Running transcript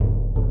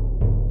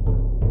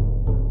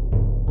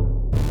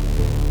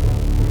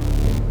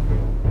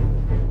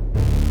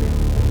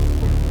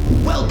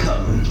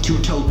to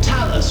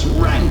Totalis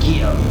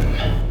Rankium.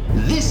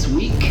 This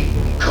week,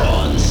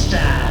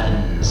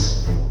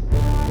 Constans.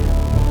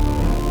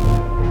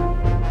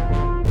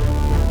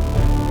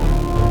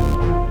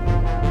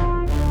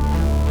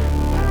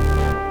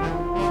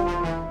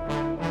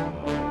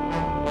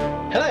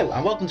 Hello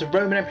and welcome to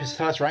Roman Emperor's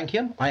Totalis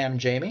Rankium. I am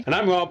Jamie. And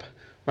I'm Rob,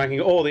 ranking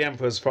all the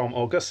emperors from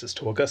Augustus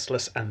to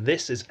Augustulus, and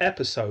this is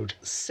episode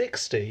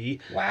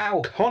 60,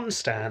 Wow.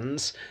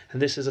 Constans,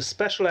 and this is a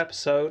special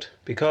episode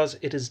because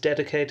it is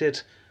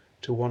dedicated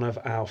to one of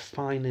our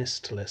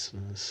finest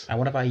listeners. And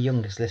one of our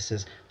youngest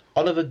listeners,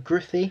 Oliver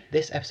Griffey.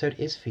 This episode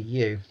is for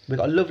you. We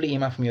got a lovely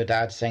email from your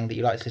dad saying that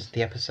you like to listen to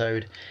the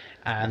episode,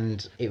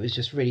 and it was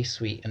just really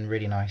sweet and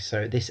really nice.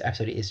 So this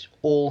episode is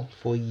all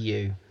for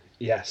you.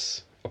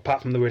 Yes,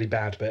 apart from the really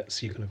bad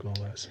bits, you can ignore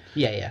those.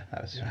 Yeah,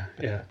 that was fine.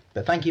 Yeah.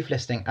 But thank you for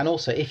listening. And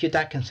also, if your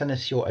dad can send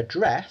us your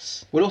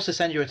address, we'll also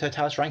send you a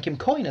Totalis Rankium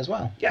coin as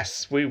well.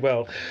 Yes, we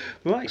will.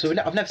 Right. So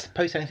I've never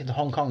posted anything to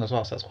Hong Kong as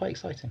well, so that's quite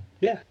exciting.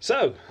 Yeah,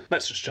 so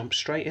let's just jump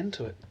straight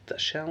into it,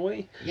 shall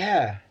we?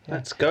 Yeah.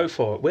 Let's go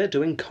for it. We're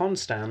doing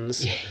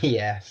Constans,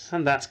 Yes.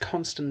 and that's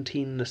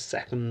Constantine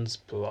II's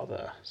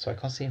brother. Sorry,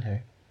 Constantine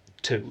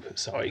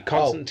who?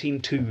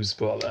 Constantine II's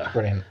brother.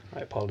 Brilliant. I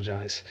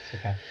apologise.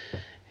 Okay.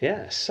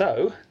 Yeah,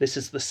 so this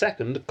is the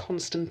second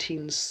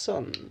Constantine's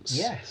sons.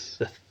 Yes.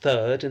 The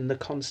third in the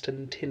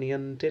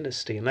Constantinian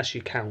dynasty, unless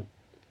you count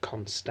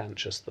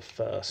Constantius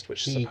I,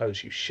 which I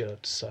suppose you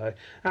should, so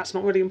that's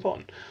not really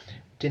important.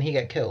 Didn't he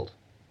get killed?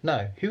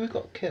 No. Who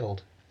got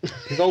killed?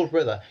 His old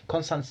brother.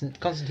 Constantine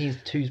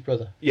II's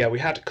brother. Yeah, we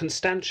had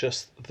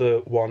Constantius,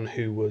 the one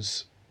who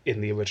was in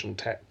the original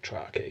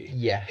Tetrarchy.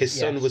 Yes. His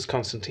son was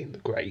Constantine the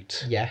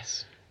Great.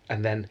 Yes.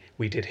 And then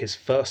we did his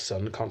first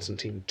son,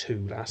 Constantine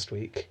II, last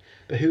week.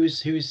 But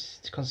who's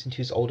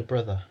Constantine II's older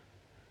brother?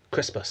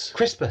 Crispus.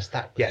 Crispus,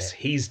 that was Yes, it.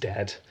 he's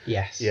dead.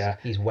 Yes. Yeah.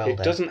 He's well It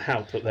dead. doesn't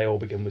help that they all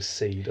begin with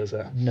C, does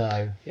it?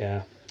 No.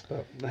 Yeah.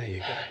 But there you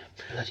go.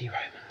 Bloody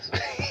Romans.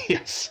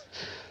 Yes.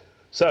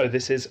 So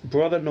this is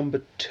brother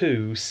number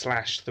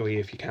 2/3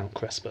 if you count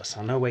Crispus.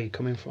 I know where you're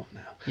coming from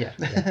now. Yeah.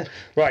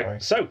 Right,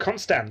 Sorry. so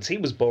Constans, he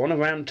was born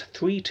around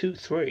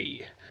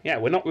 323. Yeah,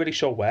 we're not really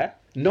sure where.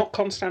 Not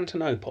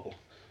Constantinople.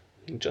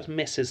 He just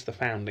misses the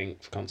founding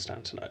of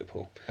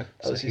Constantinople.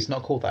 So he's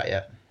not called that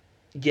yet?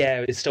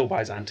 Yeah, it's still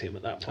Byzantium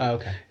at that point. Oh,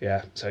 okay.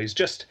 Yeah, so he's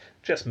just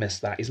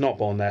missed that. He's not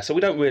born there, so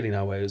we don't really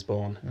know where he was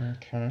born.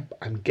 Okay.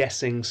 I'm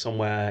guessing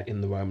somewhere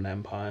in the Roman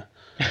Empire.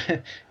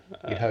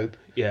 You'd hope.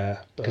 Yeah.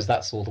 Because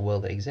that's all the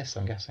world that exists,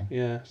 I'm guessing.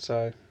 Yeah,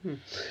 so...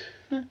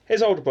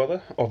 His older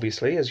brother,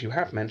 obviously, as you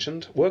have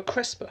mentioned, were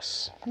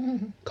Crispus,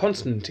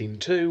 Constantine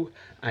II,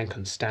 and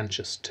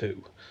Constantius II.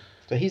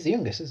 So he's the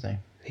youngest, isn't he?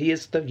 He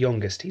is the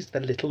youngest, he's the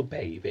little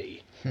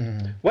baby.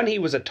 When he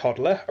was a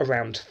toddler,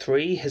 around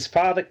 3, his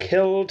father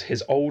killed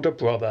his older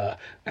brother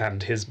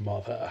and his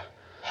mother.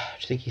 Do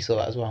you think he saw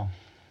that as well?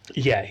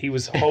 Yeah, he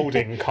was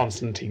holding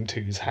Constantine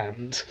II's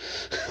hand.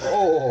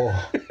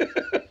 Oh!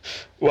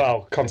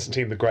 Well,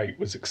 Constantine the Great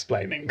was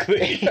explaining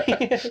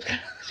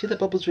See the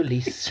bubbles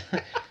release?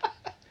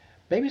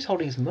 Maybe he's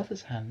holding his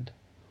mother's hand.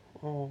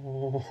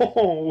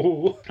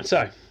 Oh.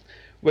 So,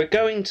 we're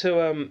going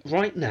to,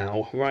 right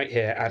now, right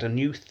here, add a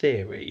new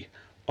theory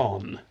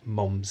on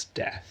Mum's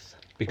death.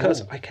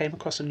 Because I came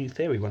across a new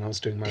theory when I was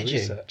doing my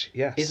research.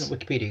 Yes. Isn't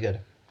Wikipedia good?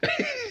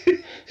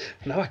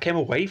 No, I came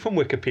away from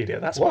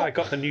Wikipedia. That's where I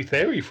got the new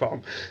theory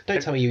from.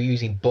 Don't tell me you're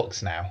using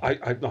books now.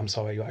 I'm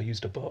sorry, I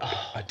used a book.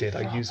 I did.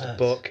 I used a Robert.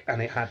 book,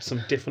 and it had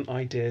some different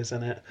ideas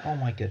in it. Oh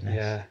my goodness.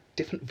 Yeah,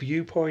 different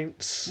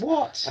viewpoints.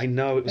 What? I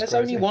know, it was There's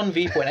crazy. only one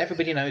viewpoint,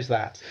 everybody knows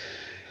that.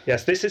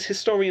 Yes, this is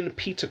historian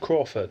Peter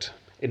Crawford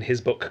in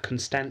his book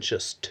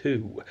Constantius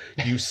II,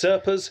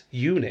 Usurpers,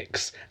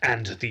 Eunuchs,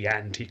 and the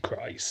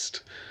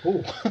Antichrist.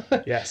 Ooh.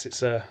 Yes,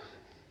 it's a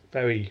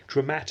very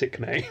dramatic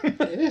name.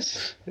 It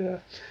is. Yeah.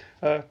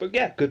 But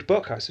yeah, good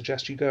book. I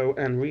suggest you go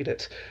and read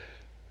it.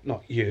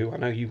 Not you, I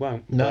know you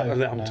won't. No,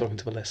 but I'm no. talking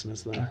to the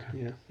listeners there.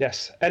 Yeah.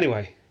 Yes.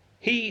 Anyway,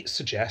 he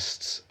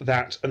suggests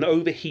that an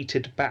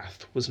overheated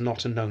bath was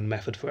not a known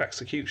method for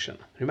execution.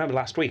 Remember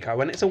last week I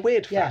went, it's a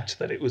weird fact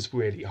that it was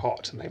really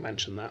hot, and they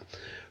mentioned that.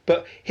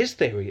 But his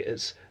theory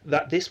is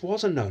that this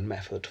was a known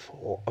method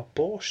for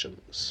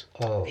abortions.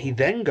 Oh. He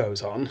then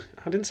goes on,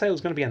 I didn't say it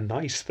was going to be a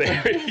nice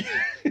theory.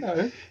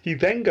 No. He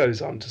then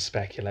goes on to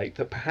speculate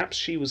that perhaps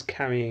she was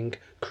carrying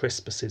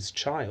Crispus's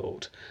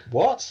child.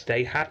 What?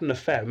 They had an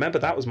affair. Remember,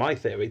 that was my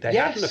theory. They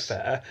had an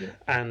affair,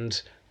 and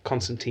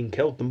Constantine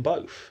killed them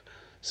both.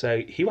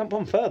 So he went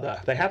one further.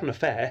 They had an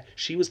affair,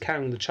 she was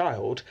carrying the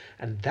child,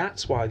 and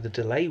that's why the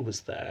delay was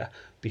there,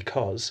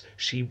 because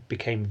she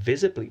became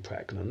visibly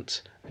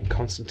pregnant, and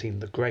Constantine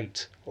the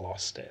Great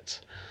lost it.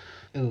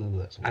 Ooh,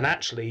 that's weird. And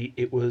actually,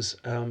 it was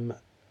an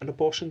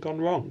abortion gone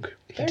wrong.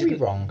 He Very didn't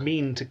wrong.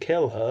 mean to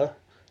kill her.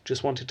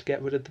 just wanted to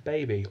get rid of the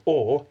baby,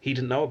 or he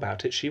didn't know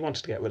about it, she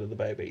wanted to get rid of the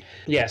baby.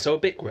 Yeah, so a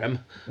bit grim,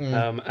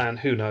 and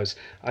who knows.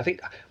 I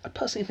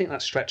personally think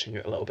that's stretching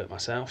it a little bit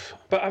myself.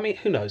 But I mean,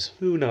 who knows?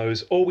 Who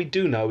knows? All we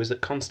do know is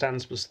that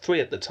Constans was 3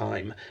 at the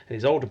time, and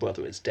his older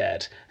brother is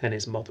dead, and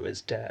his mother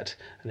is dead,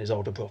 and his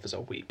older brothers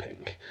are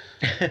weeping.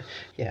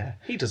 Yeah.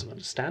 He doesn't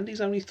understand,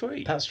 he's only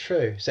 3. That's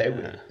true.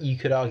 So you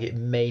could argue it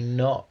may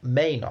not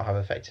have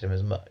affected him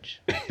as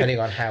much, depending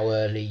on how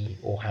early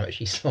or how much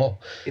he saw.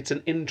 It's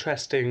an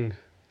interesting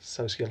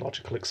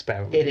sociological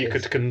experiment It you is.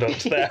 could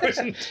conduct there,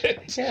 isn't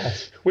it? Yeah.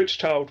 Which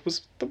child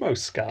was the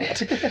most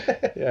scarred?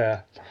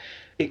 Yeah.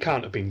 It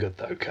can't have been good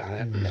though,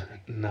 can it?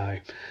 No.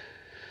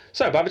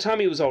 So, by the time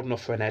he was old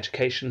enough for an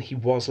education, he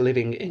was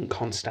living in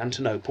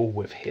Constantinople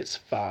with his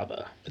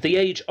father. At the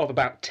age of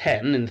about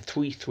 10, in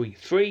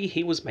 333,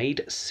 he was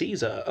made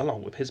Caesar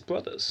along with his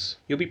brothers.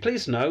 You'll be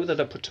pleased to know that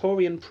a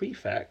Praetorian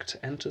prefect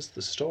enters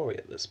the story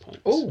at this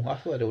point. Oh, I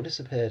thought it all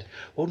disappeared.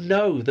 Well,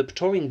 no, the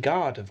Praetorian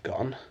Guard have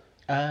gone.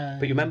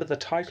 But you remember the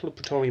title of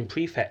Praetorian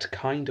Prefect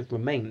kind of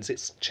remains.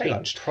 It's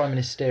changed. Like prime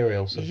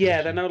ministerial sort of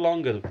Yeah, they're position. no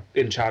longer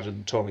in charge of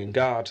the Praetorian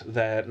Guard.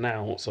 They're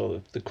now sort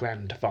of the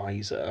Grand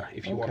Visor,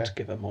 if you want Okay. to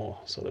give a more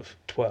sort of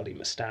twirly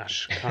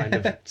moustache kind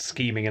of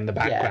scheming in the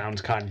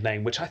background kind of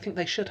name, which I think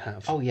they should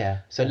have. Oh, yeah.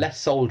 So less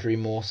soldiery,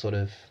 more sort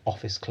of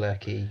office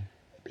clerky,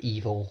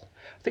 evil.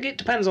 I think it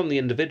depends on the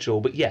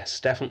individual, but yes,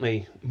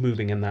 definitely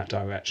moving in that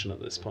direction at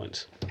this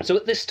point. So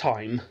at this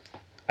time,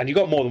 and you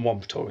got more than one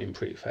Praetorian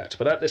prefect,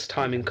 but at this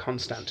time in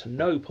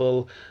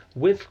Constantinople,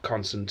 with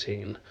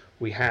Constantine,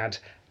 we had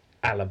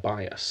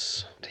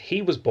Alabius.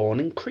 He was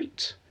born in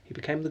Crete. He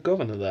became the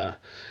governor there.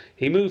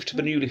 He moved to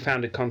the newly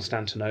founded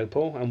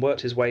Constantinople and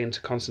worked his way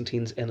into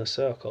Constantine's inner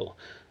circle.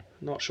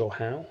 Not sure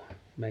how.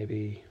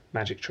 Maybe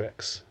magic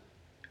tricks.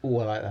 Oh,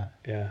 I like that.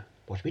 Yeah.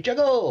 Watch me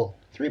juggle!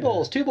 3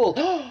 balls, 2 balls.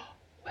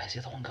 Where's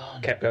the other one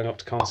gone? Kept going up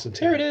to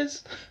Constantine. Here it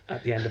is.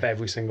 At the end of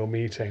every single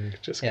meeting,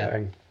 just Yeah.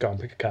 going, go on,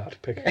 pick a card,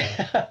 pick a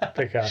card,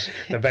 pick a card.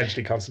 And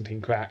eventually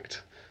Constantine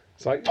cracked.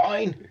 It's like,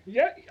 Fine.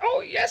 yeah,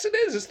 oh, yes it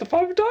is, it's the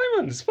 5 of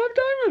diamonds, 5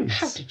 diamonds.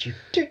 How did you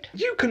do it?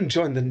 You can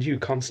join the new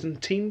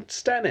Constantine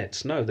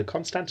Senate. No, the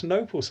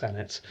Constantinople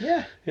Senate.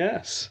 Yeah.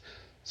 Yes.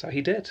 So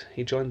he did.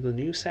 He joined the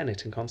new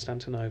Senate in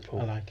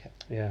Constantinople. I like it.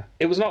 Yeah.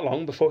 It was not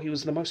long before he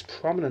was the most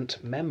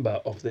prominent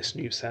member of this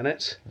new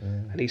Senate,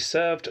 and he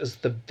served as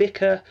the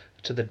vicar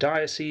to the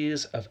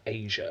Diocese of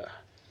Asia.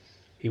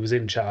 He was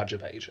in charge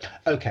of Asia.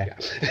 Okay.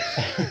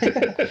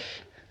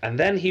 And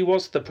then he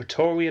was the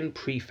Praetorian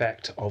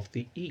Prefect of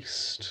the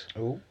East,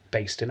 Oh.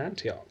 based in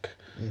Antioch.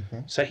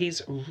 So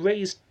he's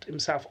raised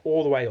himself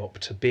all the way up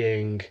to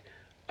being,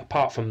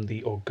 apart from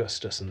the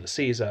Augustus and the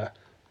Caesar,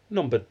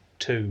 number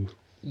 2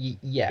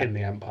 Yeah. in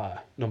the empire.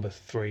 Number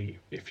 3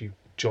 if you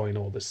join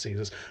all the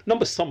Caesars.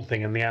 Number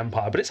something in the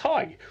empire, but it's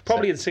high,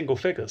 probably in single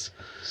figures.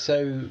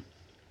 So,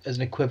 as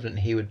an equivalent,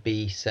 he would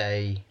be,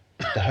 say,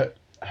 the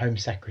Home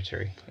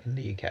Secretary in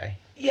the UK.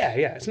 Yeah,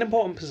 it's an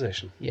important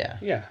position. Yeah.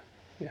 Yeah.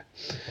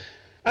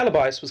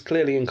 Alabius was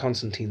clearly in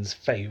Constantine's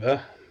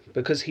favour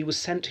because he was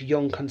sent to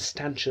young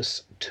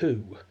Constantius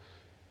II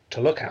to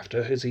look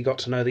after as he got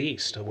to know the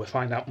East. We'll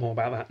find out more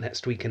about that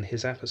next week in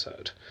his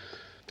episode.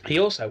 He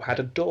also had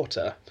a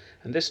daughter,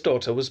 and this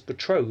daughter was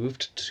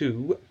betrothed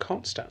to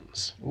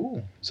Constans.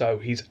 Ooh. So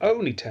he's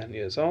only 10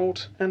 years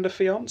old and a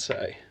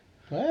fiancée.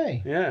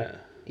 Hey. Yeah.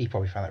 He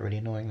probably found that really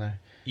annoying, though.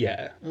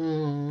 Yeah.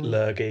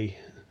 Lurgy.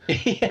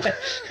 Yeah.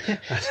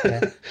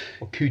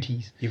 Or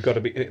cooties. You've got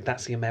to be...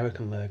 That's the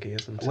American lurgy,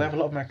 isn't it? We have a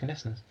lot of American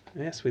listeners.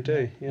 Yes, we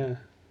do, yeah.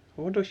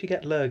 I wonder if you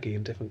get lurgy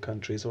in different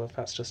countries or if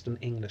that's just an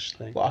English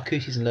thing. Well, are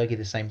cooties and lurgy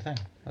the same thing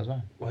as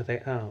well? Well, they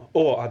are.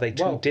 Or are they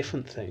two Well-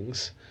 different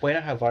things? Well, you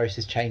know how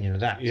viruses change and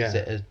adapt. Yeah. Is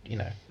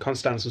it,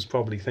 Constance was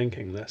probably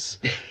thinking this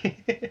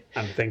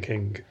and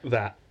thinking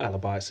that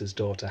Alabius'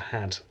 daughter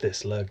had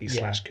this lurgy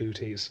Yeah. /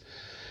 cooties.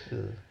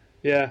 Ugh.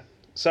 Yeah.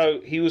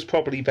 So he was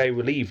probably very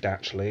relieved,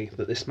 actually,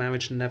 that this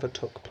marriage never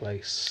took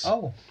place.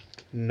 Oh.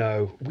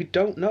 No, we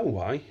don't know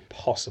why.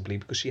 Possibly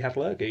because she had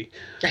lurgy.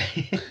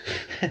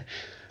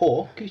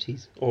 Or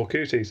cooties. Or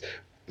cooties.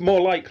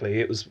 More likely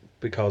it was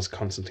because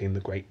Constantine the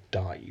Great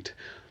died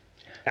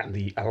and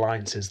the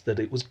alliances that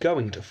it was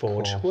going to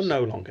forge course. were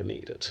no longer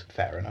needed.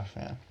 Fair enough,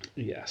 yeah.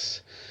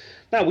 Yes.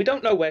 Now, we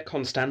don't know where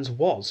Constans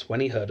was when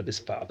he heard of his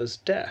father's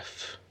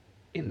death,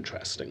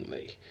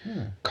 interestingly.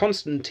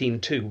 Constantine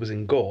II was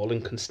in Gaul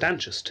and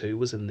Constantius II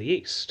was in the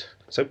east.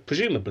 So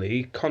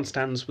presumably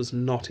Constans was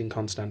not in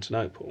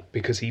Constantinople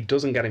because he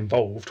doesn't get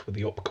involved with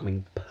the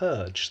upcoming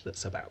purge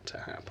that's about to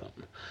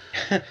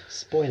happen.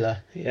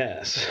 Spoiler.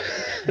 Yes.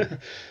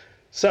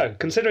 So,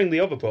 considering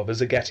the other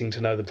brothers are getting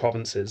to know the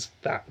provinces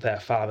that their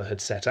father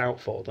had set out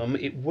for them,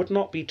 it would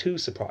not be too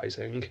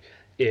surprising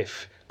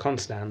if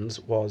Constans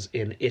was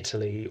in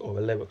Italy or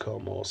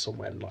Illyricum or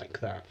somewhere like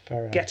that,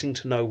 Fair enough. getting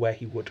to know where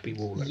he would be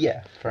ruling.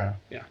 Yeah, fair enough.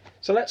 Yeah.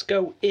 So let's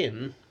go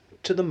in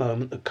to the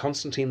moment that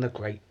Constantine the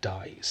Great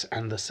dies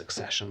and the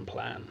succession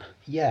plan.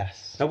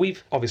 Yes. Now,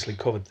 we've obviously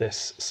covered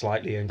this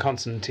slightly in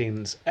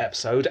Constantine's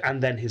episode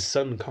and then his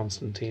son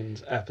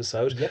Constantine's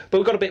episode, but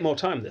we've got a bit more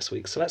time this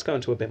week, so let's go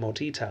into a bit more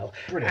detail.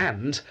 Brilliant.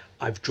 And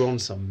I've drawn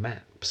some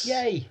maps.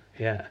 Yay!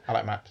 Yeah. I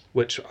like maps.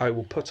 Which I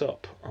will put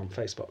up on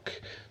Facebook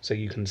so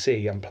you can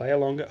see and play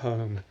along at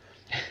home.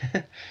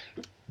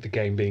 The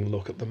game being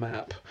look at the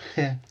map.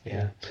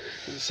 Yeah.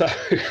 So,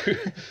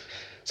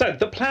 so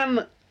the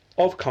plan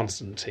of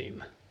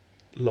Constantine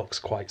looks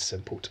quite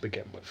simple to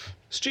begin with.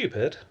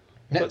 Stupid,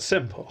 but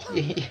simple.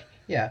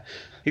 Yeah.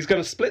 He's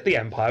going to split the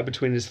empire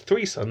between his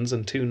 3 sons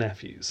and 2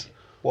 nephews.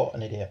 What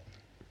an idiot.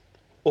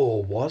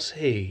 Or was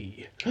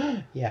he?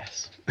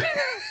 Yes.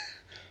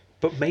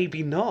 But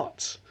maybe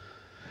not.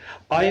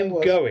 I am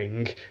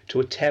going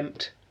to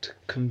attempt to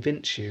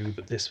convince you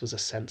that this was a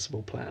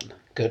sensible plan.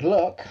 Good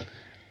luck.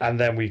 And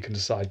then we can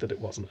decide that it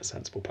wasn't a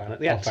sensible plan at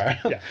the end. Fair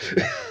enough.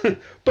 Yeah.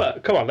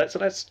 But come on,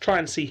 let's try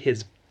and see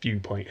his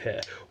viewpoint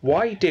here.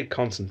 Why did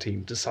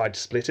Constantine decide to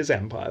split his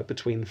empire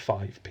between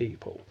 5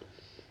 people?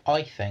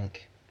 I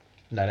think...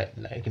 No,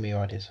 give me your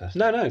ideas first.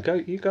 No,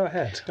 you go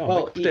ahead. Go on, Well,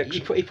 make a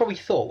prediction. he probably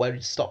thought, well,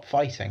 he'd stop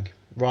fighting,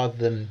 rather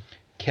than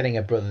killing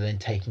a brother and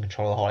taking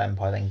control of the whole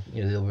empire, then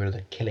the other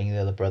brother killing the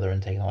other brother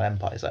and taking the whole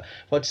empire. So,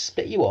 well, to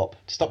split you up,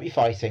 to stop you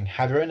fighting,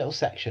 have your own little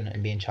section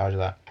and be in charge of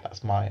that.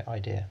 That's my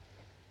idea.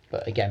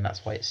 But again,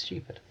 that's why it's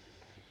stupid.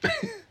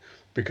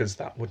 Because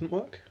that wouldn't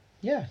work?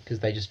 Yeah, because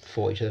they just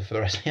fought each other for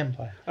the rest of the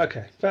empire.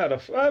 Okay, fair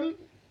enough.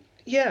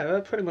 Yeah,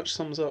 that pretty much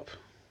sums up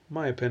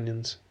my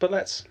opinions. But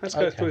let's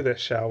go through this,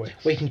 shall we?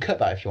 Well, you can cut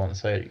that if you want,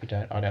 so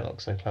I don't look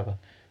so clever.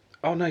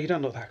 Oh no, you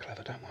don't look that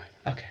clever, don't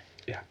I? Okay.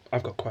 Yeah,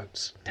 I've got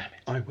quotes. Damn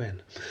it. I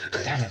win.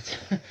 Damn it.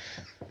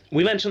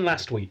 We mentioned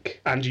last week,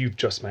 and you've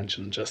just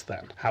mentioned just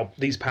then, how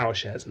these power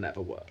shares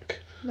never work.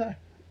 No.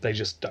 They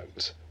just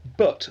don't.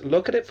 But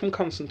look at it from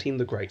Constantine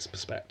the Great's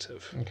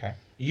perspective. Okay.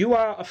 You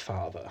are a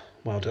father.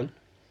 Well done.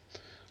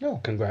 Oh,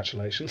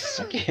 Congratulations.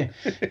 thank you.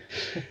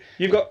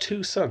 You've got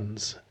 2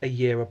 sons a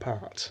year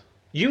apart.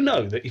 You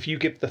know that if you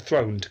give the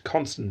throne to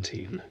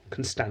Constantine,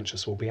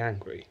 Constantius will be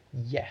angry.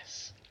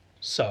 Yes.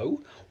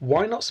 So,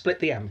 why not split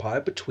the empire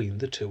between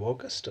the 2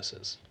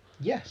 Augustuses?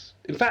 Yes.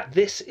 In fact,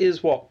 this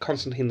is what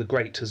Constantine the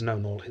Great has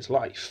known all his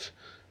life.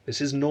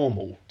 This is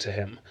normal to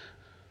him.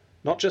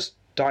 Not just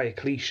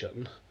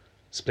Diocletian,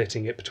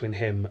 splitting it between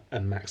him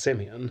and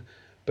Maximian,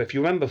 but if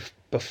you remember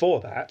before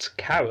that,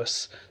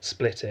 Carus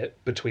split it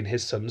between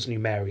his sons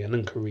Numerian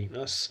and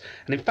Carinus,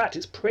 and in fact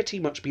it's pretty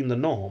much been the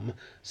norm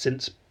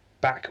since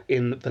back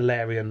in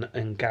Valerian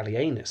and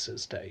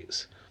Gallienus's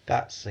days.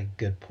 That's a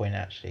good point,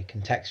 actually.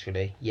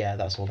 Contextually, yeah,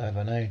 that's all they've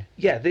ever known.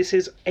 Yeah, this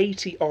is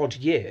 80 odd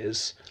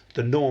years.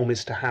 The norm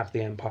is to have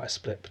the empire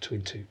split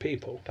between 2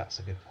 people. That's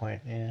a good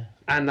point, yeah.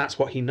 And that's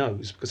what he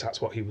knows, because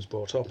that's what he was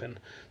brought up in.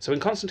 So in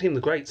Constantine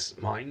the Great's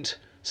mind,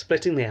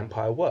 splitting the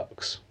empire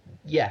works.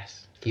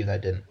 Yes, even though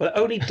it didn't. Well, it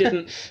only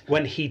didn't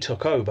when he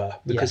took over,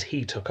 because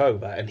he took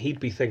over, and he'd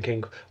be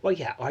thinking, well,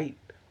 yeah,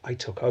 I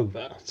took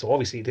over, so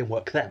obviously it didn't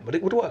work then, but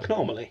it would work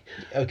normally.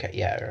 Okay,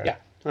 yeah, right. Yeah,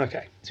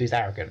 okay. So he's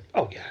arrogant.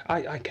 Oh, yeah,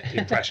 I get the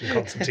impression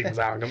Constantine was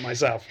arrogant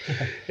myself.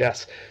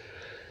 Yes.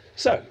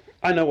 So,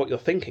 I know what you're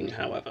thinking,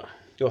 however.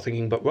 You're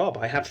thinking, but Rob,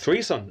 I have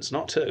 3 sons,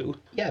 not 2.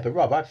 Yeah, but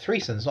Rob, I have 3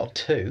 sons, not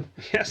 2.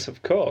 Yes,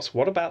 of course.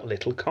 What about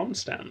little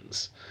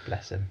Constans?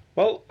 Bless him.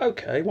 Well,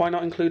 okay, why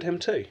not include him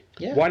too?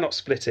 Yeah. Why not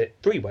split it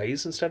 3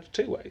 ways instead of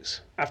 2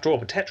 ways? After all,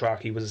 the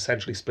Tetrarchy was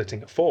essentially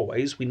splitting it 4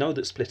 ways. We know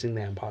that splitting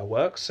the empire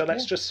works, so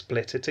let's just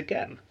split it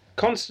again.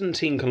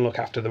 Constantine can look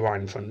after the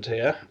Rhine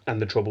frontier and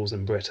the troubles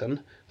in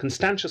Britain.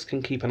 Constantius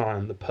can keep an eye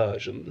on the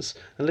Persians.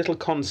 And little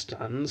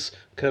Constans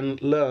can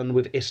learn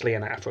with Italy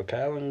and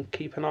Africa and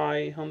keep an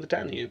eye on the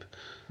Danube.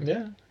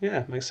 Yeah.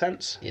 Yeah, makes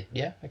sense.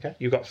 Yeah, okay.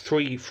 You've got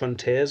 3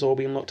 frontiers all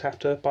being looked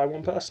after by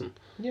 1 person.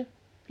 Yeah.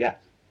 Yeah.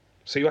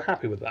 So you're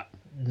happy with that?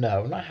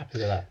 No, I'm not happy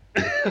with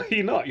that.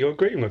 You're not? You're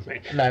agreeing with me?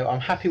 No,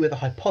 I'm happy with the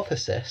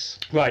hypothesis,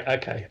 Right,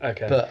 okay.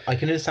 but I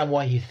can understand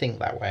why you think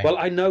that way. Well,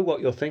 I know what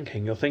you're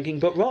thinking. You're thinking,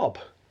 but Rob,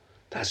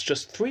 that's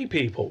just 3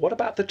 people. What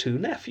about the 2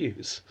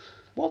 nephews?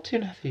 What 2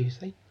 nephews?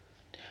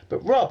 But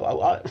Rob,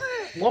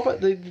 what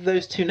about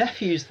those 2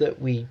 nephews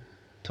that we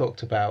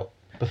talked about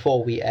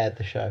before we aired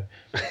the show?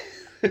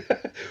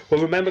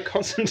 Well, remember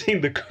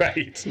Constantine the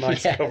Great,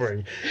 nice Yes.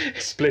 covering,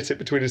 split it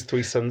between his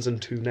 3 sons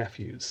and 2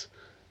 nephews.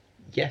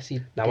 Yes,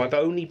 he Now, did. I've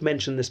only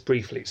mentioned this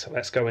briefly, so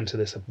let's go into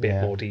this a bit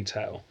Yeah. more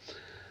detail.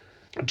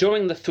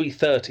 During the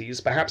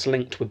 330s, perhaps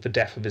linked with the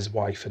death of his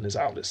wife and his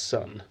eldest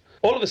son,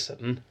 all of a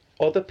sudden,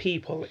 other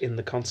people in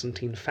the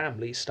Constantine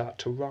family start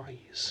to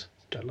rise.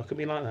 Don't look at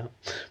me like that.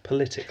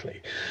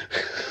 Politically.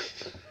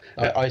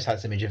 I just had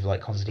this image of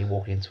like Constantine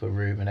walking into a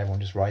room and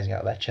everyone just rising out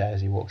of their chairs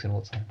as he walks in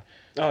all the time.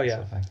 Oh, yeah.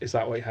 Sort of thing. Is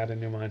that what you had in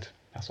your mind?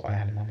 That's what I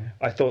had in my mind.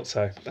 I thought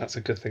so. That's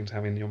a good thing to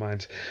have in your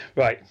mind.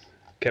 Right.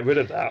 Get rid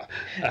of that.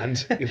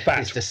 And in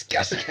fact... It's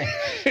disgusting.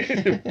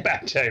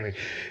 Bad Jamie.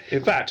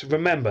 In fact,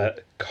 remember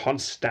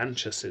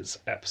Constantius's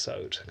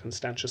episode.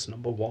 Constantius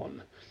number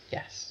 1.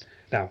 Yes.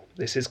 Now,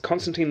 this is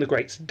Constantine the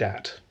Great's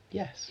dad.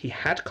 Yes. He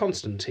had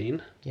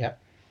Constantine Yeah.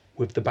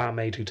 with the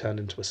barmaid who turned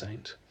into a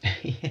saint.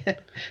 Yeah.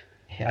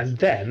 Yes. And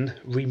then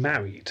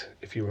remarried,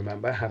 if you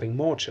remember, having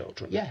more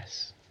children.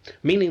 Yes.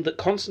 Meaning that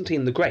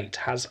Constantine the Great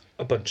has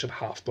a bunch of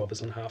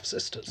half-brothers and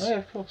half-sisters. Oh, yeah,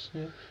 of course.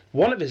 Yeah.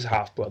 One of his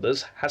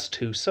half-brothers has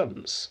 2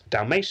 sons,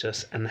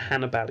 Dalmatius and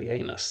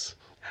Hannibalianus.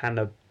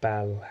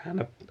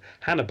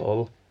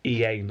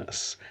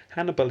 Hannibalianus.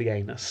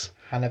 Hannibalianus.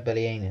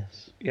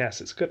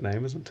 Yes, it's a good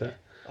name, isn't it?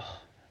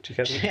 Do you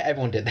get it?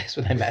 Everyone did this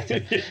when they met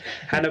him.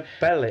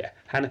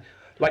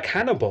 Like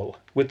Hannibal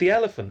with the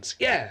elephants.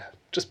 Yeah,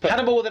 just put...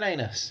 Hannibal with an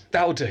anus.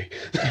 That'll do.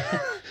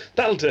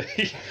 That'll do.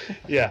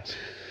 Yeah.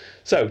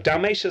 So,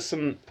 Dalmatius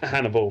and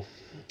Hannibal.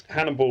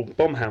 Hannibal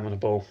Bum.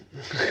 Hannibal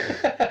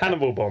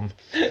Bum.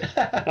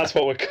 That's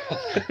what we're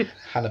calling.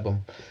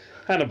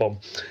 Hannibal.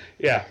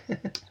 Yeah.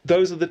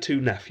 Those are the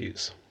 2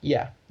 nephews.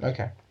 Yeah,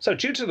 okay. So,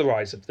 due to the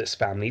rise of this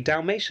family,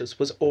 Dalmatius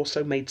was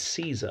also made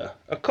Caesar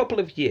a couple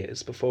of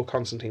years before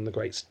Constantine the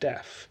Great's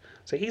death.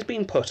 So he's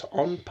been put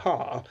on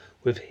par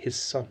with his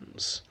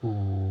sons.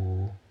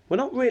 Ooh. We're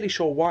not really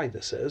sure why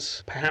this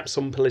is. Perhaps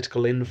some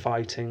political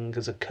infighting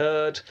has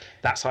occurred.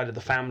 That side of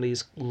the family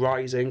is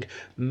rising.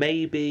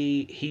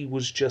 Maybe he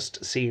was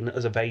just seen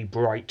as a very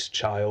bright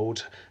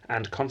child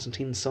and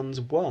Constantine's sons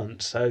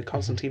weren't. So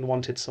Constantine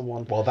wanted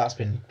someone... Well, that's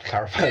been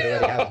clarified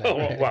already, hasn't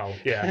it? Well,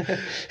 yeah.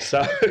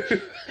 So...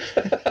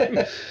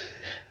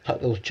 Like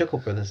those Chuckle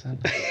Brothers, huh?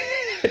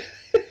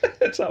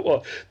 Is that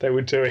what they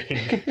were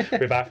doing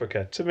with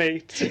Africa? To me,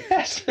 to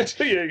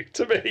you,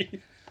 to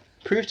me.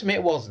 Prove to me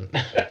it wasn't.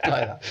 Like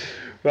that.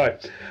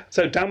 Right.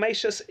 So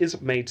Dalmatius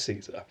is made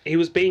Caesar. He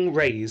was being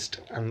raised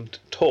and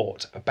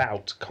taught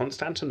about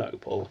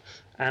Constantinople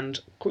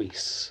and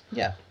Greece.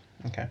 Yeah.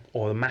 Okay.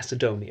 Or the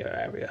Macedonia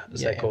area,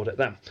 as they Yeah. called it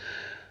then.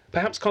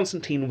 Perhaps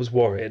Constantine was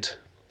worried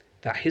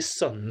that his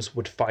sons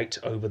would fight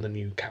over the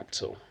new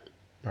capital.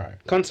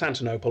 Right.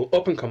 Constantinople,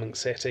 up-and-coming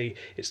city,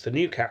 it's the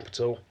new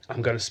capital.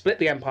 I'm going to split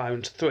the empire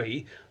into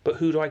 3, but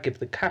who do I give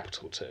the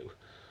capital to?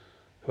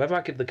 Whoever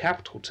I give the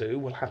capital to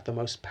will have the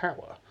most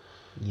power.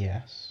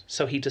 Yes.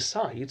 So he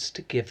decides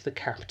to give the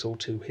capital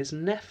to his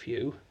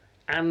nephew,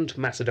 and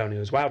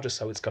Macedonia as well, just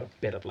so it's got a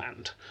bit of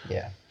land.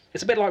 Yeah.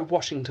 It's a bit like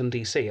Washington,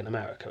 D.C. in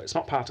America. It's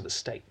not part of the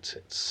state.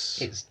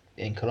 It's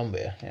in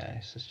Colombia, yeah.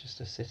 It's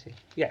just a city.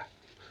 Yeah.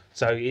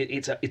 So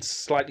it's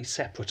slightly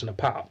separate and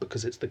apart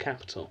because it's the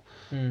capital.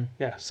 Mm.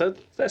 Yeah, so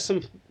there's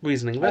some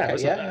reasoning there, Okay,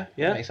 isn't yeah, there?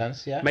 yeah, that makes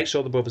sense, yeah. Make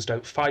sure the brothers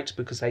don't fight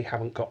because they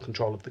haven't got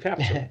control of the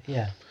capital.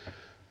 Yeah.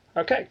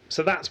 Okay,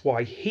 so that's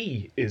why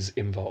he is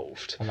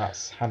involved. And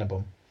that's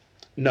Hannibal.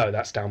 No,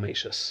 that's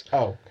Dalmatius.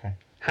 Oh, okay.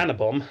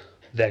 Hannibal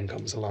then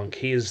comes along.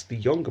 He is the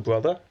younger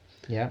brother,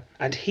 Yeah.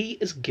 and he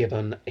is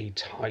given a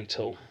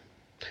title.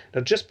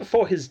 Now, just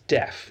before his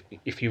death,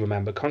 if you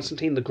remember,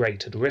 Constantine the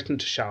Great had written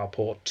to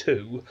Shapur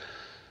II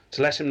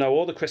to let him know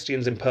all the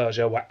Christians in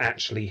Persia were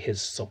actually his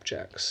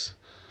subjects.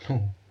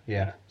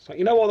 Yeah. It's like,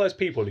 you know all those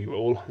people you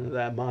rule?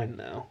 They're mine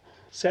now.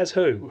 Says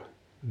who?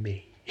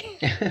 Me.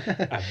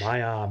 And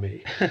my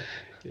army.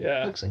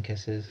 Yeah. Hugs and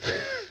kisses.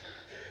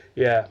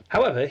 Yeah.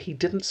 However, he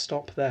didn't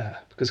stop there,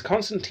 because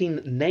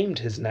Constantine named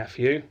his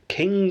nephew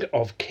King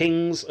of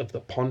Kings of the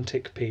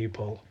Pontic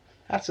people.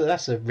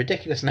 That's a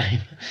ridiculous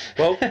name.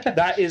 Well,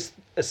 that is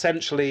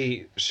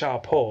essentially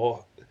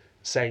Shapur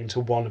saying to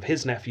one of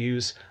his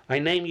nephews, I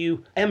name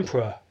you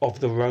Emperor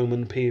of the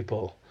Roman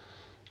people.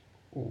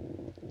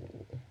 Ooh.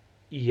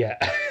 Yeah.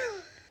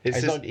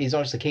 He's not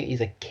just a king,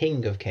 he's a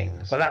king of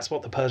kings. But that's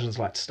what the Persians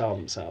like to style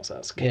themselves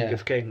as, King Yeah.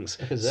 of Kings.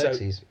 Look at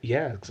Xerxes. So,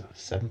 yeah, exactly.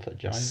 7-foot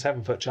giant.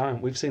 7-foot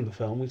giant. We've seen the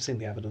film. We've seen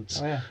the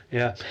evidence. Oh, yeah.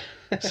 Yeah.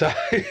 So,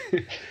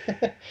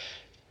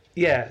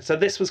 yeah. So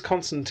this was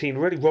Constantine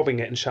really rubbing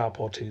it in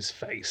Shapur II's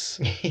face.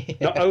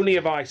 Not only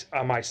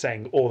am I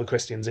saying all the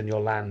Christians in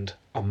your land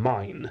are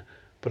mine,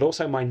 but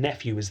also my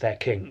nephew is their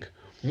king.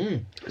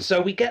 Mm.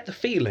 So we get the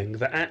feeling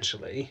that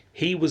actually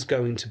he was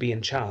going to be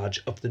in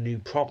charge of the new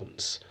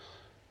province.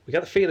 We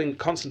get the feeling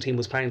Constantine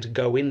was planning to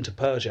go into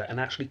Persia and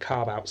actually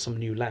carve out some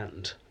new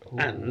land. Ooh,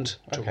 and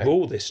to okay.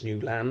 rule this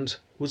new land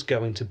was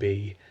going to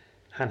be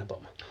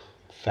Hannibal.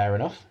 Fair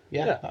enough.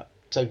 Yeah. Yeah.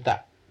 So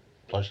that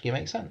logically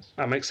makes sense.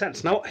 That makes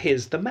sense. Now,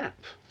 here's the map.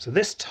 So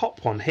this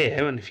top one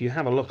here, and if you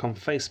have a look on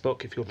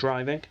Facebook, if you're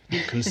driving,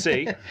 you can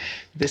see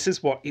this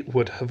is what it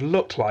would have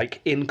looked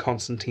like in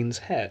Constantine's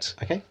head.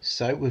 Okay,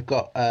 so we've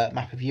got a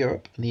map of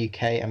Europe and the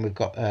UK, and we've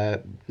got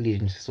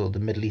leading to sort of the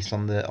Middle East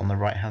on the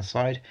right hand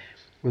side.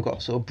 We've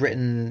got sort of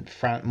Britain,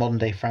 modern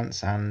day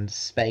France, and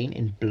Spain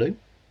in blue,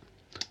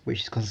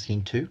 which is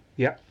Constantine II.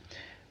 Yeah.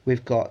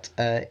 We've got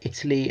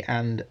Italy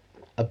and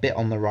a bit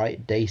on the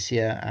right,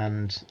 Dacia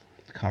and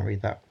I can't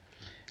read that.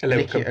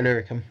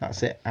 Illyricum,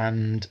 that's it,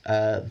 and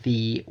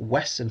the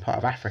western part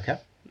of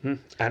Africa. Mm-hmm.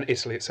 And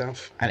Italy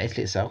itself. And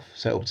Italy itself,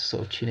 so up to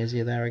sort of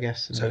Tunisia there, I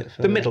guess. And So a bit the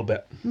further. middle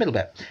bit. Middle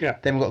bit. Yeah.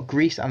 Then we've got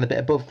Greece and the bit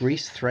above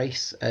Greece,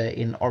 Thrace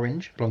in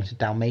orange, belonging to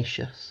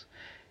Dalmatius.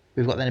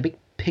 We've got then a big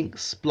pink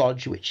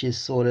splodge, which is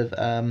sort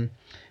of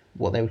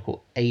what they would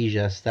call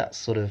Asia. So that's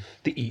sort of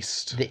The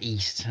East. the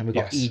East, and we've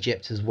got Yes.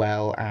 Egypt as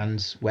well,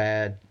 and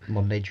where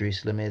modern day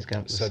Jerusalem is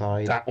going up the So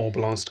side. that all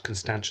belongs to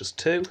Constantius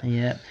too.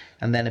 Yeah,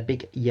 and then a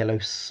big yellow,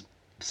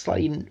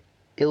 slightly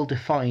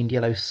ill-defined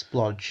yellow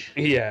splodge.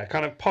 Yeah,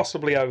 kind of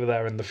possibly over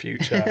there in the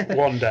future.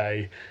 One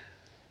day,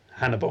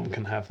 Hannibal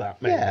can have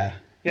that, maybe.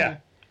 Yeah.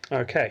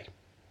 Okay.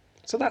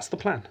 So that's the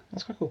plan.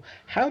 That's quite cool.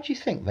 How do you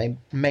think they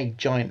made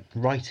giant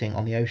writing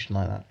on the ocean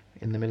like that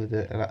in the middle of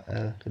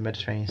the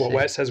Mediterranean Sea? What,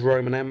 where it says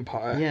Roman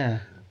Empire? Yeah.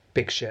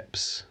 Big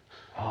ships.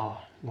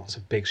 Oh, Lots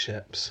of big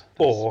ships.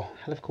 Or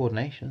hell of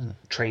coordination, isn't it?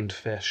 trained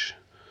fish.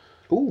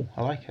 Ooh,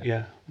 I like it.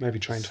 Yeah, maybe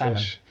trained Salmon.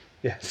 fish.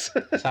 Yes.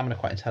 Salmon are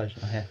quite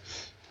intelligent, I hear.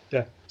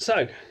 Yeah.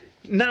 So,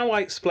 now I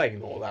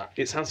explain all that,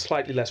 it sounds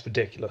slightly less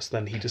ridiculous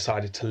than he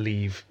decided to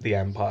leave the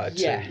Empire to.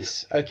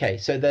 Yes. Okay,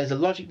 so there's a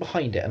logic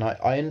behind it, and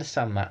I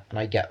understand that, and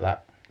I get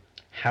that.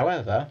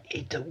 However,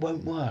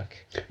 won't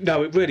work.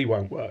 No, it really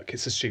won't work.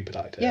 It's a stupid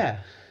idea. Yeah.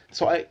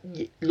 So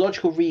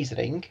logical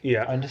reasoning,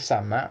 Yeah. I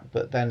understand that,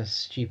 but then a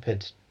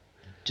stupid,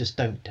 just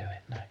don't do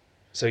it, no.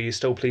 So you're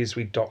still pleased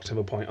we docked him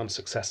a point on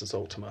Successus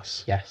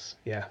Ultimus? Yes.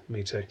 Yeah,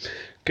 me too.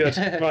 Good.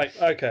 Right,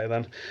 okay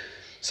then.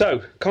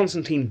 So,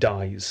 Constantine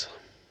dies.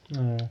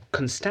 Oh.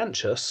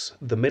 Constantius,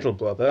 the middle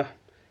brother,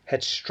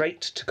 heads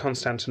straight to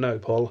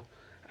Constantinople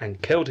and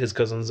killed his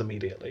cousins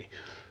immediately.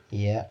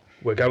 Yeah.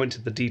 We'll go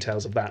into the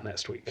details of that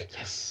next week.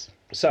 Yes.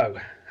 So,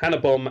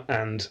 Hannibal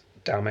and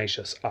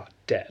Dalmatius are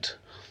dead.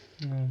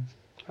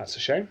 That's a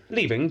shame.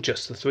 Leaving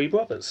just the three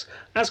brothers.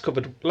 As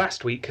covered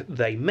last week,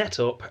 they met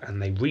up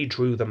and they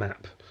redrew the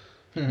map.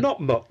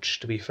 Not much,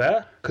 to be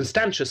fair.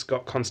 Constantius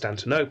got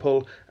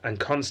Constantinople, and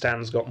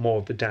Constans got more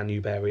of the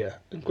Danube area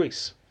and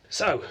Greece.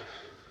 So,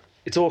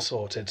 it's all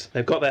sorted.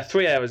 They've got their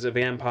 3 areas of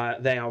the empire.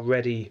 They are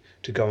ready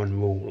to go and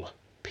rule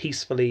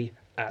peacefully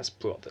as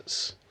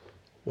brothers.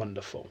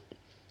 Wonderful.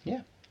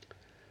 Yeah.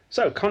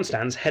 So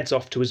Constans heads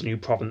off to his new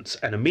province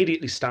and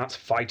immediately starts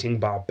fighting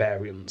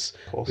barbarians.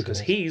 Of course he Because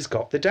does. he's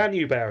got the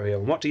Danube area.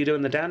 And what do you do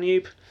in the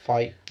Danube?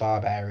 Fight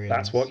barbarians.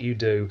 That's what you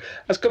do.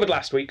 As covered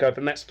last week, over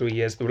the next 3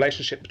 years, the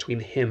relationship between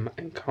him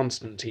and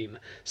Constantine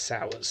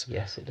sours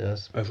Yes, it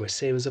does. over a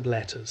series of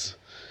letters.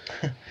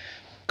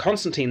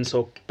 Constantine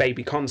saw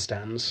baby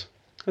Constans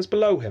as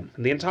below him,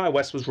 and the entire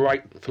West was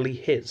rightfully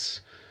his.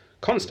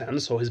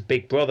 Constans saw his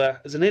big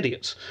brother as an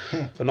idiot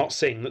for not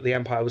seeing that the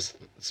empire was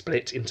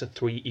split into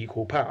 3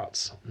 equal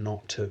parts,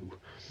 not 2.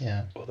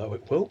 Yeah. Although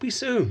it will be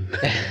soon.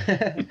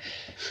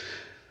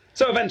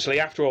 So eventually,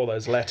 after all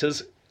those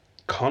letters,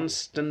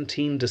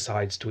 Constantine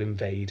decides to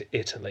invade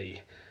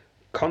Italy.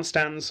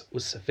 Constans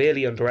was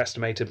severely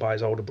underestimated by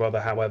his older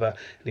brother, however,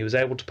 and he was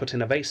able to put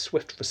in a very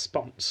swift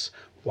response,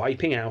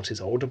 wiping out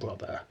his older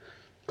brother.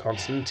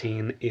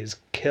 Constantine is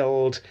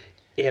killed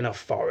in a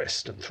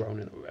forest and thrown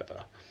in a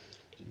river.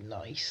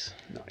 Nice.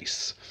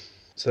 Nice.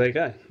 So there you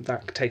go.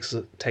 That takes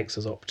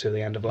us up to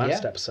the end of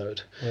last Yeah.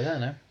 episode. Well, I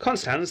don't know.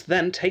 Constans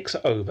then takes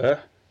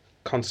over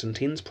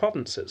Constantine's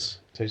provinces.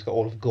 So he's got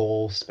all of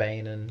Gaul,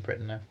 Spain, and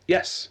Britain now.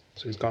 Yes,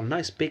 so he's got a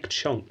nice big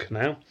chunk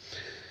now.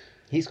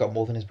 He's got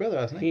more than his brother,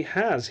 hasn't he? He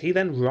has. He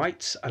then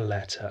writes a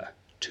letter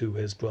to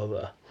his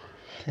brother.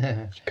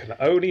 Can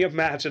only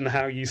imagine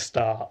how you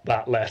start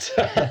that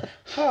letter.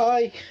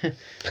 Hi.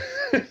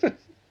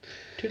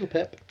 Toodle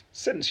pip.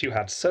 Since you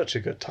had such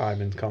a good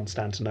time in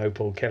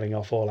Constantinople killing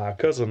off all our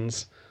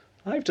cousins,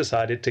 I've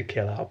decided to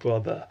kill our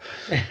brother.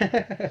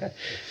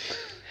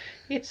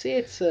 It's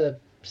a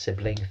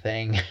sibling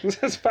thing.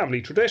 It's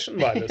family tradition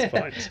by this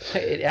point.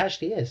 It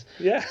actually is.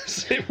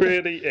 Yes, it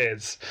really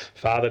is.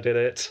 Father did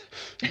it,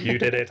 you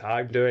did it,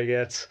 I'm doing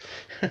it.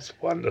 It's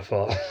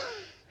wonderful.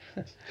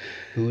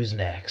 Who's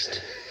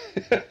next?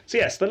 So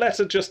yes, the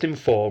letter just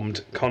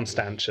informed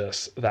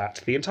Constantius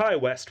that the entire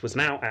West was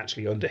now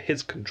actually under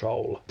his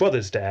control.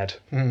 Brother's dead.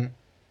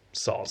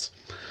 Soz.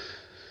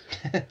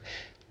 Well,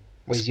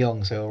 he's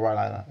young, so he'll write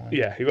like that one.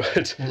 Yeah, he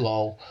would.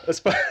 Lol.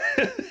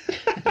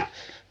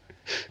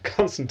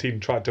 Constantine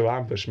tried to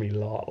ambush me,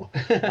 lol.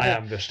 I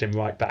ambushed him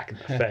right back in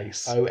the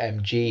face.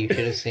 OMG, you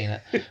should have seen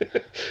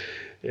it.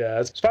 Yeah,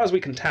 as far as we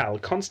can tell,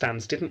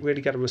 Constans didn't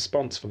really get a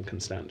response from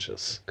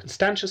Constantius.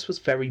 Constantius was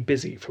very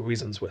busy for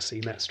reasons we'll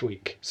see next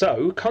week.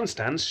 So,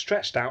 Constans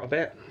stretched out a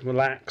bit,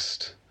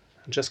 relaxed,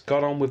 and just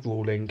got on with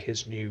ruling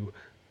his new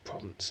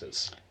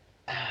provinces.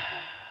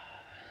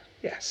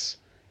 Yes,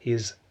 he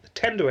is the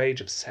tender age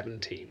of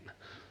 17.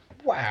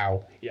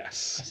 Wow.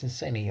 Yes. That's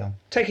insanely young.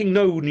 Taking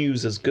no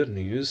news as good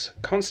news,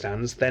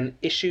 Constans then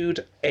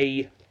issued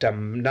a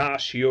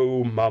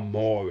damnatio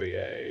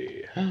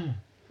memoriae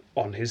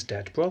on his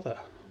dead brother.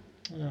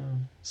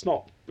 It's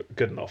not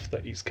good enough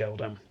that he's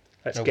killed him.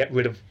 Let's Nope. get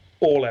rid of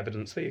all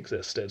evidence they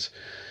existed.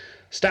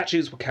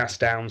 Statues were cast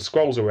down,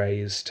 scrolls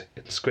erased,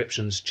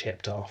 inscriptions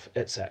chipped off,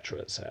 etc.,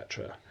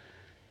 etc.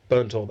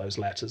 Burnt all those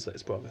letters that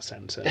his brother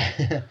sent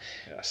him.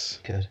 Yes.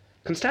 Good.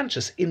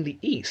 Constantius in the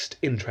East,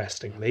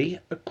 interestingly,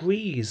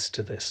 agrees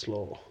to this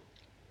law.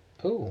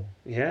 Oh.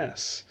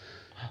 Yes.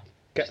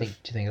 Do you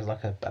think it was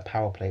like a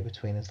power play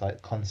between us,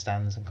 like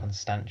Constans and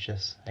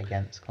Constantius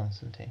against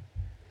Constantine?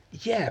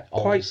 Yeah,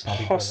 old quite snobby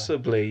brother.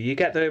 possibly. You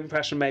get the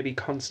impression maybe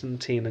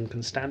Constantine and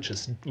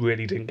Constantius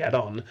really didn't get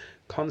on.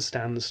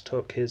 Constans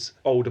took his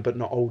older but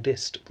not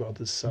oldest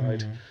brother's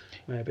side,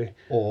 maybe.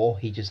 Or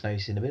he just knows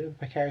he's in a bit of a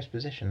precarious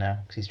position now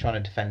because he's trying to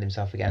defend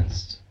himself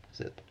against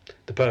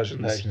The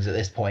Persians. Persians at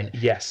this point.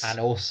 Yes. And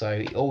also,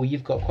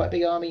 you've got quite a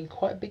big army and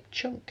quite a big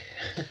chunk.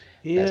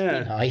 Yeah.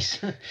 Let's be nice.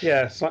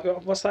 Yeah, it's like,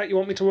 what's that? You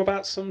want me to rub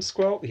out some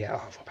scroll? Yeah,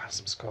 I'll rub out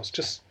some scrolls.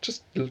 Just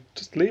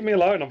leave me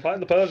alone. I'm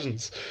fighting the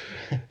Persians.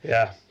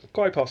 Yeah,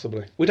 quite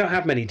possibly. We don't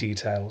have many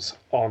details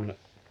on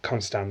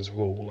Constan's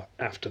rule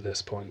after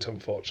this point,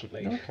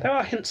 unfortunately. Okay. There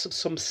are hints of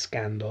some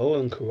scandal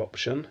and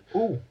corruption,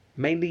 Ooh.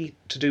 mainly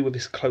to do with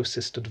his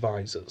closest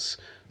advisors.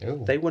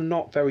 Ooh. They were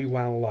not very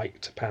well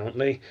liked,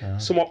 apparently.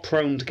 Somewhat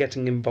prone to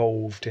getting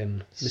involved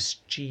in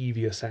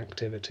mischievous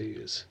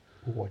activities.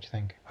 Ooh, what do you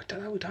think? I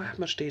don't know, we don't have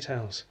much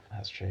details.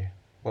 That's true.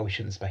 Well, we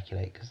shouldn't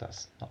speculate because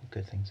that's not a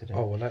good thing to do.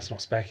 Oh, well, let's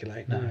not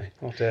speculate. No. No.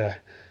 Oh, dear.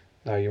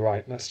 No, you're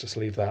right. Let's just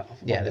leave that on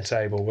the let's-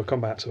 table. We'll come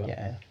back to it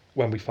Yeah.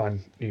 when we find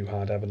new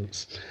hard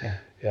evidence. Yeah.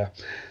 Yeah.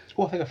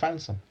 Oh, I think I found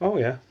some. Oh,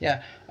 yeah.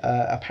 Yeah.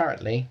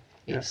 Apparently,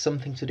 it's Yeah.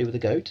 something to do with a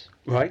goat,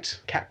 Right.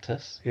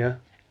 cactus, Yeah.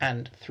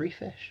 and 3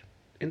 fish.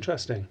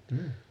 Interesting.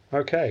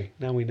 Okay,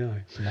 now we know.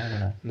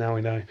 No. Now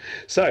we know.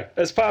 So,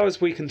 as far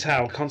as we can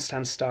tell,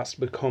 Constans starts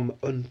to become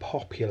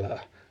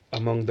unpopular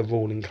among the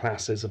ruling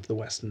classes of the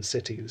Western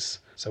cities.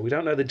 So we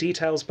don't know the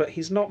details, but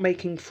he's not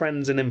making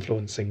friends and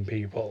influencing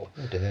people.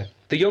 Oh dear.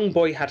 The young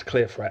boy had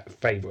clear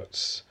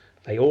favourites.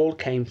 They all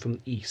came from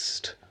the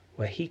east,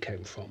 where he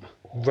came from.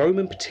 Rome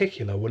in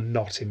particular were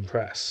not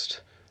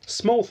impressed.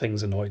 Small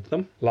things annoyed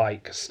them,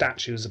 like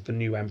statues of the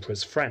new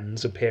emperor's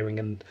friends appearing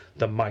in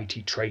the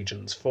mighty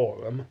Trajan's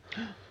Forum.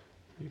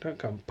 You don't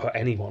go and put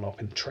anyone up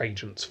in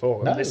Trajan's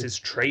Forum. No. This is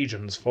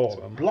Trajan's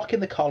Forum.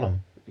 Blocking the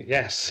column.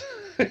 Yes.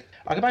 I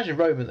can imagine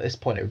Rome at this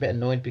point are a bit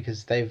annoyed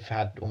because they've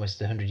had almost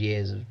 100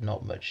 years of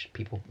not many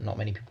people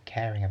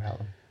caring about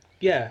them.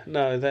 Yeah,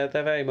 no, they're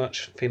very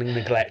much feeling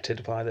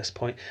neglected by this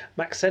point.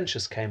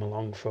 Maxentius came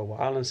along for a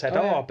while and said,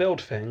 Oh, yeah. I'll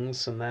build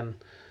things, and then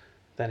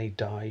he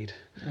died.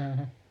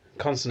 Mm-hmm.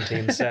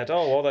 Constantine said,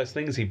 all those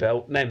things he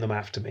built, name them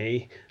after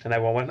me. And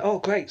everyone went, oh,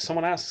 great,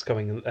 someone else is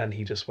coming. And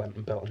he just went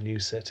and built a new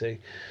city.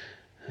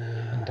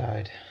 And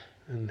died.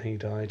 And he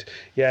died.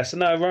 Yeah, so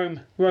no,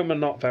 Rome are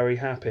not very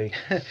happy.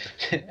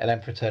 And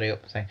Emperor turning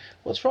up and saying,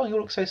 "What's wrong? You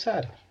look so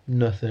sad."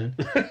 Nothing.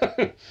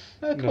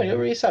 Oh, come on, you're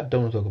really sad.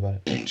 Don't want to talk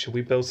about it. Should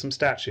we build some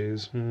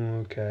statues?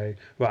 Okay.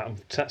 Right,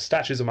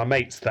 statues of my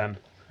mates then.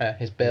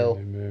 Here's Bill,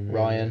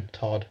 Ryan,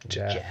 Todd,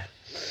 Jeff.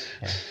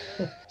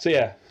 Yeah. So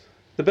yeah,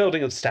 the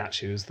building of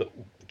statues that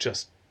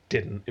just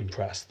didn't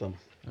impress them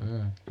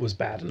was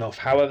bad enough.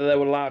 However, there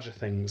were larger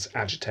things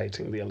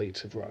agitating the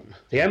elite of Rome.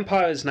 The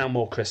empire is now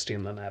more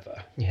Christian than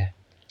ever. Yeah.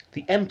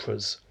 The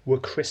emperors were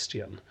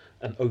Christian,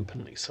 and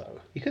openly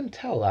so. You couldn't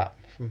tell that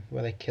from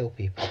where they kill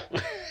people.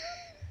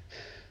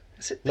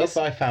 Is it Love this,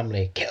 thy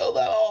family, kill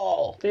them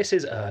all. this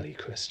is early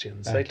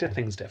Christians. They did Okay.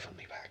 things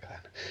differently back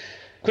then.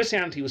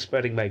 Christianity was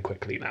spreading very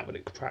quickly now that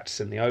it could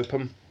practice in the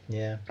open.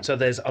 Yeah. So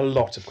there's a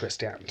lot of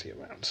Christianity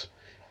around.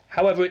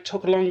 However, it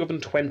took longer than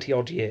 20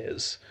 odd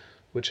years,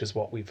 which is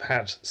what we've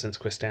had since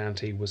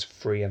Christianity was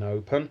free and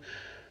open,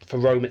 for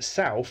Rome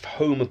itself,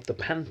 home of the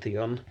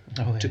Pantheon,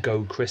 Oh, yeah. to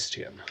go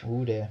Christian.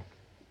 Oh dear.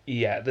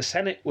 Yeah, the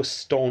Senate was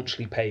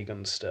staunchly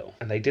pagan still,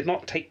 and they did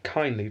not take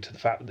kindly to the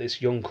fact that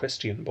this young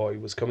Christian boy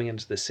was coming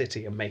into the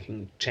city and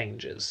making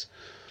changes.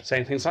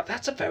 Saying things like,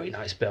 that's a very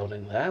nice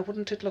building there,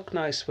 wouldn't it look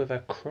nice with a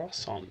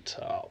cross on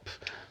top?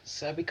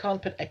 So we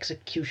can't put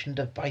execution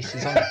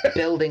devices on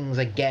buildings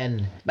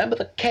again. Remember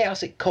the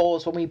chaos it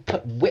caused when we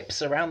put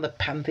whips around the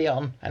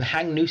Pantheon and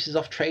hang nooses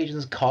off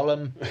Trajan's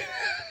column?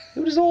 It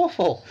was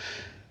awful.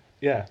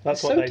 Yeah,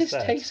 that's So what they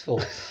said.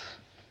 distasteful.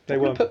 They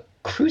We weren't, put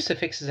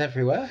crucifixes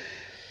everywhere.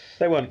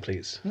 they weren't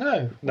pleased.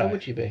 No, No. why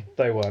would you be?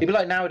 They weren't. It'd be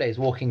like nowadays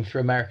walking through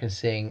America and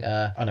seeing,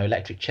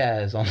 electric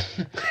chairs on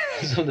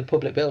some of the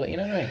public building. You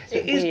know what I mean? It's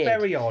It is weird.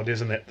 very odd,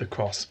 isn't it, the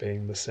cross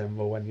being the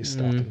symbol when you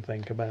stop and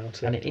think about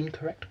it. And an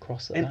incorrect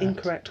cross at An that.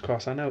 incorrect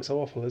cross. I know, it's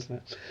awful, isn't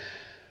it?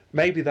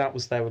 Maybe that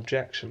was their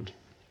objection.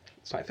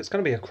 It's like, if it's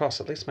going to be a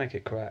cross, at least make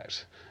it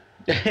correct.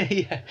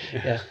 yeah.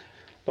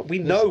 But we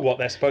know what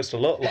they're supposed to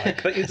look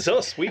like. But it's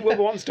us. We were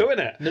the ones doing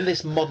it. None of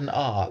this modern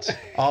art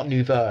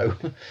nouveau.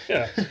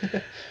 Yeah.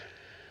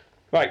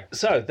 Right,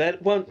 so they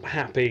weren't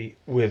happy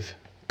with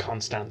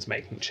Constans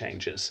making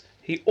changes.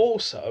 He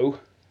also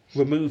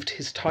removed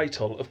his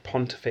title of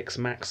Pontifex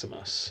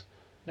Maximus.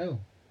 No.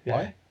 Yeah.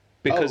 Why?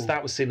 Because Oh.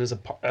 that was seen as a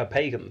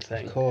pagan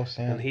thing. Of course,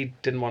 yeah. And he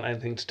didn't want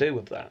anything to do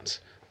with that.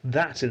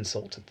 That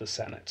insulted the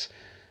Senate.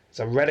 It's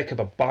a relic of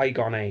a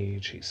bygone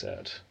age, he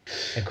said.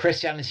 And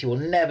Christianity will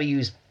never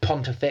use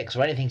pontifex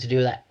or anything to do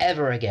with that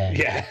ever again.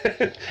 Yeah.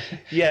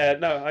 Yeah,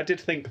 no, I did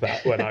think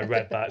that when I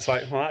read that. It's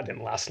like, well, that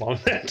didn't last long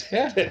then.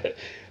 Yeah.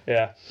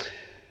 Yeah.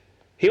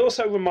 He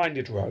also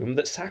reminded Rome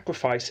that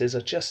sacrifices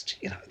are just,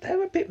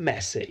 they're a bit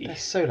messy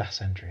That's so last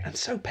century. and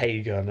so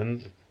pagan,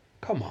 and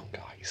come on,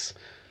 guys.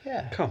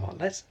 Yeah. Come on,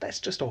 let's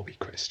just all be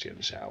Christian,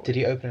 shall we? Did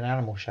he open an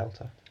animal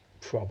shelter?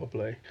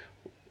 Probably.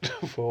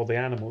 for all the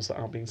animals that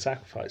aren't being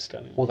sacrificed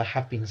anymore. Or they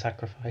have been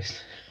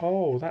sacrificed.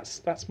 Oh,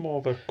 that's more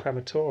of a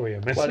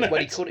crematorium, isn't Well,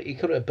 it? he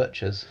called it a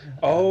butcher's.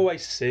 Oh, I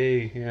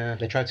see. Yeah,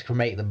 They tried to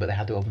cremate them, but they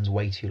had the ovens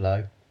way too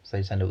low, so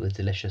they just ended up with a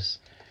delicious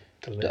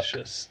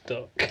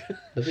duck.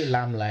 lovely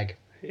lamb leg.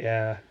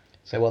 Yeah.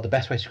 So, well, the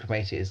best way to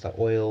cremate it is like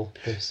oil,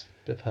 bit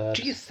of herbs.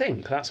 Do you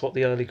think that's what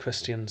the early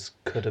Christians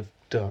could have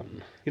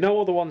done? You know,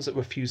 all the ones that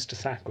refused to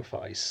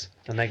sacrifice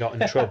and they got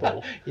in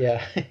trouble.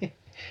 Yeah.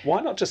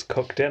 Why not just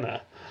cook dinner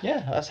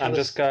Yeah, that's how and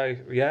just go?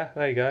 Yeah,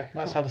 there you go.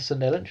 that's how the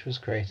Sunday lunch was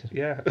created.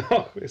 Yeah.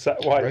 Oh, is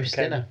that why Roast it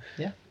became, dinner.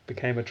 Yeah.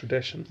 became a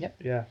tradition? Yep.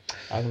 Yeah.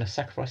 I'm going to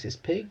sacrifice this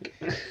pig.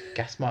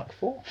 Gas mark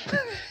 4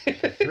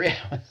 for 3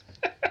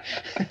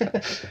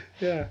 hours.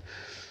 Yeah.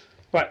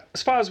 Right,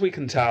 as far as we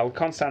can tell,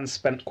 Constans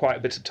spent quite a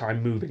bit of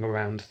time moving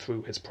around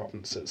through his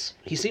provinces.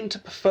 He seemed to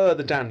prefer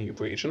the Danube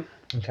region.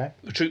 Okay.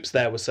 The troops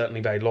there were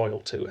certainly very loyal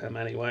to him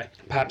anyway,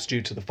 perhaps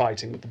due to the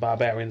fighting with the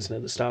barbarians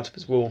near the start of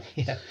his rule.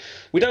 Yeah.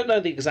 We don't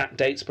know the exact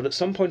dates, but at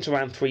some point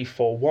around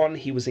 341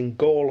 he was in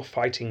Gaul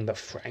fighting the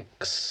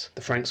Franks.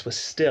 The Franks were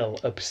still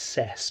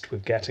obsessed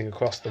with getting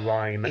across the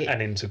Rhine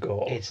and into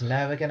Gaul. It's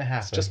never going to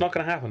happen. It's just not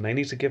going to happen. They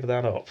need to give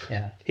that up.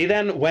 Yeah. He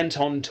then went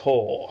on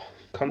tour.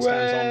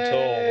 Constans on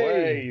tour.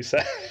 Way, he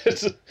said.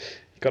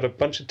 He got a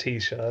bunch of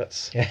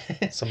T-shirts, Yeah.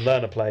 some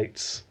learner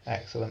plates.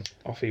 Excellent.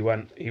 Off he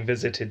went. He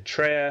visited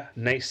Trier,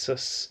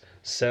 Naissus,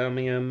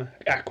 Sirmium,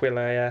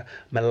 Aquileia,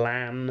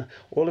 Milan,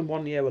 all in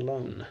 1 year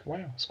alone.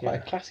 Wow, it's quite a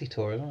classy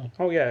tour as well.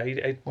 Oh yeah,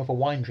 More of a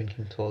wine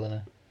drinking tour than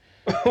a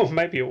oh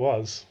maybe it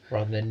was.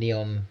 rather than a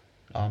neon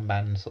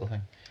armband sort of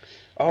thing.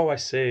 Oh, I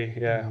see.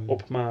 Yeah,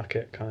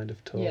 upmarket kind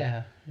of tour.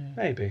 Yeah.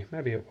 Maybe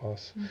it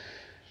was.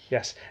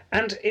 Yes,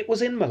 and it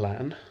was in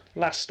Milan,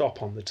 last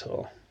stop on the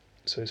tour.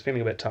 So he was feeling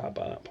a bit tired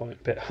by that point,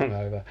 a bit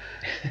hungover.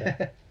 Yeah.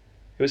 It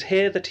was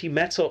here that he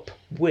met up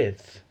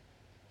with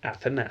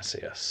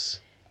Athanasius.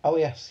 Oh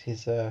yes,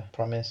 his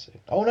prime minister.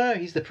 Oh no,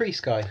 he's the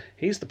priest guy.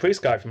 He's the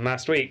priest guy from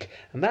last week,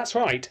 and that's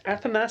right,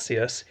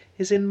 Athanasius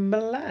is in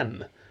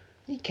Milan,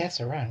 He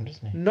gets around,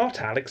 doesn't he? not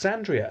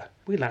Alexandria.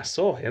 We last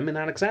saw him in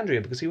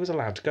Alexandria because he was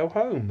allowed to go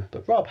home,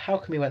 But Rob, how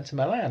come he went to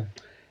Milan?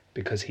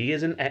 because he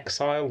is in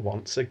exile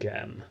once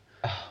again.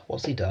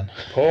 What's he done?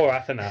 Poor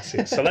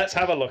Athanasius. So let's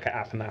have a look at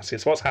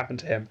Athanasius. What's happened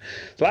to him?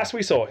 The last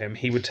we saw him,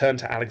 he returned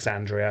to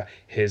Alexandria,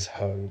 his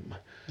home.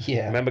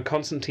 Yeah. Remember,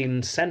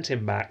 Constantine sent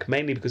him back,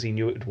 mainly because he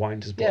knew it would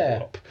wind his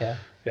brother up.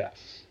 Yeah.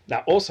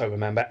 Now, also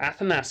remember,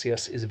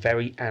 Athanasius is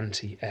very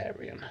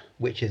anti-Arian.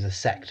 Which is a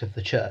sect of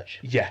the church.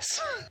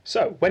 Yes.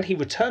 So, when he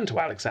returned to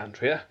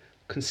Alexandria,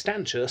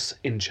 Constantius,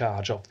 in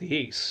charge of the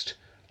East,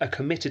 a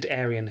committed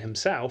Arian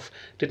himself,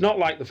 did not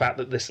like the fact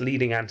that this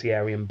leading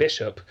anti-Arian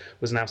bishop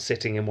was now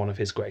sitting in one of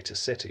his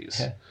greatest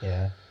cities.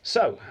 Yeah.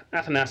 So,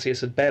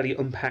 Athanasius had barely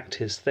unpacked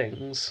his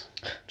things,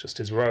 just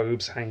his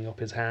robes, hanging up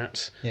his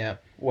hat, Yeah.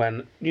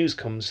 when news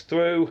comes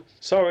through,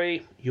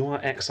 sorry, you are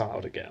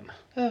exiled again.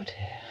 Oh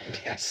dear.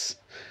 Yes.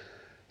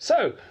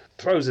 So,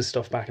 throws his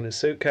stuff back in his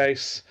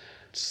suitcase,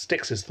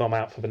 sticks his thumb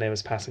out for the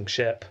nearest passing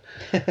ship.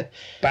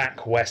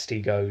 Back west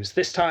he goes.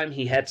 This time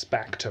he heads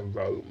back to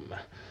Rome.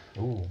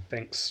 Ooh.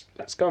 Thinks,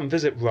 let's go and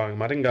visit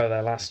Rome. I didn't go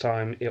there last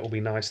time. It'll be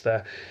nice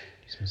there.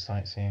 Do some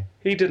sightseeing.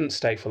 He didn't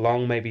stay for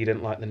long. Maybe he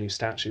didn't like the new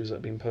statues that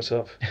had been put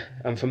up.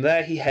 And from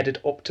there he headed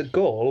up to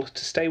Gaul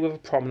to stay with a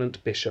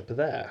prominent bishop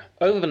there.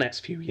 Over the next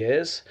few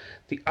years,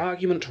 the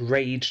argument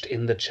raged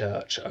in the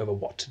church over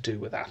what to do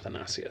with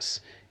Athanasius.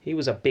 He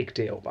was a big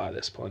deal by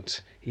this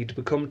point. He'd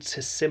become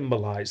to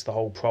symbolise the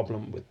whole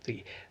problem with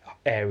the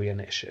Arian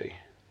issue.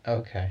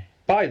 Okay.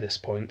 By this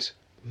point,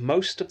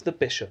 most of the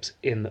bishops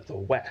in the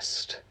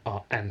West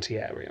are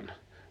anti-Arian.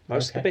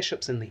 Most of the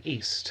bishops in the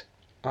East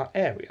are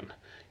Arian.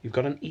 You've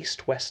got an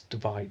East-West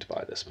divide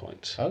by this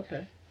point.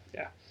 Okay.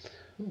 Yeah.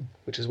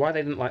 Which is why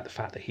they didn't like the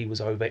fact that he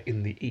was over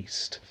in the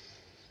East.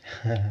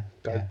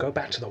 Go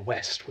back to the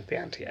West with the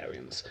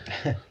anti-Arians.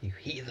 You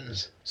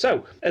heathens.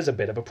 So, there's a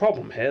bit of a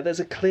problem here. There's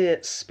a clear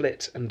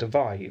split and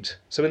divide.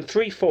 So in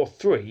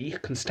 343,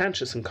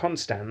 Constantius and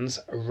Constans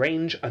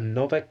arrange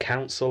another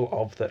council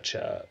of the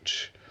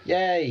church.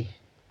 Yay.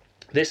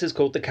 This is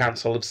called the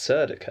Council of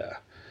Serdica.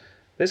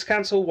 This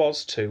council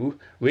was to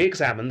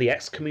re-examine the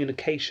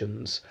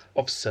excommunications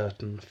of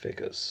certain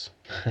figures.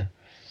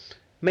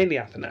 Mainly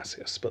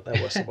Athanasius, but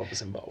there were some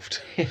others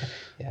involved.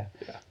 Yeah.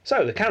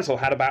 So the council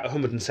had about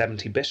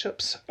 170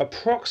 bishops.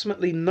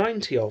 Approximately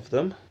 90 of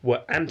them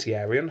were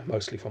anti-Arian,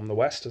 mostly from the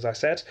west, as I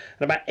said,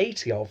 and about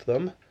 80 of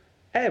them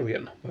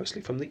Arian,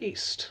 mostly from the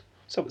east.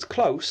 So it's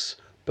close,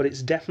 but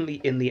it's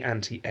definitely in the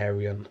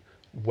anti-Arian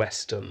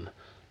western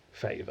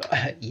favour.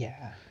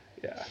 Yeah.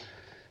 Yeah.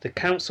 The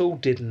council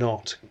did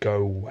not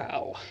go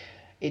well.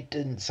 It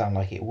didn't sound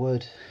like it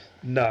would.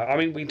 No, I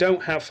mean, we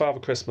don't have Father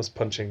Christmas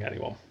punching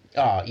anyone.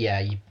 Oh, yeah,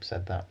 you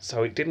said that.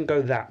 So it didn't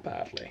go that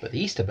badly. But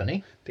the Easter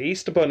Bunny? The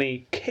Easter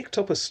Bunny kicked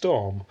up a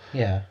storm.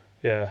 Yeah.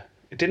 Yeah.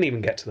 It didn't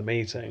even get to the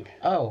meeting.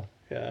 Oh.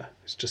 Yeah.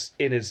 It's just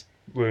in his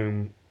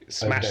room.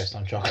 Overdosed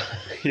on chocolate.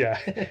 Yeah.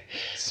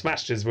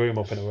 Smashed his room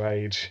up in a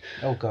rage.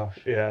 Oh, gosh.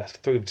 Yeah.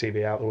 Threw the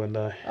TV out the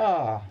window.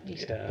 Ah,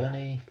 Easter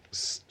Bunny.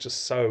 It's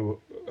just so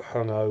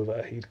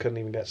hungover. He couldn't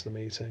even get to the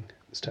meeting.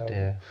 It's terrible.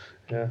 Yeah.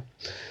 Yeah.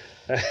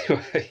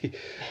 Anyway,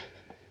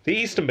 the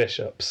Eastern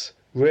bishops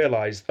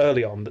realised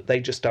early on that they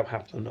just don't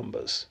have the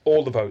numbers.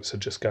 All the votes are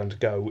just going to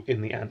go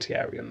in the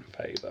anti-Arian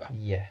favour.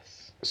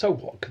 Yes. So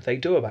what could they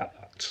do about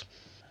that?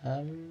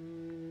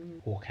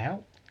 Walk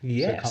out.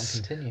 Yes. So it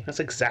can't continue. That's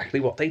exactly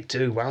what they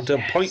do. Well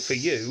done. Point for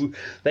you.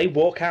 They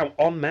walk out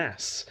en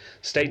masse,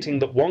 stating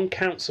that one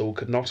council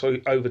could not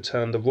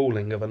overturn the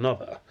ruling of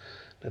another.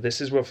 Now,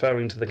 this is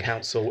referring to the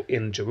council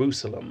in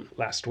Jerusalem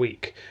last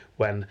week,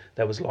 when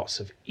there was lots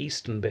of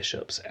Eastern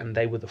bishops, and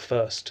they were the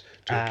first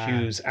to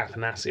accuse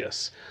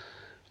Athanasius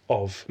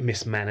of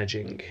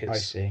mismanaging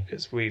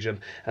his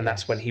region, and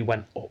that's when he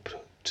went up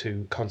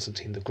to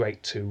Constantine the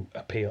Great to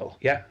appeal.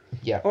 Yeah?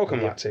 Yeah. I'll come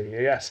back to you,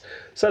 yes.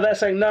 So they're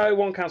saying, no,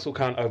 one council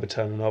can't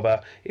overturn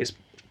another. Its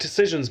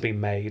decision's been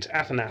made.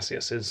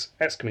 Athanasius is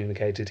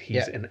excommunicated.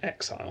 He's in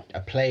exile. A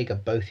plague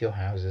of both your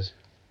houses.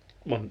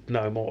 Well,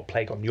 no, more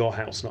plague on your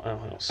house, not our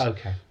house.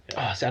 Okay.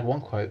 Yeah. Oh, so I had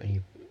one quote and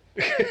you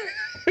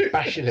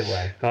bash it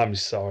away. I'm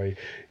sorry.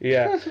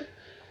 Yeah.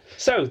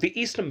 So the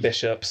Eastern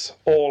bishops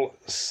all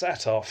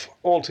set off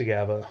all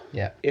together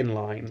in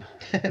line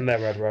in their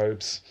red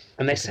robes,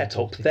 and they set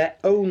up their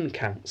own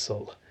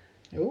council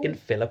in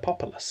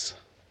Philippopolis.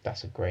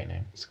 That's a great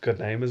name. It's a good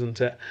name, isn't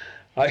it?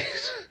 I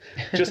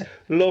just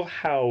love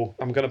how,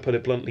 I'm going to put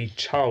it bluntly,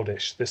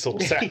 childish this all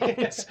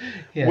sounds.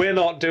 We're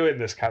not doing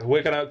this council.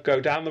 We're going to go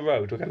down the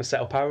road. We're going to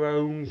set up our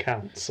own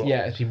council.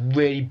 Yeah, it'd be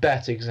really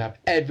better because have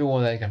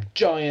everyone there, have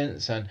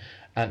giants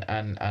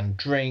and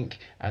drink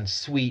and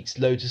sweets,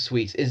 loads of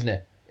sweets, isn't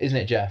it? Isn't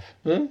it, Jeff?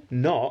 Huh?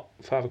 Not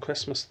Father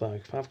Christmas,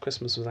 though. Father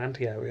Christmas was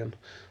anti-Arian,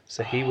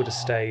 so he would have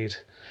stayed.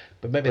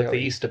 But maybe the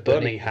Easter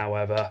Bunny,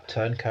 however...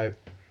 Turncoat.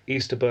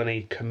 Easter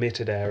Bunny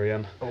committed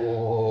Arian.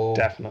 Oh.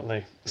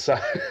 Definitely. So,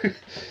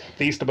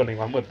 the Easter Bunny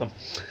went with them.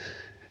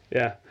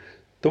 Yeah.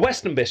 The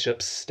Western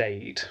bishops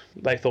stayed.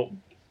 They thought,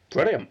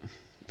 brilliant.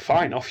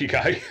 Fine, off you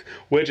go.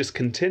 We'll just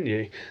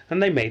continue.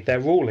 And they made their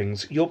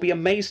rulings. You'll be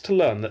amazed to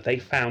learn that they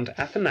found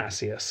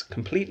Athanasius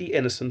completely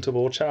innocent of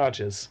all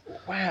charges.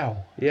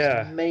 Wow. Yeah.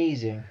 That's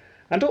amazing.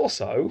 And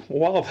also,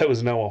 while there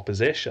was no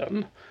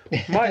opposition,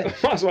 might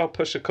as well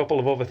push a couple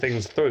of other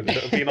things through that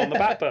have been on the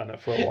back burner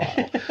for a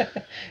while.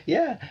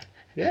 Yeah.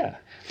 Yeah.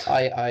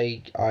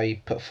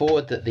 I put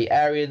forward that the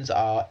Arians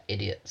are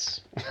idiots.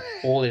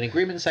 All in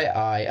agreement say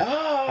aye.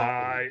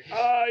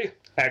 Aye.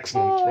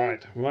 Excellent. Aye.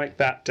 Right. Write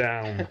that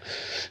down.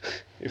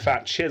 In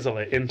fact, chisel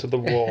it into the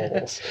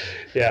walls.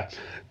 Yeah.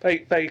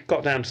 They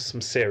got down to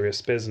some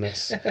serious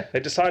business. They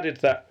decided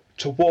that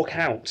to walk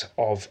out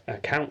of a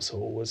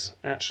council was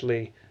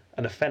actually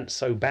an offence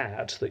so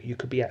bad that you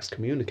could be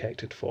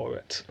excommunicated for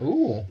it.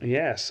 Ooh.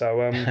 Yeah,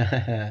 so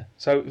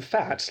so in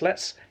fact,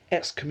 let's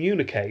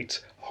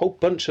excommunicate a whole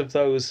bunch of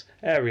those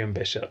Arian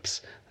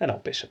bishops. They're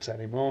not bishops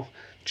anymore.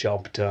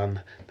 Job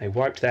done. They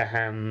wiped their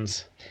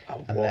hands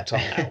and walked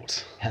on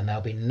out. And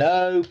there'll be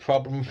no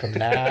problem from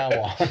now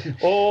on.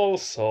 All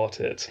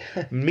sorted.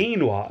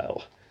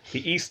 Meanwhile,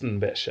 the Eastern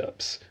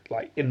bishops,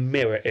 like in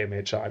mirror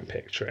image, I'm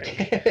picturing,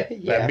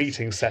 their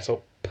meeting set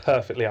up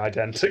perfectly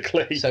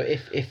identically. So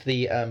if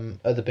the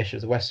other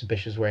bishops, the Western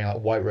bishops, were wearing like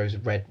white robes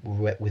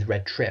with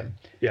red trim,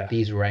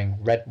 these were wearing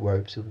red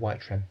robes with white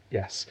trim.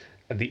 Yes.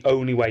 And the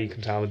only way you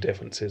can tell the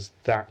difference is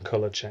that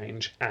colour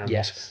change and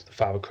the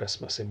Father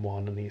Christmas in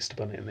one and the Easter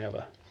Bunny in the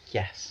other.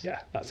 Yes. Yeah,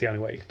 that's the only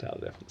way you can tell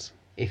the difference.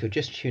 If you're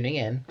just tuning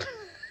in,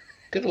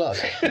 good luck.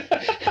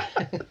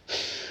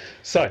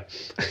 So,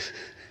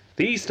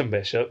 the Eastern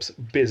bishops,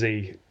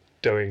 busy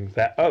doing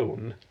their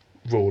own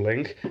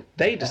ruling,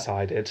 they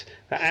decided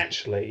that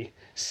actually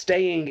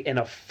staying in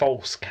a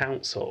false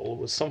council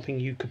was something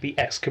you could be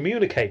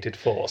excommunicated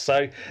for.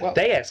 So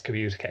they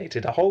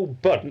excommunicated a whole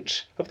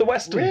bunch of the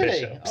Western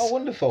bishops. Oh,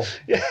 wonderful.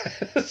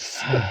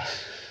 Yes.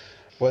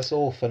 Well, it's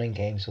all fun and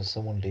games till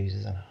someone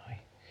loses an eye.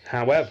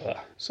 However,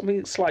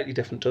 something slightly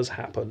different does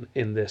happen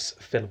in this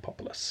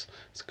Philippopolis,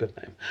 it's a good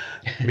name,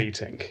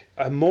 meeting.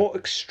 A more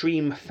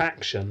extreme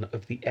faction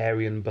of the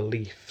Arian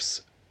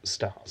beliefs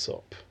starts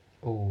up.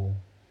 Ooh.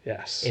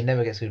 Yes. It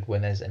never gets good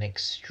when there's an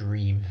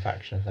extreme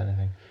faction of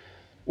anything.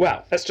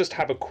 Well, let's just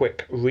have a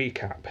quick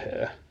recap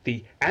here.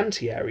 The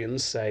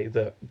anti-Arians say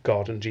that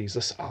God and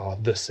Jesus are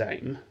the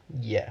same.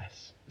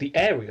 Yes. The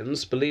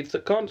Arians believe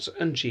that God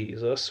and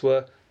Jesus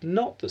were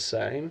not the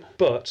same,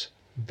 but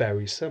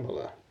very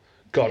similar.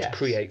 God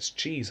creates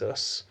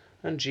Jesus,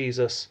 and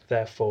Jesus,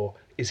 therefore,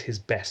 is his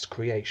best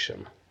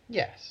creation.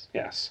 Yes.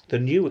 Yes. The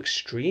new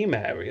extreme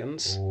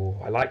Arians,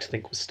 I like to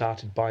think, was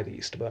started by the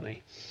Easter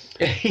Bunny.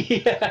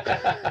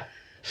 Yeah.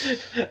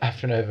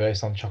 After an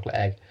overdose on chocolate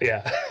egg.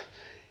 Yeah.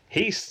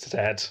 He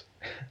said,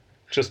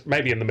 just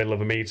maybe in the middle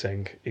of a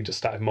meeting, he just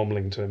started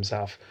mumbling to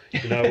himself,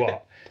 you know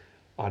what?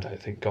 I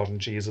don't think God and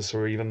Jesus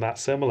are even that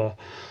similar.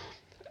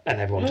 And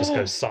everyone just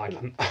goes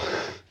silent.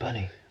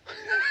 Bunny,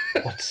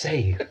 what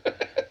say you?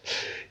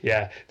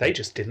 Yeah, they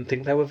just didn't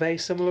think they were very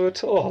similar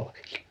at all.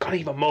 You got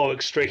even more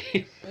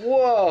extreme.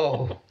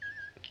 Whoa!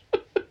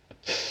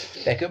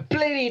 They're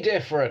completely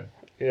different.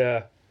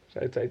 Yeah.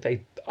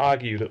 They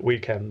argued at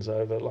weekends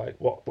over like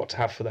what to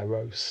have for their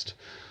roast.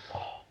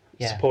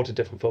 Yeah. Supported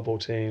different football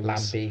teams.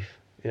 Lamb beef.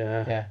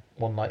 Yeah. Yeah.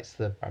 One likes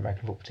the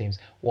American football teams.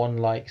 One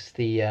likes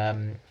the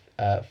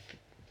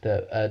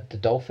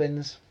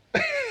Dolphins.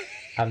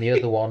 And the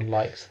other one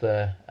likes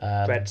the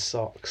Red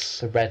Sox.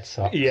 The Red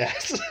Sox.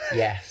 Yes.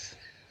 Yes.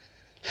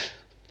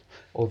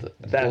 Or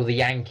the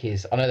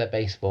Yankees. I know they're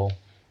baseball.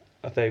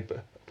 Are they?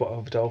 What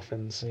are the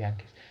Dolphins? The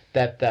Yankees.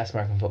 That's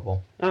American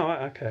football. Oh,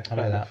 right, okay. I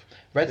know that.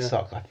 Red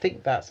Sox. I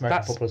think that's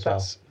American football as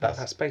well.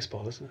 That's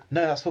baseball, isn't it?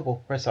 No, that's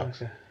football. Red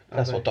Sox. Okay.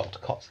 That's what Dr.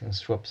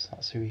 Cotson's Shrubs.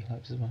 That's who he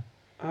likes as well.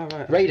 Oh,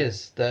 right.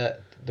 Raiders. The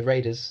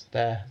Raiders.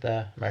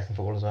 They're American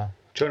football as well.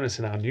 Join us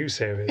in our new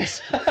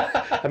series,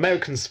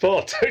 American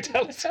Sport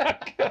Hotel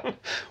Attack,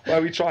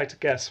 where we try to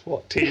guess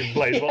what team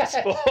plays what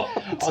sport.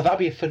 Oh, that'd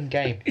be a fun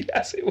game.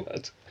 Yes, it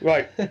would.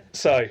 Right,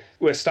 so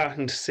we're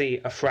starting to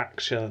see a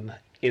fraction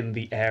in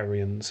the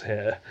Aryans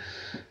here,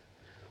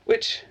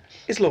 which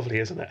is lovely,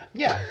 isn't it?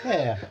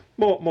 Yeah.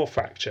 More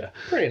fracture.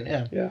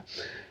 Brilliant, Yeah.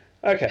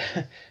 Okay.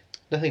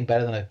 Nothing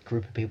better than a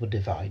group of people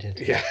divided.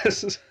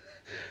 Yes.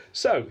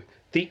 So,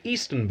 the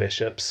Eastern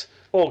bishops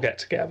all get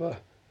together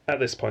at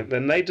this point.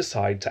 Then they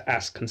decide to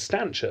ask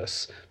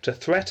Constantius to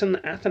threaten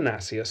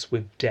Athanasius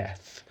with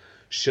death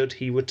should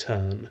he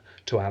return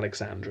to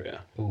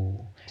Alexandria.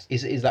 Ooh.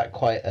 Is that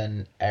quite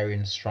an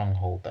Arian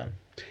stronghold then?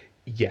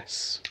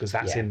 Yes, because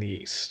that's in the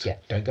east. Yeah,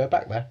 don't go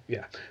back there.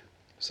 Yeah.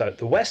 So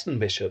the Western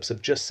bishops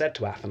have just said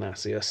to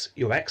Athanasius,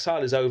 your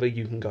exile is over,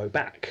 you can go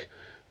back.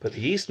 But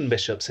the Eastern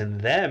bishops in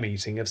their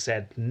meeting have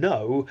said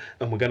no,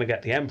 and we're going to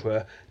get the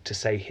emperor to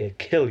say he'll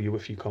kill you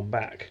if you come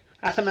back.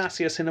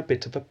 Athanasius in a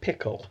bit of a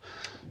pickle.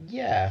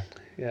 Yeah.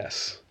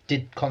 Yes.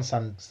 Did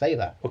Constans say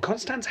that? Well,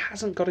 Constans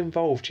hasn't got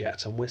involved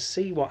yet, and we'll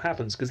see what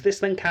happens, because this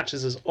then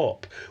catches us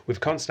up with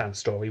Constans'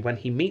 story when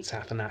he meets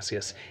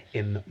Athanasius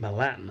in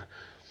Milan.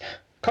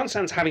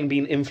 Constans, having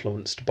been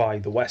influenced by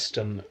the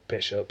Western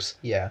bishops,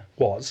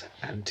 was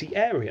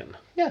anti-Arian.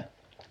 Yeah.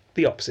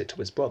 The opposite to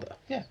his brother.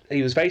 Yeah.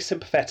 He was very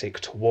sympathetic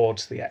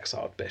towards the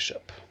exiled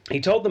bishop. He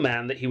told the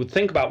man that he would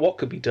think about what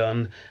could be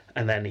done,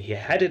 and then he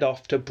headed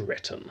off to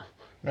Britain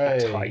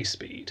at high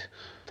speed.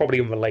 Probably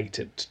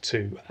unrelated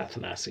to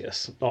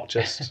Athanasius, not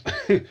just,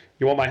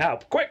 you want my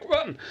help? Quick,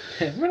 run!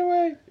 Run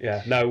away!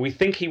 Yeah, no, we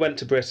think he went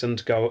to Britain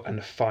to go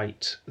and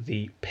fight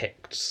the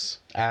Picts.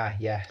 Ah,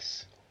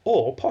 yes.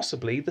 Or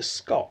possibly the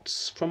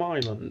Scots from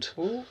Ireland.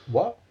 Ooh,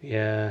 what?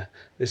 Yeah,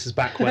 this is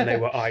back when they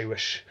were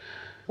Irish.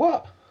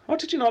 What? Oh,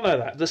 did you not know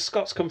that? The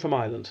Scots come from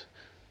Ireland.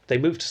 They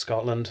moved to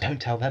Scotland.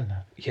 Don't tell them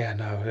that. Yeah,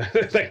 no,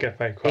 they get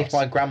very cross. If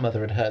my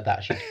grandmother had heard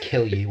that, she'd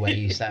kill you where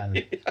you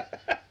stand.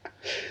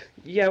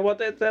 Yeah, well,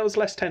 there was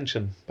less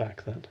tension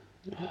back then.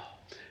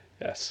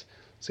 Yes.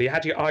 So you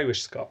had your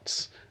Irish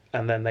Scots,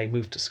 and then they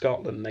moved to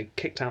Scotland, and they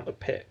kicked out the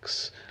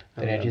Picts.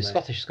 Then you had your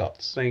Scottish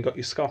Scots. Then you got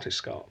your Scottish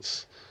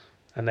Scots,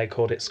 and they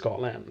called it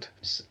Scotland.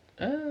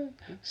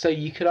 So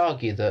you could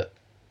argue that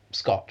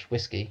Scotch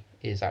whiskey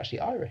is actually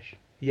Irish.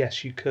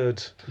 Yes, you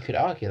could. You could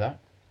argue that.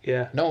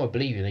 Yeah. No one would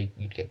believe you,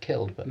 you'd get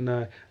killed, but...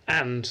 No.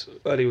 And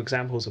early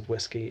examples of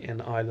whiskey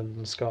in Ireland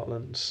and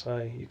Scotland, so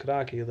you could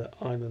argue that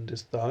Ireland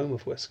is the home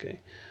of whiskey,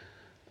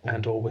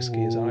 and all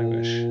whiskey is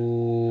Irish.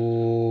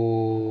 Ooh.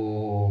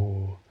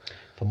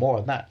 For more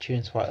on that, tune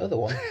into our other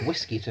one,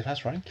 Whiskey to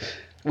Fast Ranking,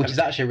 which is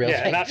actually a real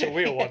thing. Yeah, that's a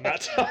real one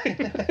that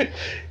time.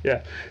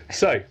 Yeah.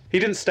 So, he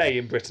didn't stay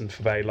in Britain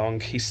for very long.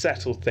 He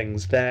settled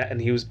things there,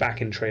 and he was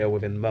back in Trio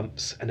within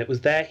months, and it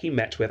was there he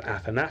met with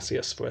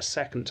Athanasius for a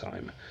second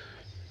time.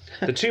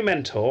 The two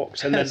men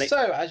talked, and then they...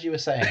 So, as you were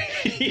saying...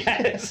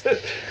 Yes.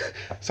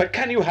 So,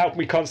 can you help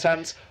me,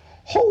 Constans?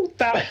 Hold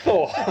that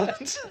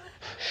thought.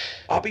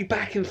 I'll be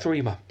back in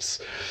 3 months.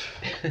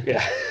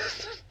 Yeah.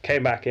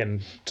 Came back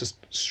in, just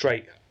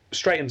straight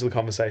into the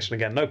conversation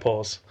again, no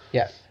pause.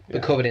 Yeah,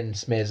 but covered in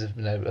smears of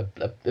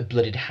a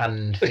bloodied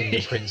hand,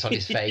 fingerprints on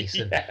his face,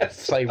 and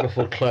slightly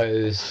ruffled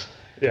clothes.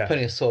 Yeah.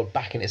 Putting his sword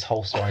back in its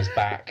holster on his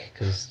back,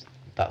 because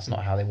that's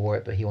not how they wore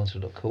it, but he wanted to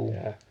look cool.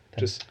 Yeah.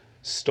 Just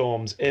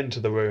storms into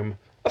the room.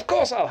 Of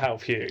course I'll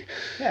help you.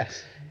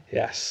 Yes.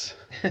 Yes.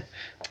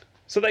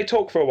 So they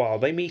talk for a while.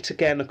 They meet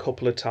again a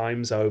couple of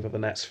times over the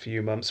next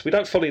few months. We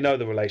don't fully know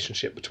the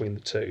relationship between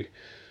the two.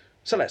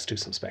 So let's do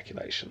some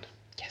speculation.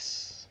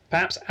 Yes.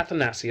 Perhaps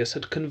Athanasius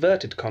had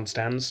converted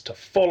Constans to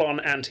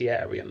full-on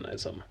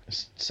anti-Arianism.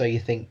 So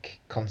you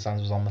think Constans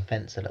was on the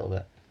fence a little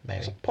bit,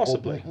 maybe?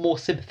 Possibly. Or more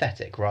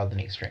sympathetic rather than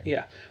extreme.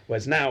 Yeah.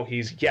 Whereas now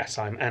he's, yes,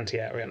 I'm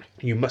anti-Arian.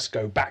 You must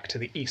go back to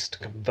the east to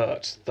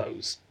convert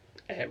those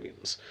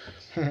Arians.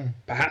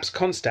 Perhaps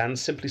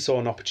Constans simply saw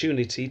an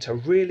opportunity to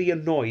really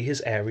annoy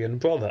his Arian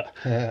brother.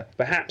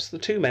 Perhaps the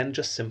two men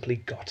just simply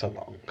got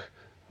along.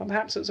 Or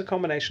perhaps it's a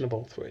combination of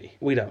all three.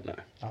 We don't know.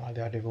 I like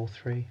the idea of all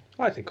three.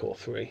 I think all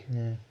three.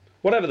 Yeah.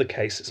 Whatever the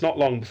case, it's not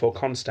long before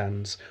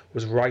Constans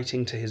was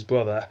writing to his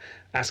brother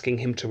asking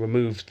him to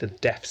remove the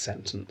death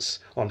sentence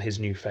on his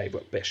new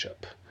favourite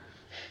bishop.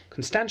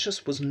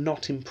 Constantius was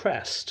not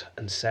impressed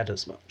and said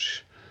as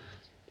much.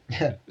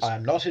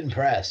 I'm not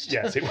impressed.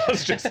 Yes, it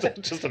was just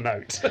a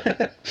note.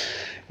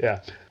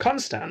 Yeah.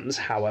 Constans,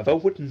 however,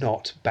 would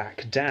not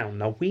back down.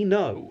 Now, we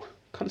know,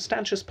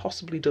 Constantius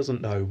possibly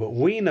doesn't know, but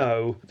we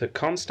know that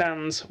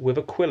Constans with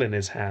a quill in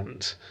his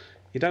hand,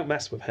 you don't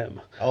mess with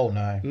him. Oh,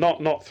 no.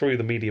 Not through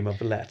the medium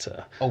of a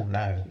letter. Oh,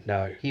 no.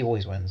 No. He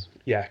always wins.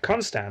 Yeah,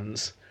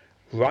 Constans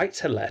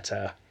writes a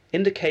letter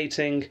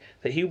indicating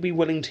that he will be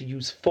willing to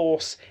use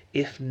force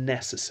if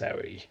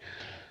necessary,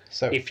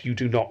 So, if you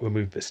do not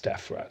remove this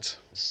death threat.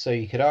 so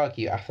you could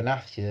argue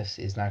Athanasius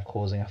is now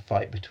causing a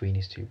fight between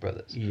his two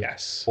brothers.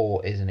 Yes.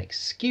 Or is an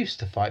excuse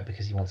to fight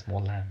because he wants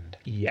more land.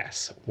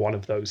 Yes, one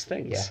of those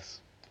things. Yes.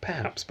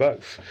 Perhaps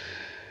both.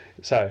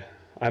 So,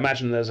 I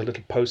imagine there's a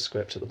little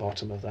postscript at the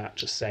bottom of that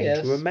just saying,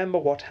 Yes. to remember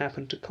what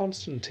happened to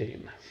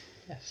Constantine,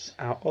 Yes.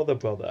 our other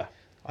brother,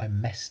 I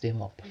messed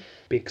him up.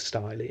 Big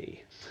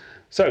Styly.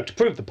 So, to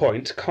prove the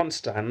point,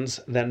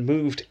 Constans then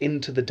moved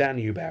into the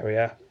Danube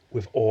area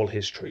with all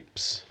his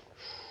troops.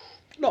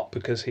 Not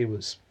because he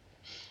was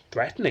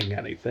threatening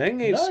anything,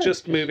 he's No,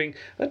 just moving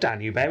the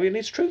Danube area and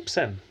his troops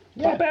in.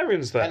 Yeah.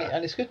 Barbarians there.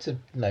 And it's good to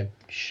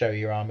show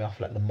your army off,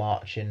 let them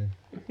march in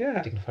Yeah.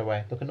 a dignified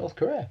way. Look at North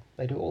Korea.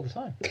 They do it all the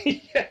time.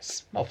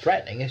 Yes. Not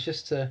threatening, it's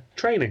just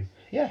Training.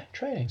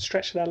 training.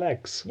 Stretch their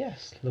legs.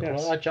 Yes. Look Yes.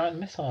 at all our giant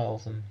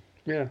missiles and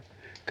Yeah.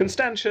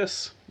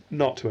 Constantius,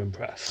 not too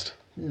impressed.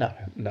 no.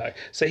 No.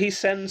 So he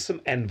sends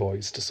some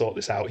envoys to sort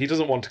this out. He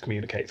doesn't want to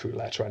communicate through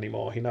letter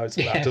anymore. He knows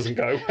that Yeah. doesn't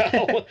go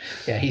well.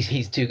 Yeah,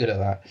 he's too good at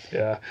that.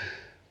 Yeah.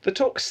 The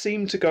talks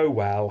seem to go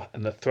well,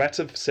 and the threat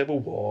of civil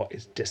war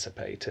is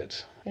dissipated,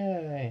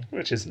 Yay.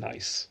 which is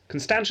nice.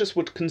 Constantius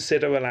would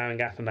consider allowing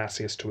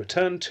Athanasius to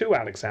return to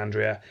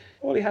Alexandria.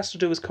 All he has to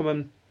do is come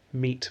and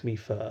meet me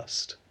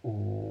first.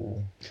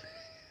 Ooh.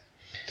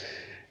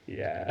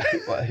 Yeah.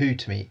 What, who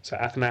to meet? So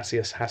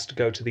Athanasius has to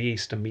go to the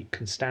east and meet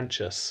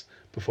Constantius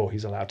before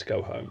he's allowed to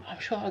go home. I'm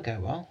sure that'll go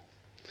well.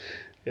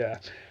 Yeah.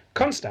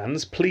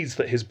 Constans, pleased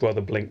that his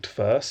brother blinked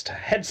first,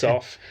 heads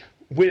off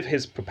with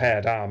his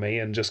prepared army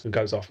and just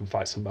goes off and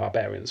fights some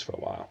barbarians for a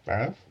while. Fair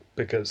enough.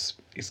 Because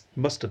he's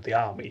mustered the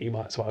army, he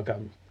might as well go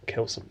and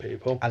kill some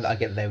people. And I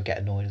get they would get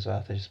annoyed as well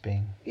if they're just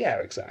being. Yeah,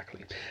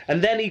 exactly.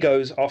 And then he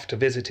goes off to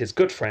visit his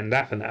good friend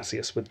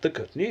Athanasius with the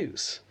good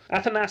news.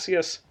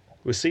 Athanasius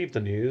received the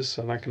news,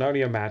 and I can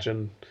only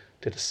imagine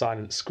did a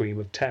silent scream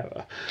of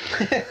terror.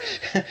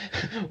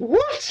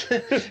 What?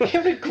 You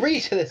haven't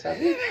agreed to this,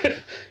 have you?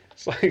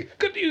 It's like,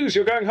 good news,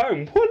 you're going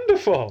home.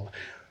 Wonderful.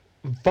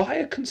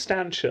 Via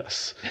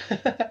Constantius.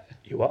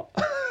 You what?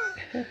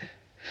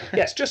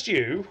 Yes, just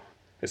you.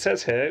 It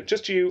says here,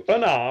 just you,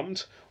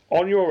 unarmed,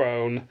 on your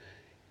own,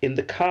 in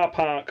the car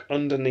park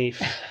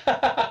underneath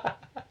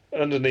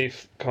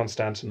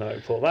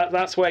Constantinople.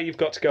 That's where you've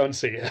got to go and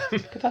see him.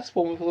 But that's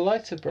one with the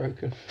lights are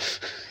broken.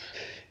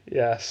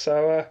 Yeah,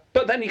 so...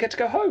 but then you get to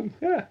go home,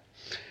 yeah.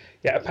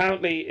 Yeah,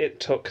 apparently it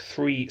took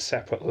 3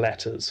 separate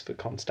letters for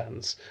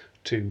Constans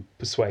to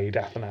persuade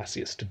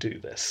Athanasius to do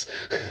this.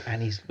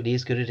 And he's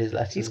good at his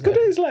letters. He's good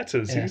at his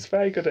letters. Yeah. He's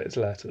very good at his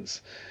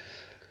letters.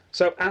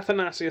 So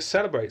Athanasius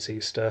celebrates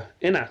Easter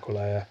in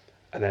Aquileia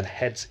and then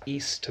heads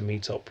east to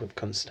meet up with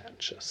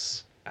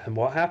Constantius. And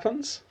what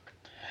happens?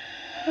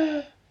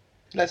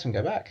 Lets him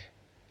go back.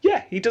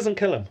 Yeah, he doesn't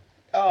kill him.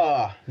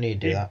 Oh, need to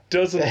do He that.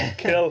 doesn't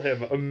kill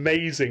him,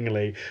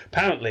 amazingly.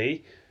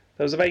 Apparently,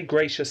 there was a very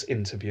gracious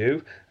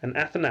interview, and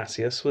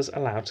Athanasius was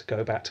allowed to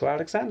go back to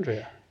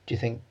Alexandria. Do you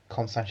think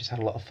Constantius had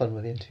a lot of fun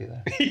with the interview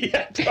there?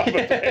 Yeah,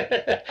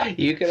 probably.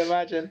 You can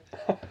imagine.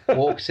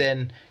 Walks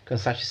in,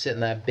 Constantius sitting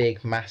there,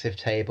 big, massive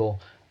table,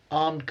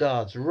 armed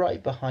guards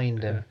right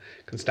behind him.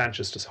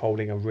 Constantius just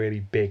holding a really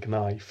big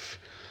knife.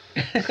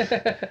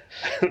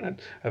 And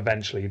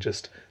eventually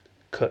just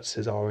cuts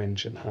his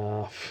orange in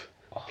half,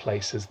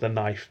 places the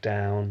knife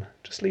down,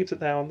 just leaves it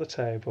there on the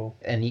table.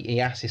 And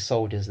he asked his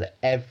soldiers that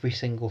every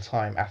single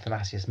time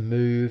Athanasius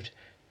moved,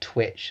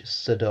 twitched,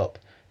 stood up,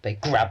 they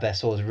grabbed their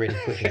swords really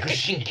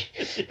quickly.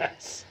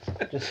 Yes.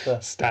 Just for...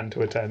 Stand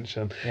to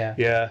attention. Yeah.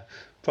 Yeah,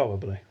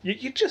 probably.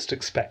 You'd just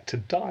expect to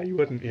die,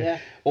 wouldn't you? Yeah.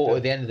 Or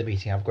at the end of the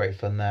meeting, have great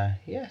fun there.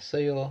 Yeah, so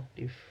you're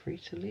free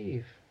to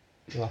leave.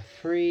 You are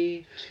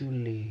free to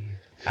leave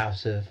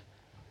out of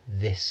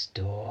this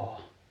door.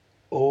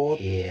 Or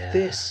Yeah.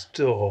 this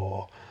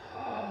door.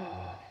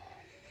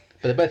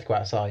 But they both go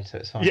outside, so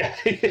it's fine. Yeah,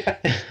 yeah.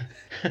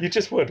 You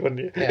just would, wouldn't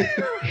you? Yeah.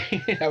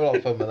 Have a lot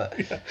of fun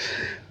with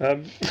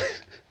it.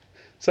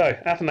 So,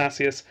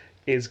 Athanasius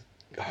is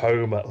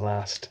home at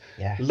last.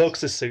 Yes.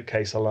 Lugs his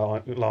suitcase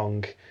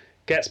along,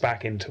 gets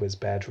back into his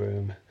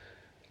bedroom,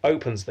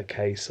 opens the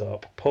case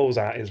up, pulls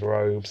out his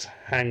robes,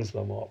 hangs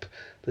them up.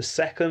 The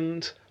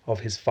second of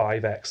his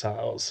 5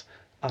 exiles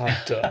are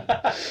done.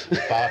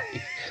 5.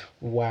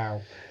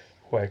 Wow.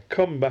 We're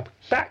coming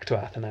back to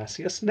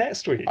Athanasius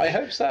next week. I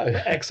hope so.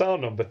 Exile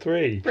number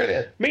 3.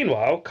 Brilliant.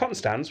 Meanwhile,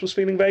 Constans was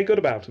feeling very good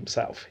about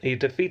himself. He had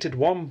defeated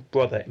one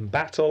brother in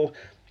battle,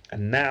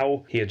 and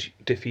now he had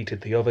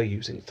defeated the other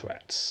using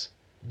threats.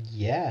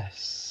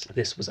 Yes.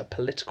 This was a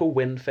political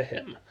win for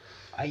him.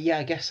 Yeah,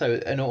 I guess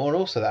so. And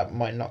also that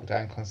might knock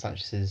down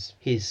Constantius's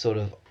his sort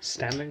of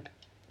Standing?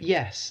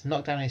 Yes,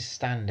 knock down his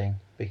standing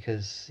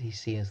because he's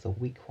seen as the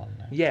weak one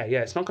now. Yeah,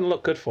 it's not going to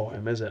look good for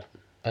him, is it?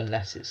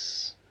 Unless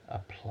it's a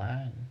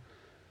plan.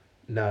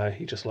 No,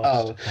 he just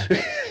lost. Oh,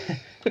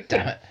 okay.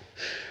 Damn it.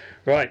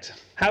 Right.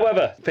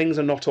 However, things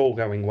are not all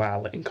going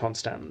well in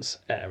Constance's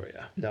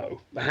area.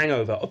 No. The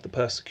hangover of the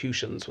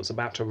persecutions was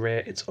about to rear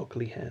its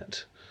ugly head.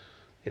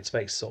 Its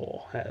very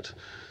sore head.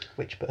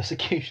 Which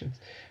persecutions?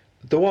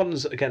 The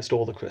ones against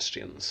all the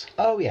Christians.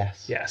 Oh,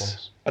 yes.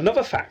 Yes.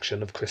 Another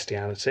faction of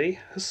Christianity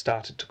has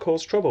started to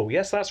cause trouble.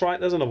 Yes, that's right,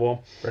 there's another one.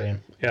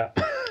 Brilliant. Yeah.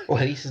 Well,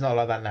 at least it's not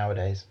like that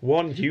nowadays.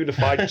 One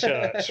unified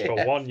church for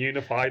Yes. one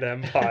unified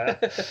empire.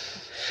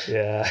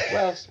 Yeah.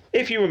 Well,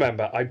 If you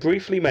remember, I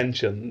briefly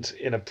mentioned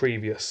in a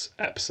previous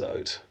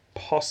episode,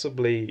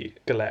 possibly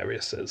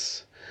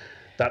Galerius's,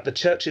 that the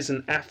churches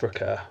in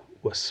Africa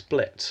were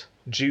split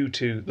due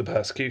to the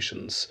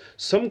persecutions.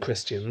 Some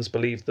Christians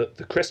believed that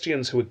the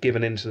Christians who were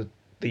given into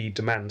the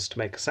demands to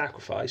make a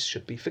sacrifice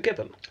should be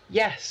forgiven.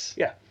 yes.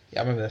 Yeah. Yeah,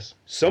 I remember this.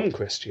 Some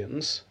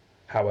Christians,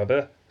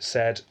 however,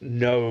 said,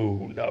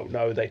 no,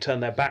 they turn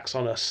their backs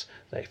on us.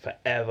 They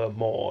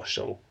forevermore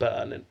shall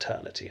burn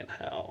eternity in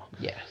hell.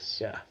 Yes.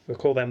 Yeah, we'll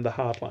call them the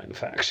hardline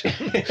faction.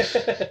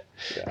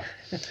 Yeah.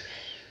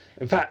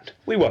 In fact,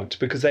 we won't,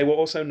 because they were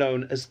also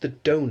known as the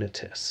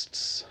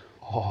Donatists.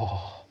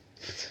 Oh.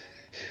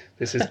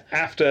 This is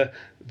after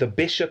the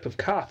Bishop of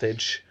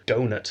Carthage,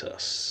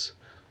 Donatus.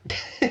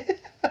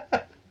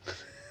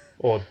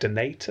 Or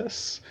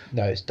Donatus?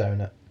 No, it's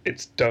donut.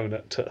 It's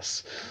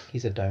Donatus.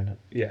 He's a donut.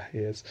 Yeah, he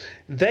is.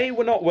 They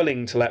were not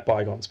willing to let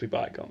bygones be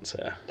bygones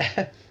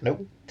here.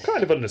 Nope.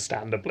 Kind of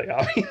understandably,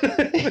 I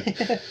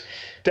mean.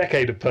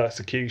 Decade of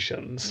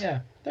persecutions. Yeah,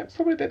 they're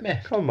probably a bit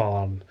meh. Come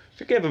on.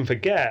 Forgive and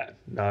forget.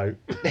 No.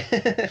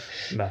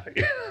 No.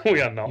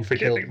 We are not You've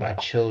forgiving killed my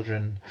that.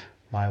 children,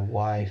 my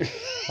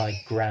wife, my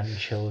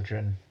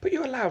grandchildren. But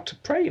you're allowed to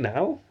pray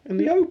now in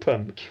the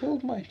open.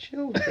 Killed my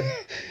children.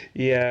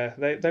 Yeah,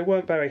 they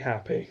weren't very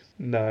happy.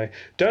 No.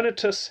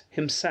 Donatus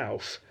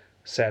himself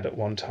said at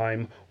one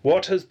time,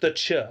 "What has the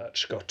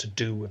church got to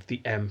do with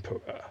the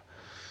emperor?"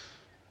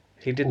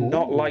 He did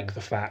not Ooh. like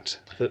the fact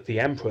that the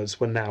emperors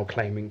were now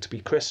claiming to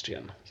be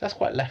Christian. So that's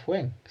quite left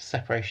wing.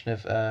 Separation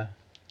of.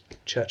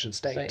 Church and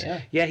state.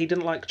 State, yeah. He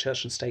didn't like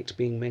church and state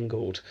being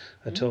mingled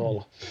at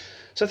all.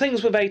 So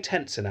things were very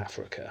tense in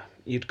Africa.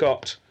 You'd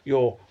got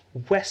your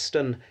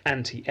Western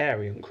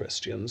anti-Arian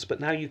Christians, but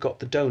now you've got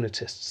the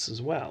Donatists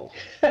as well.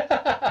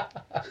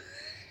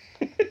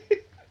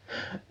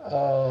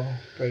 Oh,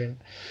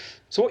 brilliant.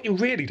 So what you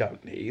really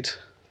don't need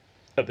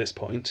at this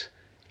point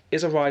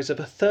is a rise of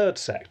a third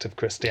sect of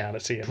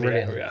Christianity in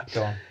Brilliant. the area.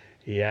 Go on.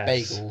 Yes.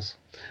 Bagels.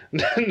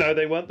 No,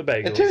 they weren't the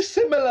They're bagels. too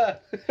similar.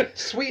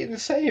 Sweet and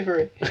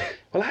savoury.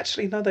 Well,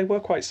 actually, no, they were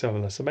quite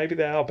similar, so maybe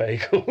they are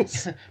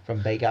bagels.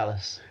 From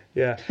Bagalis.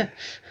 Yeah.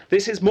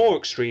 This is more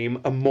extreme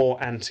and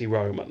more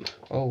anti-Roman.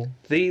 Oh.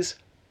 These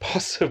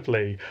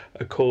possibly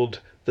are called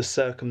the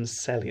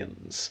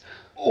Circumcellions.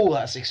 Oh,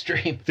 that's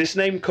extreme. This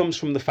name comes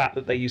from the fact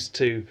that they used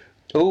to...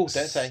 Oh,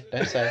 don't say.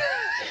 Don't say.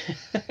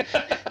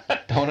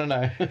 Don't want to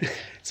know.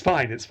 It's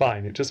fine.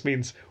 It just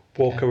means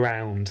walk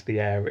around the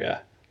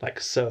area, like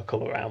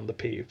circle around the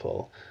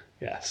people.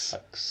 Yes.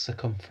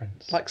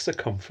 Circumference. Like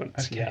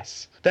circumference, Okay.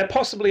 yes. They're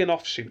possibly an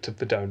offshoot of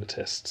the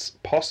Donatists,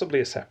 possibly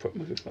a separate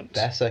movement.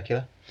 They're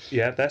circular.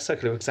 Yeah, they're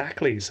circular,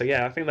 exactly. So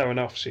yeah, I think they're an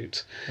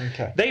offshoot.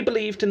 Okay. They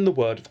believed in the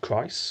word of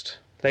Christ.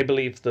 They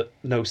believed that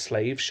no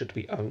slaves should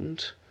be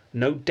owned,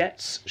 no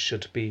debts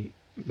should be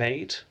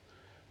made,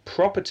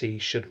 property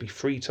should be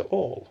free to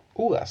all.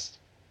 Oh, that's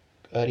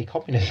early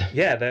communism.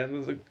 Yeah, they're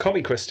the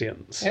commie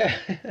Christians. Yeah.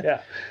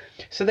 Yeah.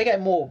 So they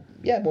get more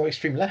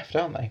extreme left,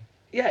 aren't they?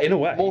 Yeah, in a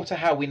way. More to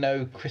how we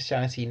know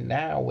Christianity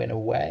now, in a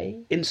way.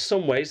 In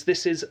some ways,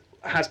 this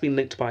has been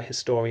linked by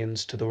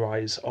historians to the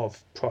rise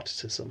of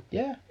Protestantism.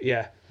 Yeah.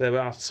 Yeah, there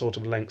are sort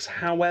of links.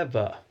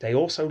 However, they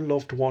also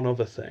loved one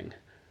other thing.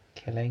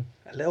 Killing.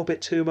 A little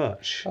bit too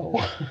much.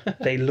 Oh.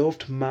 They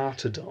loved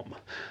martyrdom.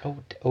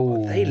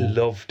 Oh. They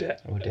loved it.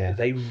 Oh, dear.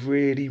 They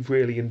really,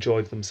 really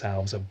enjoyed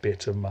themselves a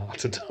bit of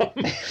martyrdom,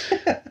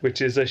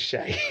 which is a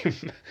shame.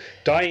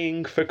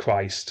 Dying for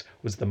Christ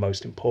was the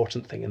most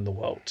important thing in the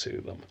world to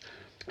them.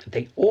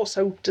 They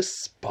also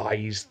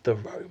despised the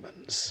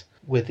Romans.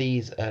 Were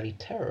these early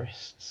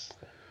terrorists?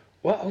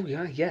 Well, oh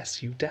yeah,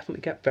 yes, you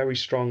definitely get very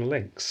strong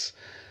links.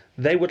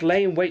 They would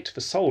lay in wait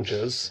for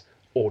soldiers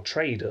or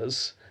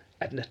traders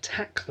and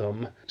attack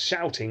them,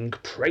 shouting,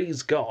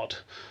 "Praise God,"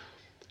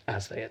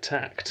 as they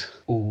attacked.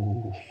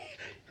 Ooh.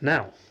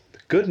 Now, the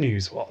good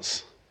news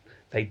was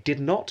they did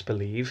not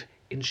believe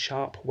in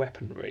sharp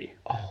weaponry.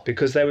 Oh.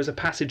 Because there was a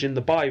passage in the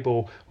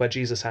Bible where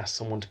Jesus asked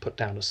someone to put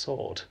down a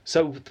sword.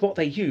 So what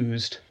they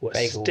used were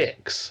Bagels.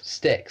 sticks.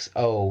 Sticks.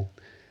 Oh.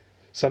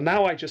 So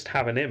now I just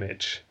have an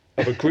image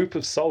of a group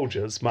of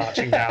soldiers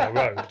marching down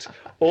a road.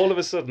 All of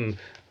a sudden,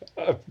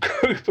 a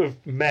group of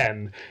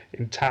men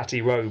in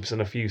tatty robes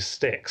and a few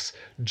sticks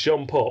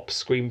jump up,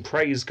 scream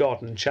 "Praise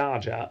God" and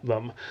charge at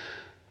them.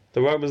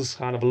 The Romans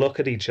kind of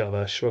look at each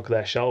other, shrug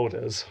their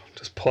shoulders,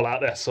 just pull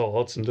out their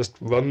swords and just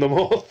run them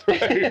all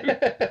through.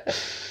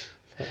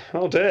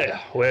 Oh dear,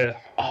 we're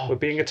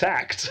being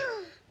attacked.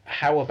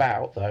 How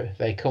about, though,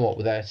 they come up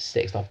with their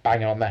sticks, they're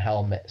banging on their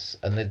helmets,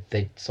 and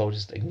the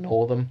soldiers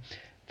ignore them?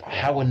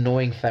 How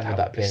annoying for them would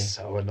that be?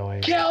 So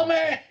annoying. Kill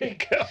me!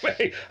 Kill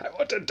me! I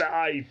want to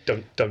die!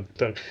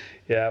 Don't.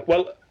 Yeah,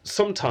 well,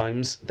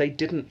 sometimes they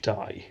didn't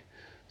die,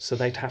 so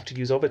they'd have to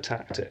use other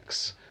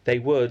tactics. They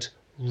would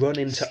run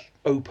into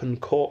open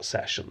court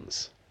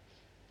sessions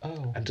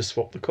and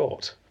disrupt the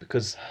court,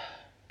 because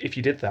if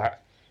you did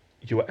that,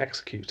 you were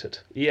executed.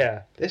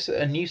 Yeah. This is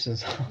a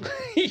nuisance.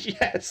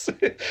 Yes.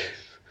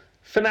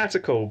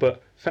 Fanatical,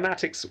 but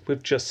fanatics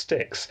with just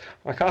sticks.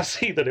 I can't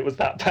see that it was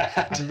that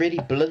bad. And really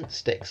blunt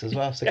sticks as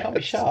well, so they can't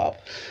be sharp.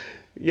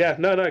 Yeah,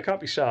 no, it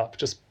can't be sharp,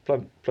 just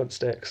blunt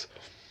sticks.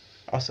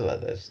 Also,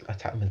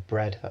 attack them with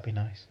bread, that'd be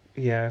nice.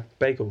 Yeah,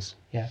 bagels.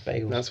 Yeah,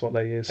 bagels. That's what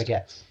they use.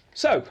 Baguettes.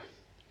 So,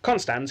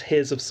 Constans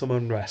hears of some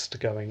unrest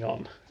going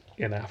on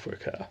in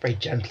Africa. Very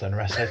gentle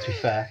unrest, to be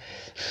fair.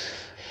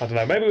 I don't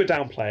know, maybe we're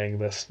downplaying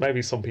this.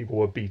 Maybe some people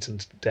were beaten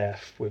to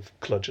death with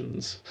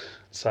bludgeons.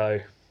 So,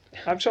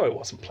 I'm sure it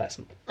wasn't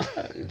pleasant.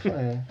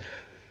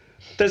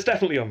 There's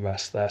definitely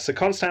unrest there. So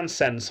Constans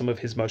sends some of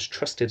his most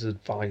trusted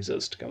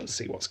advisors to go and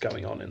see what's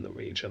going on in the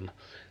region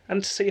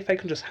and to see if they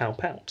can just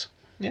help out.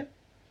 Yeah.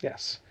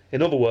 Yes.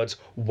 In other words,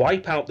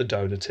 wipe out the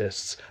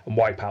Donatists and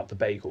wipe out the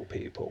bagel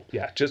people.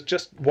 Yeah,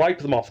 just wipe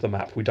them off the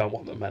map. We don't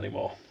want them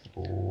anymore.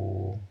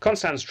 Ooh.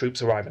 Constans'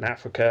 troops arrive in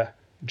Africa,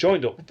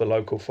 joined up with the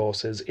local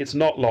forces. It's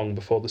not long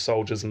before the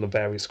soldiers and the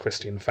various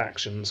Christian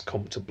factions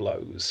come to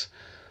blows.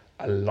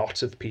 A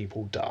lot of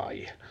people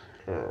die.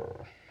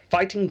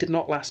 Fighting did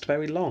not last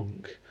very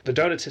long. The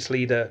Donatist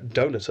leader,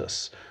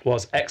 Donatus,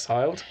 was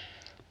exiled.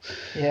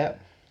 Yeah.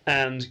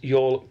 And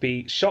you'll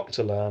be shocked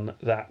to learn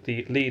that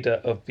the leader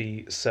of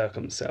the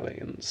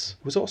Circumcellions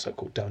was also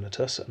called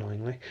Donatus,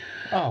 annoyingly.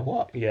 Oh,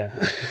 what? Yeah.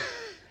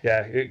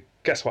 Yeah,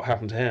 guess what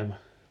happened to him?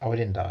 Oh, he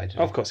didn't die, did he?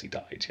 Of course he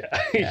died,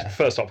 yeah.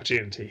 First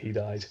opportunity, he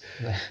died.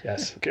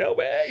 Yes. Kill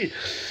me!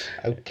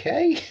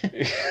 Okay.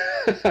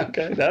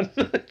 Okay, then,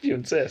 if you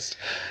insist.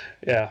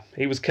 Yeah,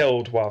 he was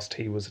killed whilst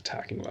he was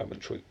attacking Roman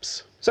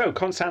troops. So,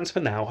 Constans for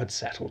now had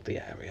settled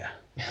the area.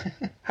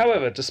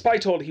 However,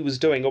 despite all he was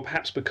doing, or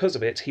perhaps because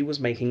of it, he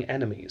was making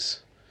enemies.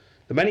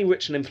 The many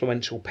rich and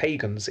influential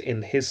pagans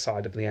in his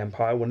side of the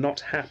empire were not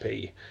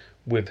happy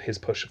with his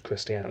push of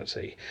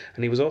Christianity,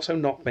 and he was also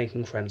not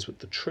making friends with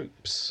the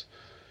troops.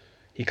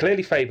 He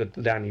clearly favoured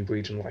the Danube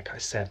region, like I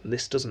said, and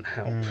this doesn't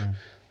help.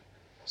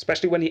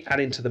 Especially when you add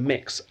into the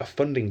mix a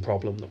funding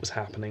problem that was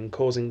happening,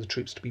 causing the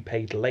troops to be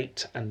paid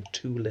late and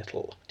too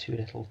little. Too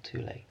little,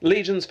 too late.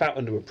 Legions felt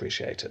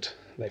underappreciated.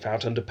 They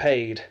felt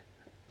underpaid.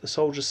 The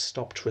soldiers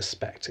stopped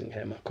respecting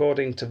him.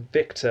 According to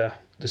Victor,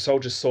 the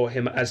soldiers saw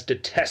him as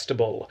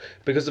detestable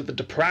because of the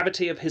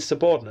depravity of his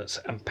subordinates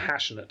and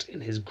passionate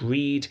in his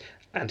greed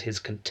and his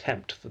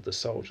contempt for the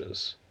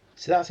soldiers.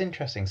 So that's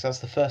interesting. So that's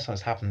the first time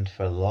it's happened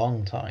for a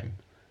long time.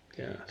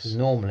 Yes. Because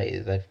normally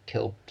they've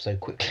killed so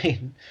quickly.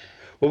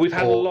 Well, we've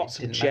had Or lots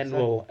of didn't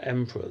emperors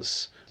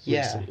emperors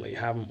Yeah. recently,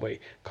 haven't we?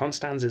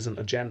 Constans isn't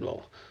a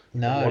general.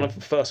 No. One of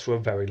the first for a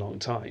very long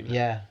time.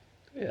 Yeah.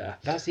 Yeah.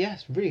 That's,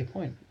 yes, really good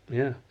point.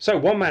 Yeah. So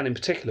one man in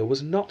particular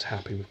was not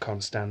happy with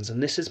Constans,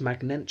 and this is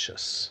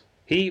Magnentius.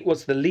 He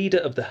was the leader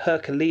of the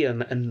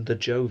Herculean and the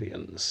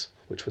Jovians,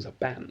 which was a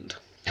band.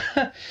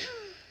 Oh,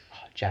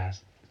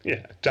 jazz.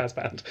 Yeah, jazz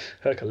band.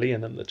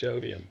 Herculean and the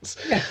Jovians.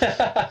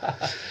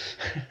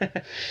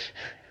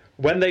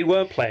 When they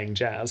were playing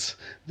jazz,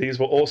 these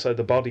were also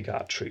the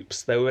bodyguard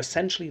troops. They were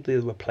essentially the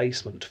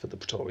replacement for the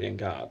Praetorian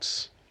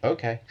Guards.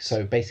 Okay,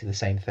 so basically the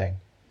same thing.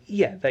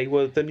 Yeah, they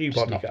were the new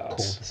Just not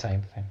bodyguards. called the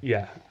same thing.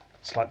 Yeah.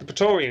 It's like the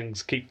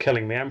Praetorians keep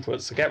killing the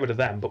emperors, so get rid of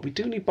them. But we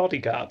do need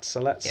bodyguards,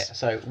 so let's... Yeah,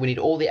 so we need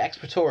all the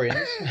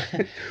ex-Praetorians.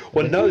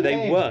 Well, no,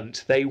 they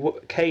weren't. They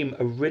came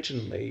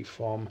originally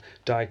from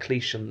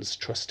Diocletian's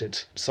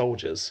trusted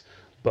soldiers,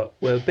 but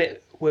we're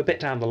a bit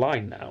down the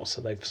line now,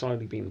 so they've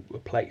slowly been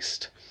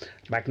replaced.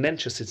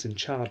 Magnentius is in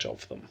charge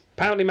of them.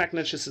 Apparently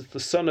Magnentius is the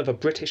son of a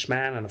British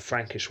man and a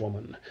Frankish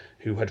woman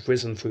who had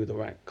risen through the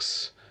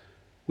ranks.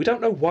 We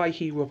don't know why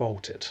he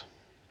revolted,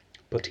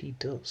 but he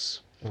does.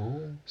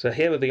 Ooh. So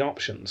here are the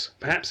options.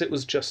 Perhaps it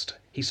was just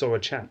he saw a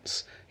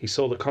chance. He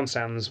saw that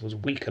Constans was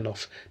weak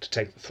enough to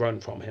take the throne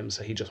from him,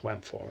 so he just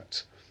went for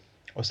it.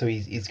 Oh, so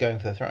he's going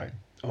for the throne?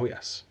 Oh,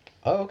 yes.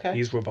 Oh, okay.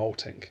 He's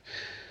revolting.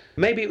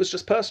 Maybe it was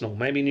just personal.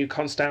 Maybe he knew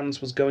Constans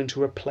was going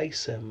to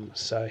replace him,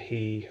 so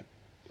he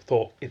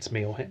thought, it's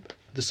me or him.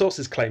 The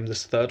sources claim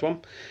this third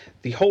one.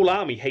 The whole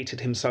army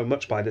hated him so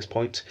much by this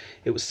point,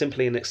 it was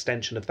simply an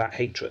extension of that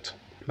hatred.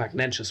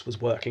 Magnentius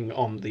was working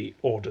on the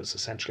orders,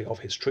 essentially, of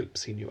his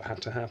troops. He knew it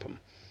had to happen.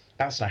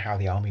 That's not how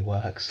the army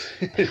works.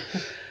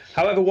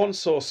 However, one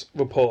source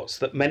reports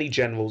that many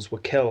generals were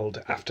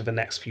killed after the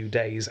next few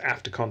days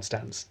after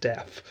Constans'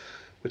 death,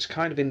 which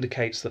kind of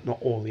indicates that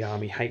not all the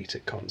army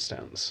hated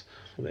Constans.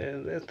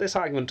 This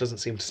argument doesn't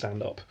seem to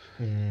stand up.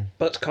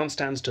 But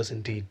Constans does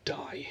indeed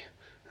die,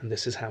 and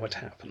this is how it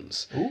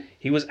happens. Ooh.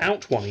 He was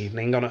out one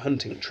evening on a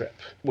hunting trip,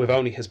 with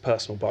only his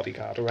personal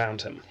bodyguard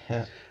around him.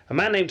 Yeah. A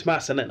man named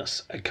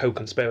Marcellinus, a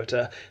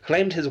co-conspirator,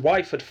 claimed his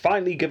wife had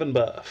finally given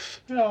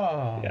birth.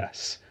 Oh.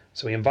 Yes.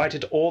 So he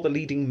invited all the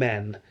leading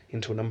men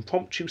into an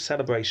impromptu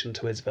celebration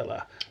to his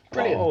villa.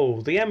 Brilliant.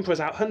 Oh, the Emperor's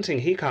out hunting,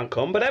 he can't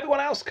come, but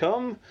everyone else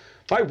come.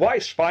 My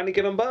wife's finally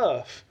given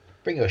birth.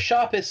 Bring your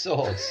sharpest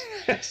swords.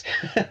 Yes.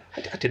 I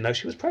didn't know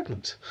she was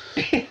pregnant.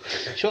 She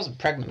wasn't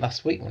pregnant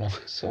last week when I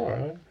saw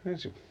her.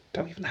 You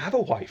don't even have a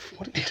wife.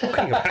 What are you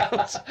talking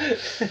about?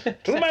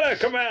 Doesn't matter,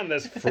 come on,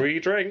 there's free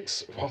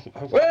drinks.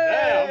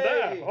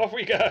 There, off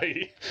we go.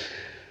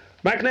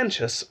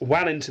 Magnentius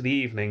ran into the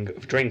evening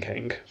of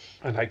drinking,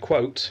 and I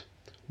quote,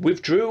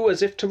 withdrew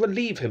as if to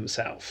relieve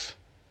himself,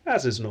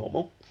 as is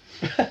normal.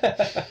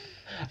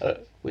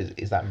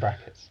 Is that in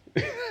brackets?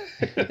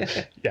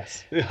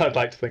 Yes, I'd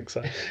like to think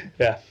so.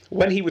 Yeah.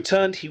 When he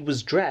returned, he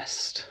was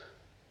dressed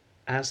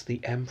as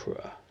the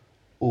Emperor.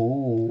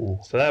 Ooh.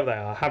 So there they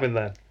are, having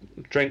their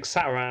drinks,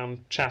 sat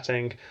around,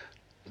 chatting,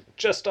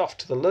 just off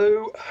to the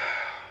loo.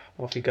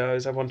 Off he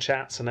goes, everyone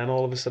chats, and then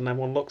all of a sudden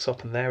everyone looks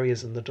up and there he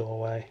is in the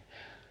doorway.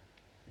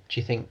 Do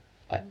you think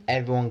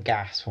everyone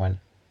gasped and went,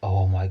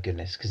 oh my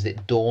goodness, because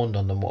it dawned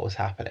on them what was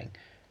happening?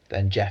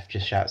 Then Jeff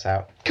just shouts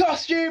out,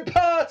 costume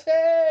party!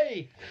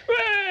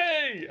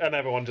 Hey! And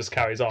everyone just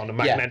carries on, and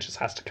Magnentius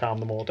has to calm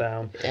them all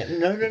down.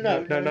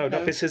 No.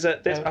 This is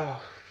it.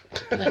 Oh.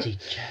 Bloody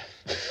Jeff.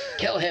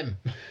 Kill him.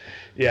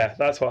 Yeah,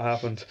 that's what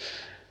happened.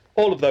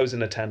 All of those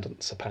in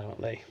attendance,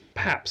 apparently,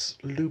 perhaps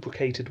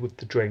lubricated with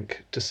the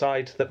drink,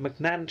 decide that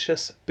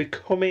Magnentius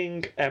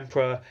becoming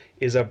emperor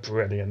is a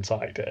brilliant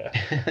idea.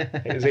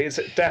 It's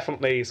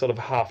definitely sort of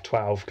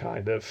 12:30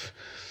 kind of.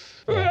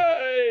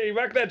 Hey,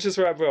 Magnentius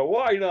for emperor,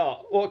 why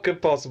not? What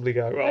could possibly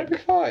go wrong? That'd be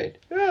fine.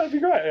 Yeah, that'd be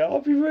great.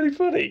 That'd be really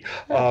funny.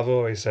 Yeah. I've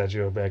always said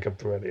you would make a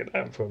brilliant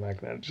emperor,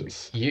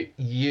 Magnentius.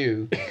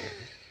 You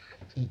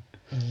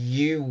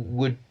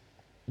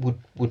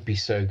would be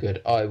so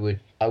good. I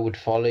would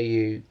follow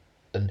you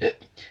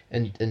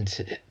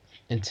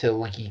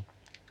until you.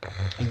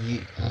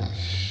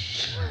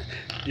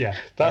 Yeah,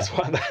 that's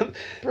why.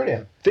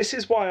 Brilliant. This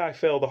is why I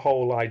feel the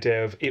whole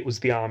idea of it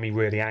was the army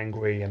really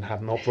angry and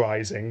had an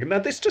uprising. Now,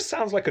 this just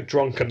sounds like a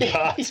drunken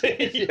party.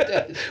 Yes, it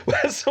does.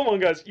 Where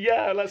someone goes,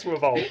 yeah, let's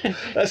revolt.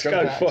 Let's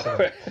go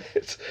for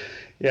it.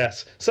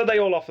 Yes. So they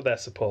all offer their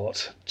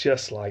support.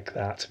 Just like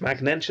that.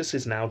 Magnentius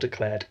is now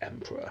declared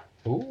emperor.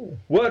 Ooh.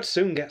 Word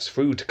soon gets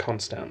through to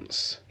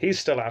Constans. He's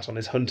still out on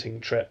his hunting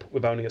trip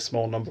with only a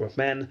small number of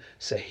men,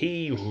 so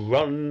he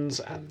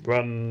runs and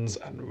runs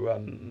and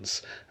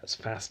runs as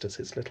fast as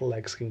his little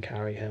legs can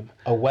carry him.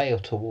 Away or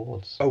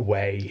towards?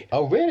 Away.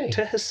 Oh, really?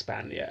 To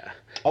Hispania.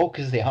 Oh,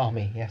 because the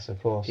army. Yes, of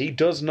course. He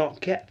does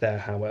not get there,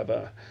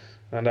 however,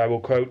 and I will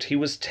quote, he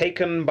was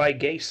taken by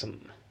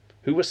Gason,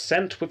 who was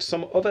sent with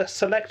some other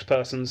select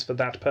persons for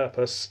that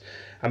purpose,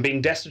 and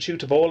being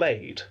destitute of all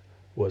aid,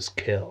 was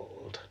killed.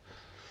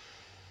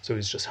 So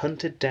he's just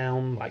hunted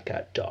down like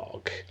a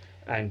dog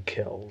and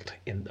killed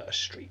in the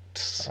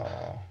streets.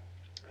 Oh.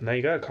 And there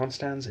you go,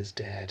 Constans is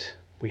dead.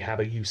 We have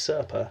a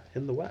usurper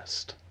in the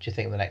west. Do you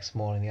think the next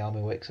morning the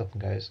army wakes up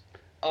and goes,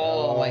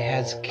 oh, my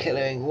head's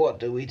killing, what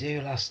did we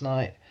do last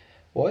night?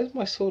 Why has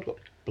my sword got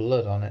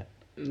blood on it?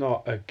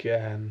 Not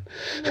again.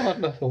 Not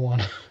another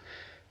one.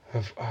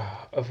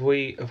 Have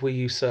we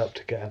usurped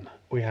again?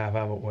 We have,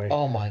 haven't we?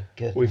 Oh my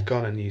goodness. We've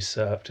gone and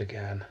usurped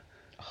again.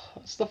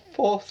 It's the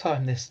 4th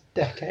time this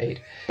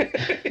decade.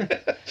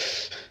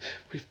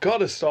 We've got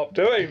to stop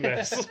doing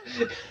this.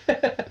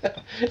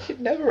 It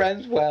never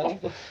ends well.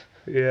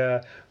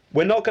 Yeah.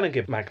 We're not going to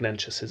give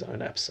Magnentius his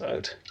own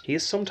episode. He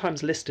is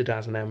sometimes listed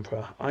as an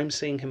emperor. I'm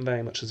seeing him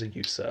very much as a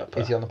usurper.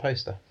 Is he on the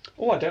poster?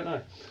 Oh, I don't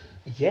know.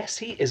 Yes,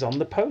 he is on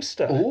the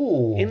poster.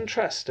 Ooh.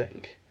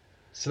 Interesting.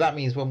 So that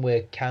means when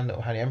we're counting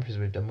up how many emperors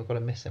we've done, we've got to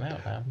miss him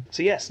out now.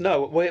 So yes,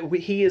 no,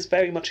 he is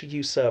very much a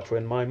usurper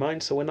in my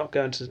mind, so we're not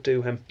going to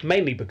do him,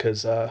 mainly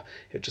because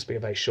it'd just be a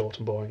very short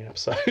and boring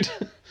episode.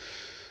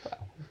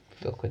 Well,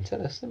 Phil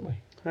Quintilis, didn't we?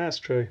 That's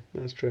true.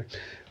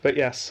 But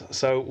yes,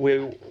 so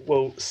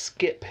we'll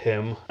skip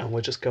him and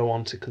we'll just go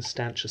on to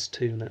Constantius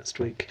 2 next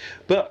week.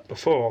 But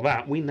before all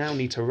that, we now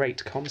need to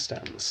rate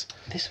Constans.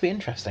 This will be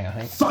interesting, I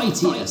think.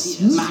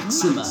 Phytius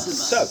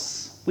Maximus.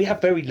 So, we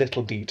have very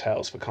little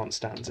details for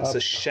Constans. It's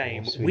a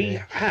shame. We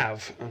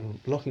have,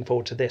 I'm looking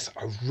forward to this,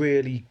 a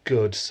really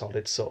good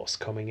solid source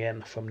coming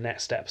in from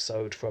next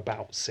episode for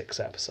about 6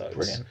 episodes.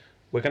 Brilliant.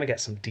 We're going to get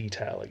some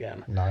detail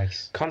again.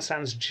 Nice.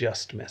 Constans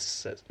just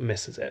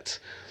misses it.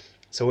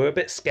 So we're a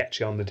bit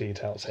sketchy on the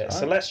details here.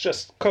 So let's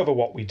just cover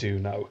what we do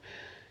know.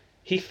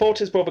 He fought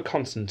his brother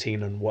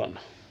Constantine and won.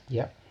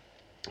 Yep.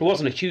 It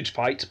wasn't a huge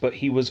fight, but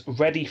he was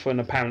ready for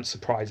an apparent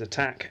surprise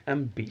attack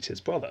and beat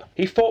his brother.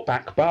 He fought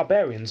back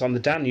barbarians on the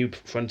Danube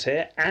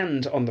frontier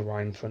and on the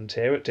Rhine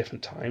frontier at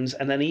different times,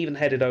 and then even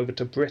headed over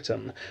to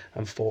Britain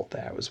and fought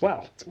there as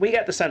well. We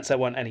get the sense there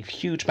weren't any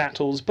huge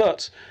battles,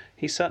 but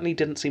he certainly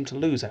didn't seem to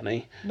lose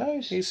any. No,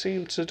 he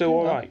seemed to do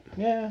all right.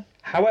 Yeah.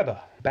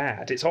 However,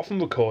 bad. It's often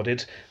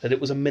recorded that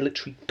it was a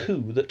military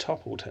coup that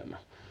toppled him.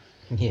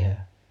 Yeah.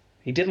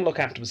 He didn't look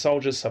after the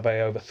soldiers, so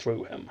they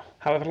overthrew him.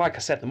 However, like I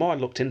said, the more I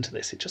looked into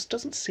this, it just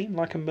doesn't seem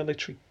like a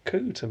military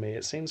coup to me.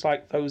 It seems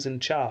like those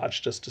in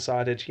charge just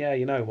decided, yeah,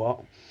 you know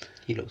what?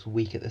 He looks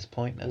weak at this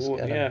point. Let's get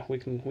him. Yeah, we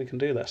can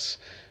do this.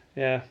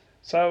 Yeah.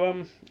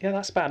 So, yeah,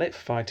 that's about it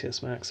for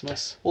Vitius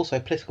Maximus. Also,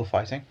 political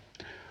fighting.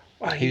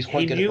 Well, He was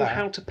quite he good at knew that.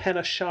 how to pen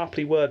a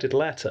sharply worded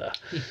letter.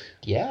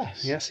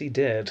 Yes. Yes, he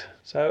did.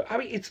 So, I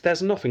mean,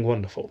 there's nothing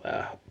wonderful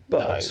there.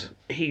 But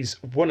he's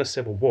won a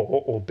civil war,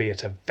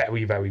 albeit a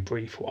very, very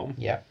brief one.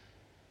 Yeah.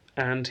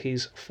 And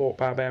he's fought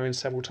barbarians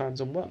several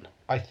times and won.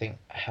 I think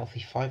a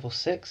healthy 5 or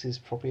 6 is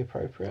probably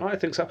appropriate. I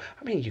think so.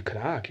 I mean, you could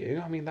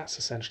argue. I mean, that's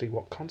essentially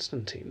what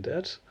Constantine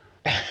did.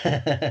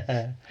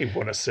 He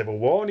won a civil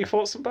war and he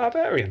fought some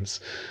barbarians.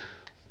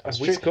 That's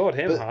We true. scored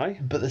him but, high.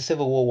 But the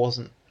Civil War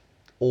wasn't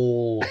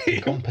all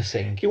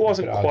encompassing. He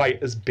wasn't you could argue.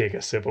 quite as big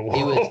a civil war.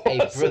 It was a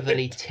was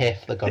brotherly it?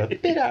 tiff that got a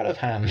bit out of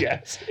hand.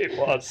 Yes, it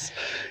was.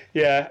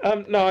 Yeah.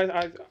 No,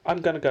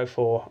 I'm going to go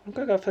for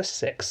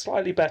 6.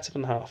 Slightly better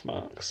than half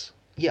marks.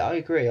 Yeah, I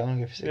agree. I'm going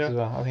to go for 6 Yeah. as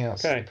well. I think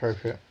that's Okay.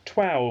 appropriate.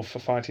 12 for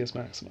Vitius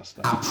Maximus.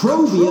 Then.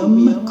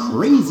 Approbium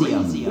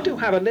Crasium. We do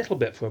have a little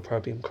bit for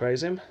Approbium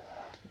Crasium.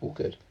 All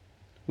good.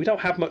 We don't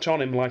have much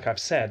on him, like I've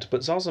said,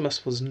 but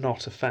Zosimus was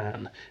not a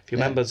fan. If you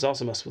remember,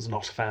 Zosimus was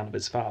not a fan of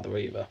his father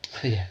either.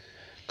 Yeah.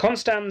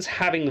 Constans,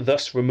 having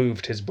thus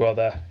removed his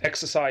brother,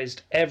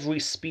 exercised every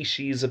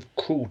species of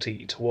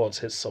cruelty towards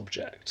his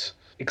subject,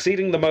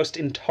 exceeding the most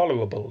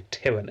intolerable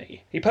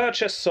tyranny. He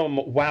purchased some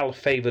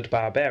well-favoured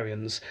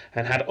barbarians,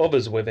 and had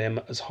others with him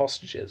as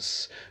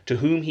hostages, to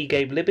whom he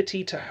gave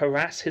liberty to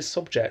harass his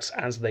subjects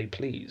as they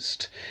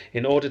pleased,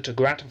 in order to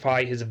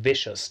gratify his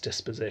vicious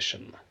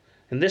disposition.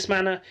 In this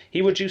manner,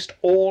 he reduced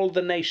all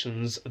the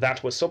nations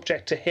that were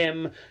subject to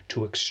him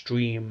to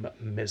extreme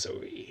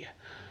misery.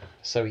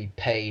 So he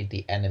paid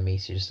the enemy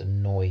to just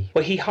annoy.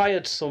 Well, he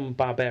hired some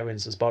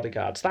barbarians as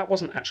bodyguards. That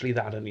wasn't actually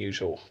that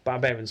unusual.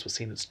 Barbarians were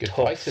seen as Good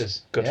tough,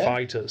 fighters. good Yeah.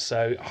 fighters.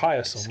 So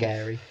hire some.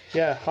 Scary.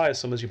 Yeah, hire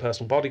some as your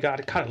personal bodyguard.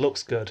 It kind of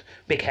looks good.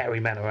 Big hairy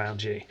men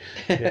around you.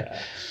 Yeah.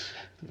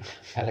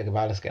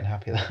 Elagabalus getting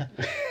happy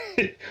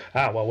with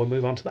that. Well, we'll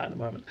move on to that in a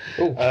moment.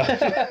 Ooh.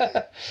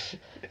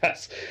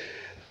 Yes.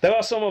 There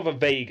are some other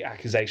vague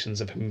accusations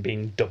of him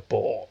being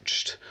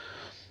debauched,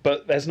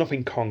 but there's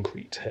nothing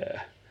concrete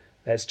here.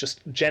 There's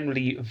just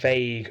generally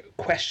vague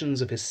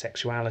questions of his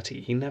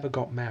sexuality. He never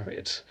got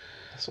married.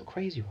 That's what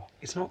crazy was.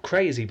 It's not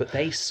crazy, but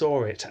they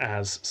saw it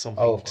as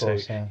something Oh, of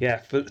course, yeah.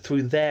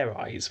 through their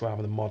eyes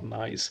rather than modern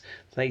eyes.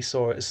 They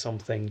saw it as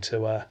something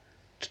to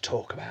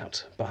talk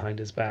about behind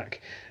his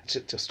back.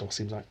 It just all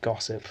seems like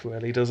gossip,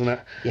 really, doesn't it?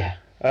 Yeah.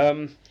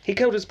 He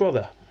killed his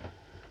brother.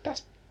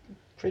 That's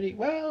pretty...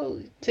 Well,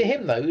 to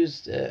him, though, it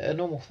was a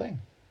normal thing.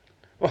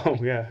 Oh,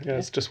 yeah,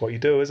 it's just what you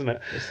do, isn't it?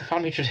 It's the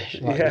family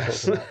tradition. Like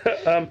Yes. we talked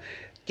about.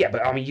 Yeah,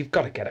 but I mean, you've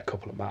got to get a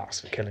couple of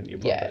marks for killing your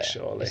brother, Yeah,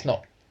 surely. It's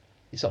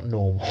not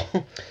normal.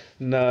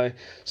 No.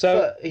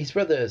 So, But his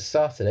brother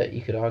started it,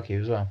 you could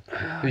argue, as well.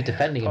 He was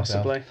defending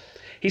possibly. himself.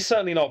 He's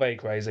certainly not very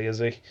crazy, is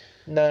he?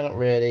 No, not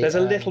really. There's a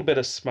little bit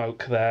of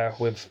smoke there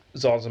with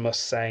Zosimus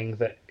saying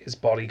that his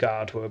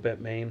bodyguard were a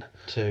bit mean.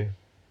 2.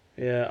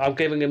 Yeah, I'm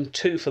giving him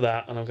 2 for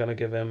that, and I'm going to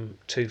give him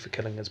 2 for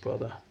killing his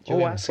brother. Do you Oh,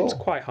 give him that seems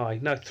 4? quite high.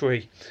 No,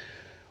 3.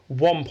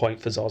 1 point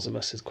for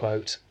Zosimus's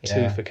quote, 2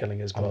 Yeah. for killing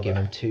his brother. I'll give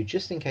him 2,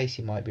 just in case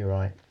he might be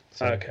right.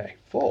 So, Okay.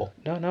 4.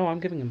 No, I'm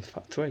giving him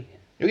 3.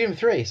 You'll give him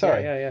 3,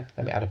 sorry. Yeah.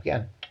 Let me add up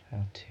again.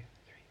 1, 2,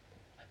 3,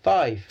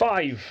 5.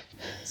 5.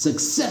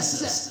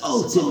 Successus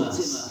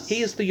Ultimus.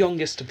 He is the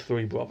youngest of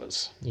 3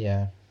 brothers.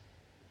 Yeah.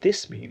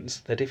 This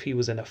means that if he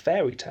was in a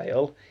fairy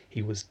tale,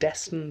 he was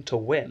destined to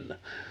win.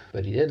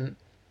 But he didn't.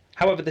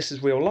 However, this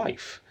is real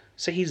life,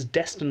 so he's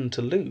destined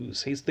to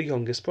lose. He's the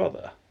youngest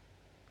brother.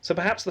 So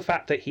perhaps the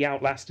fact that he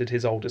outlasted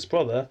his oldest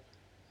brother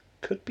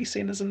could be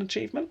seen as an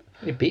achievement.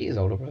 He beat his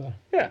older brother.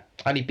 Yeah.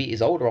 And he beat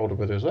his older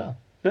brother as well.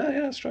 Yeah,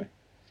 that's true.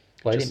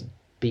 Well, Just- he didn't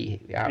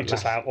beat... He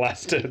just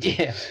outlasted.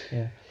 Yeah.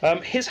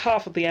 His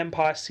half of the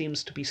empire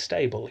seems to be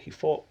stable. He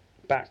fought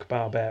back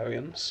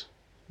barbarians.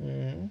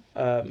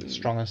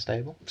 Strong and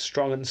stable.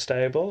 Strong and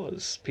stable,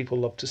 as people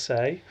love to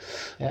say,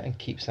 Yeah, and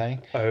keep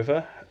saying.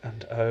 over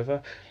and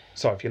over.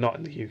 So if you're not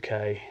in the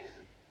UK,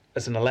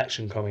 there's an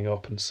election coming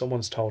up and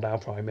someone's told our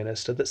Prime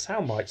Minister that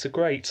soundbites are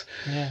great.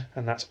 Yeah.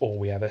 And that's all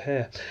we ever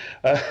hear.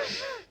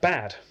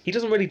 Bad. He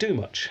doesn't really do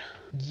much.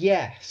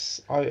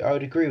 Yes, I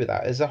would agree with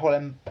that. There's a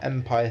whole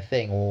empire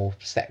thing or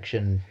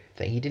section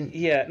thing. He didn't...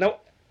 Yeah, now,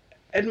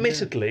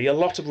 admittedly, a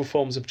lot of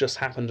reforms have just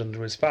happened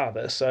under his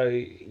father, so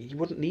he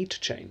wouldn't need to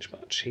change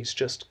much. He's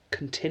just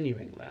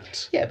continuing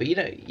that. Yeah,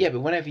 but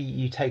whenever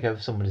you take over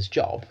someone's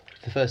job,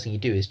 the first thing you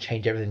do is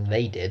change everything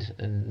they did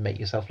and make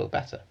yourself look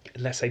better.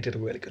 Unless they did a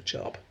really good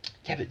job.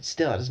 Yeah, but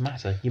still, that doesn't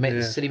matter. You make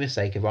the silly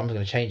mistake of, I'm going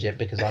to change it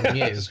because I'm new.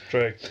 That's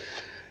true.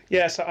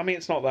 Yeah, so, I mean,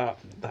 it's not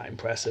that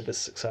impressive as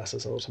success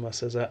as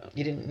Ultimus, is it?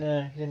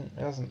 It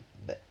wasn't.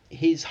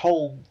 His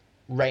whole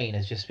reign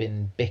has just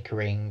been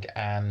bickering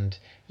and,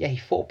 yeah, he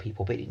fought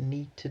people, but he didn't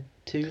need to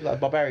like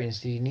barbarians,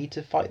 did he need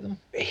to fight them?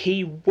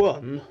 He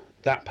won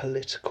that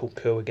political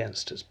coup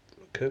against his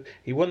coup.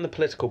 He won the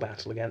political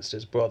battle against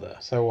his brother,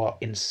 So what?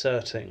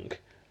 inserting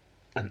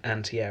an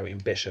anti-Arian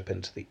bishop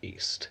into the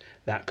east.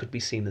 That could be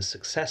seen as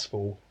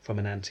successful from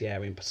an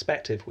anti-Arian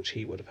perspective, which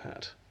he would have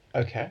had.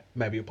 Okay.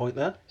 Maybe a point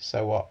there?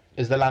 So what?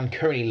 Is the land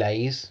currently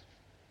lays?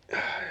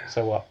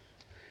 So what?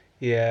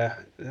 Yeah.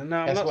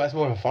 No, That's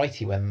more of a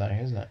fighty one, though,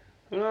 isn't it?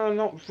 no,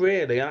 not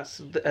really.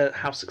 That's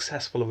how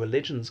successful a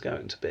religion's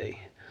going to be.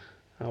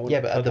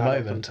 Yeah, but at the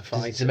moment,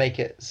 to to make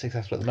it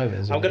successful at the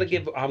moment, I'm going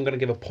to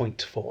give a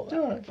point for that.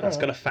 Alright, That's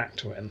going to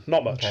factor in,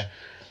 not much. Okay.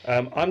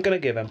 I'm going to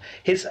give him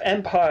his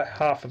empire.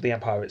 Half of the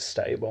empire is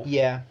stable.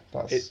 Yeah,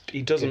 that's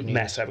He doesn't good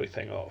mess news.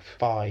 everything up.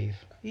 5.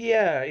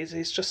 Yeah,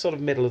 it's just sort of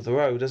middle of the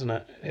road, isn't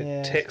it? It Yeah,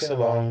 it's ticks going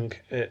along.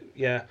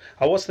 Yeah,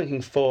 I was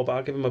thinking 4, but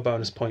I'll give him a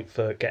bonus point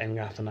for getting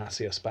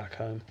Athanasius back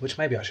home, which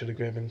maybe I should have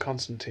given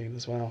Constantine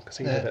as well, because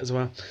he did it as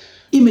well.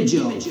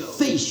 Imago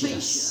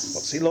Facius.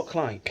 What's he look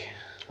like?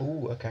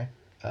 Oh, okay.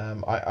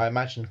 I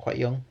imagine quite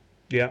young,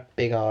 Yeah,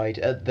 big-eyed.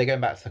 They're going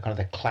back to the kind of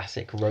the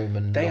classic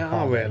Roman. They look, are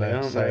aren't really, they?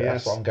 aren't So they?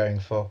 that's Yes. what I'm going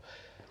for.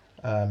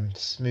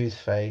 Smooth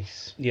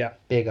face, yeah,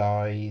 big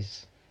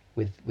eyes,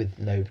 with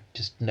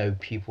no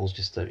pupils,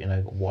 just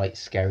white,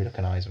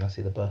 scary-looking eyes when I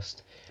see the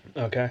bust.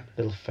 okay,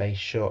 Little face,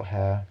 short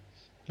hair.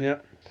 yeah.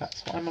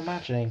 That's what I'm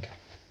imagining.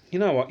 You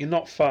know what? You're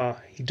not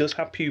far. He does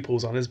have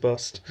pupils on his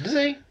bust, Does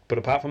he? but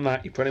apart from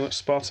that, you're pretty much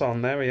spot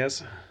on. There he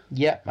is.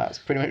 Yeah, that's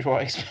pretty much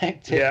what I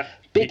expected. Yeah.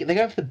 Big. They're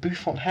going for the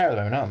bouffant hair at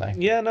the moment, aren't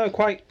they? Yeah, no,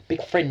 quite.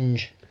 Big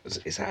fringe.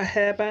 Is that a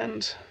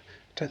hairband?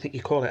 Don't think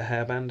you call it a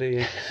hairband, do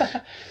you?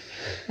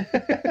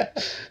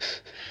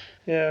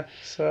 Yeah.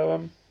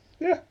 So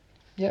yeah,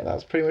 Yeah,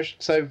 that's pretty much.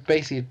 So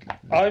basically,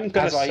 I'm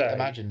gonna as I say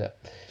imagined it.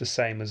 the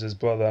same as his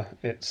brother.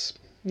 It's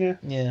yeah.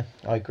 Yeah,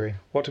 I agree.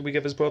 What did we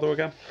give his brother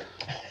again?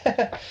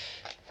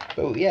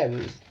 But yeah,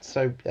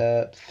 so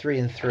 3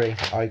 and 3.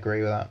 I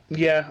agree with that.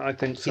 Yeah, I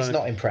think so. He's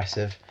not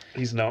impressive,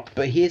 He's not.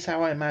 but here's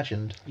how I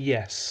imagined.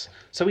 Yes.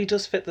 So he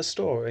does fit the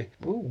story.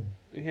 Ooh.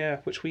 Yeah,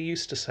 which we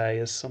used to say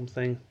as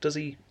something. Does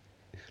he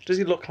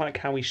look like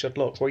how he should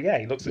look? Well, yeah,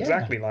 he looks Yeah.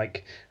 exactly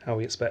like how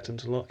we expect him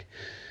to look.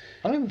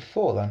 I'm even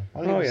 4 then.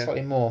 I'm even yeah.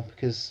 slightly more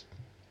because.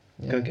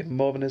 Yeah. Gonna give him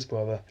more than his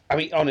brother. I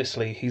mean,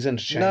 honestly, he's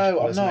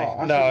interchangeable. No, I'm isn't he? not.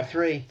 I'm No, thinking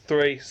 3.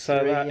 3. So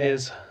 3, that yeah.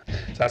 is. So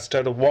that's a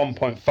total of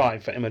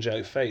 1.5 for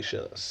Imago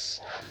Facius.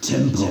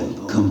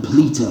 Tempo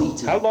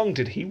completo. How long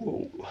did he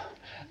rule?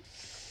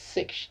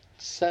 6,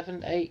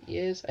 7, 8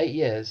 years. 8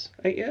 years.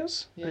 8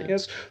 years? Yeah. 8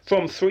 years.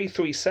 From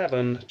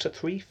 337 to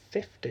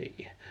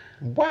 350.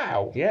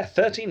 Wow. Yeah,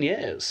 13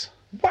 years.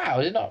 Wow.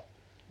 I did not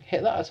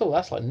hit that at all.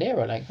 That's like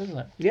Nero length, isn't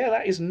it? Yeah,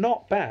 that is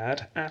not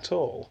bad at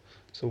all.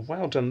 So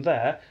well done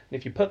there. And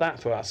if you put that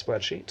through our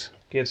spreadsheet,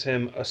 gives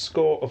him a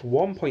score of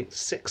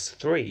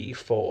 1.63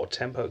 for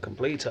Tempo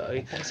Completo,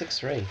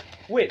 163.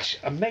 which,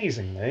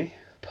 amazingly,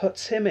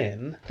 puts him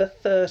in the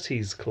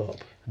 30s club.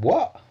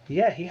 What?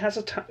 Yeah, he has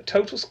a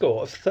total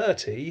score of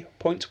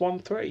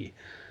 30.13.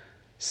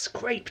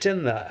 Scraped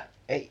in there.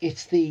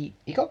 He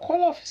got quite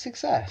a lot of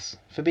success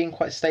for being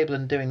quite stable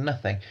and doing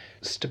nothing.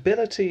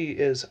 Stability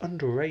is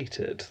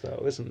underrated,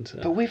 though, isn't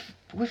it? But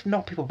we've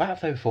knocked people back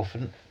though before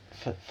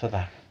for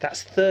that.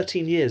 That's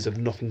 13 years of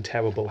nothing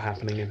terrible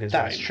happening in his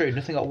That's reign. true.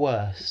 Nothing got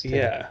worse. did it?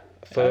 Yeah,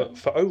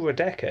 for over a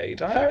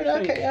decade. I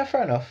think. Okay, yeah,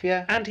 fair enough.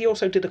 Yeah. And he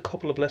also did a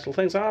couple of little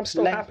things. I'm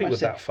still happy with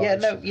that 5. Yeah,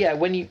 no, yeah.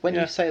 When you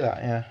Yeah. say that,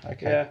 yeah,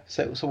 okay. Yeah.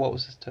 So what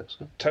was his total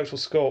score? Total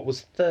score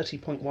was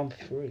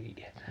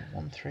 30.13.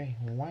 1-3.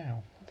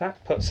 Wow.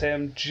 That puts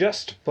him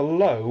just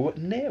below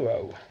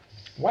Nero.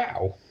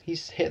 Wow.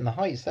 He's hitting the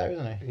heights there,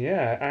 isn't he?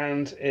 Yeah,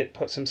 and it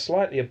puts him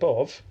slightly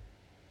above,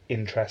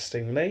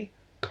 interestingly,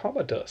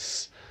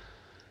 Commodus.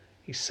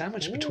 He's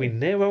sandwiched between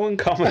Nero and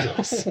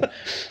Commodus.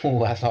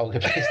 Oh, that's not a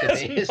good place to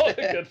That's be. Is not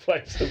a it? good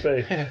place to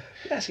be.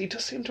 Yes, he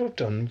does seem to have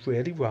done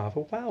really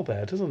rather well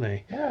there, doesn't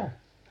he? Yeah.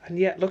 And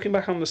yet, looking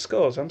back on the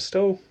scores, I'm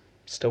still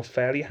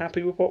fairly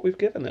happy with what we've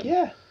given him.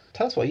 Yeah.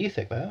 Tell us what you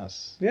think, though.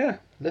 That's... Yeah.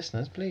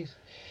 Listeners, please.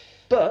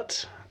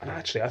 But,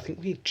 actually, I think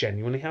we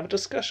genuinely have a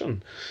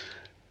discussion.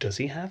 Does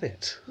he have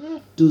it?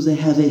 Do they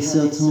have a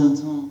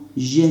certain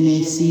je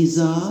ne sais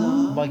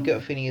quoi? My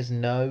gut feeling is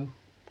no,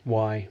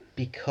 Why?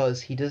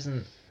 because he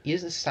doesn't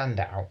stand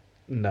out.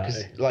 No.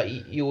 Because like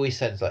you always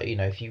said, like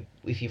if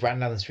you ran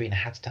down the street and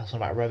had to tell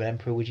someone about a Roman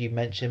emperor, would you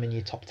mention him in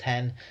your top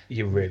 10?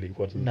 You really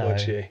wouldn't, No,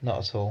 would you?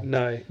 not at all.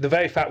 No. The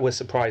very fact we're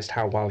surprised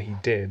how well he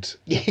did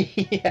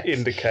Yes.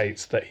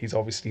 indicates that he's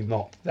obviously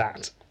not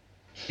that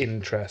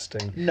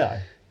interesting. No.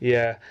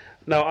 Yeah.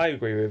 No, I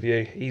agree with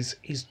you.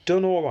 He's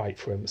done all right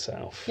for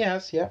himself.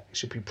 Yes. Yeah. He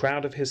should be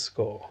proud of his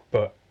score,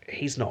 but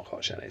he's not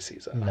got Gene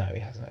Caesar. No, he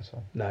hasn't at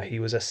all. No, he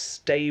was a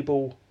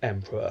stable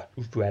emperor,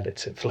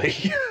 relatively,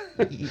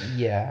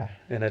 Yeah.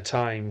 in a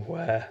time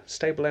where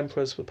stable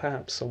emperors were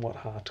perhaps somewhat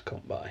hard to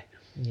come by.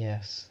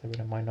 Yes, they were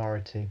in a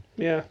minority.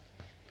 Yeah.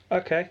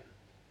 Okay.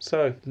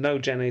 So, no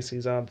Gene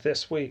Caesar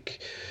this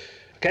week.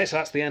 Okay, so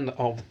that's the end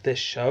of this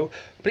show.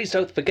 Please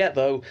don't forget,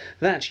 though,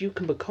 that you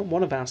can become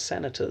one of our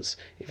senators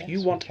if Yes, you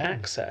we want can.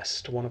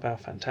 access to one of our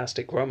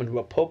fantastic Roman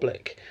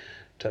Republic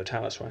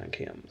Totalis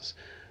Rankiums.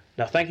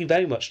 Now, thank you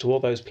very much to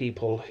all those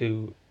people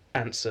who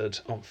answered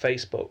on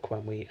Facebook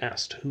when we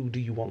asked who do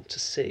you want to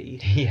see.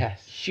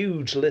 Yes.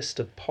 Huge list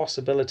of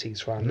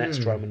possibilities for our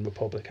next Roman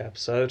Republic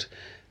episode.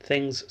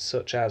 Things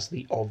such as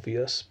the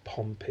obvious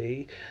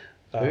Pompey.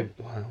 Well,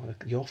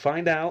 you'll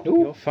find out. Ooh.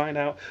 You'll find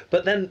out.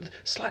 But then,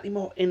 slightly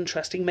more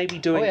interesting, maybe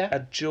doing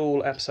a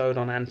dual episode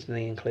on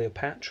Antony and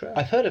Cleopatra.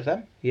 I've heard of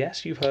them.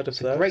 Yes, you've heard of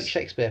those. It's a great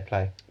Shakespeare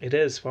play. It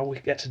is. Well, we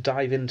get to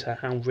dive into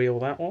how real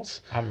that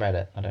was. I haven't read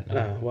it. I don't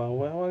know.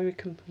 Well, we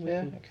can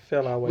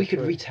feel our way We through.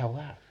 could retell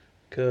that.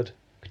 Good.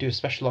 We could do a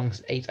special long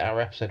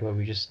 8-hour episode where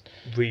we just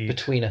Read.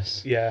 between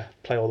us. Yeah,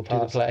 play all the Do the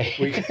parts. play.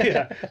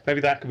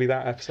 Maybe that could be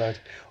that episode.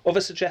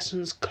 Other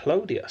suggestions,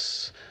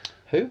 Clodius.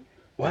 Who?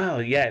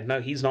 Well, yeah,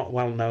 no, he's not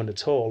well known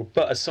at all.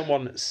 But as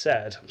someone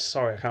said, I'm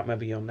sorry, I can't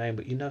remember your name,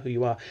 but you know who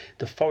you are,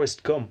 the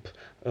Forrest Gump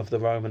of the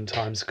Roman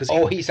times. Cause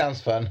he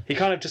sounds fun. He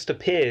kind of just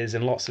appears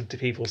in lots of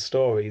people's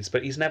stories,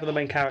 but he's never the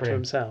main character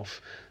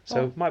himself.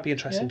 So it might be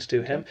interesting to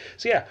do him.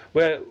 So yeah,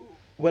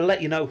 we'll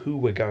let you know who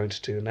we're going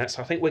to do next.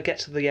 I think we'll get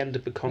to the end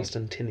of the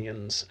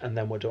Constantinians, and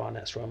then we'll do our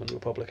next Roman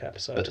Republic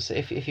episode. But so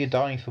if you're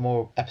dying for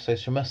more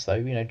episodes from us,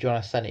 though, during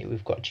our Senate,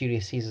 we've got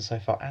Julius Caesar so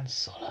far, and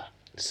Sulla.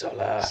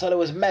 Sulla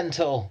was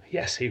mental.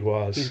 Yes, he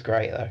was. He's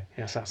great, though.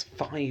 Yes, that's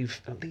at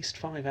least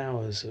 5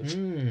 hours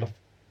of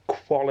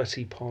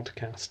quality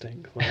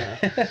podcasting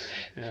there.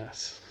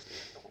 Yes.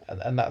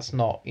 And that's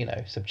not,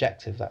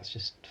 subjective, that's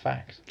just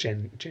fact.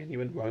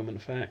 Genuine Roman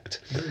fact.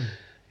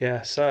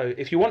 Yeah, so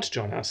if you want to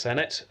join our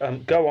Senate,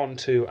 go on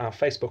to our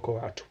Facebook or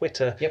our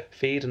Twitter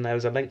feed, and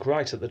there's a link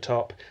right at the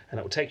top, and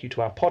it will take you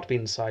to our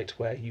Podbean site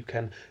where you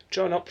can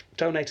join up,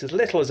 donate as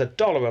little as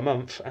 $1 a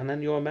month, and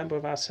then you're a member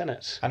of our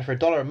Senate. And for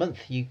 $1 a month,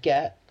 you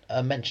get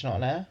a mention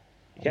on air.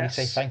 Yes.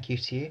 We say thank you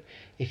to you.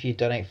 If you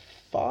donate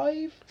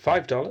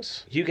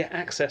 $5, you get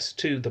access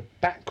to the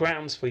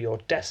backgrounds for your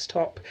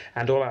desktop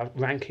and all our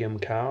Rankium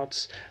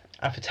cards.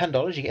 And for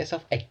 $10, you get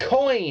yourself a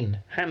coin.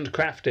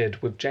 Handcrafted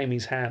with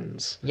Jamie's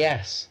hands.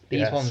 Yes.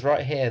 These ones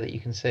right here that you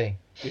can see.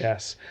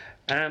 Yes.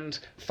 And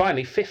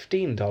finally,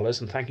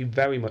 $15, and thank you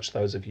very much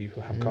those of you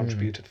who have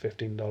contributed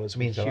 $15.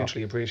 We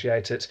hugely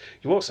appreciate it.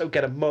 You also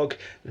get a mug.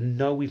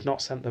 No, we've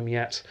not sent them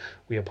yet.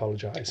 We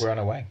apologise. We're on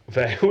our way.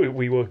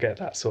 We will get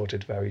that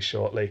sorted very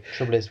shortly.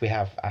 Trouble is, we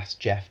have asked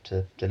Jeff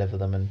to deliver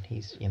them, and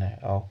he's,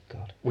 oh,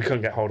 God. We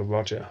couldn't get hold of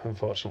Roger,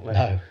 unfortunately.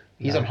 No.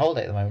 He's on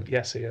holiday at the moment.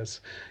 Yes, he is.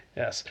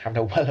 Yes. Having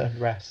a well-earned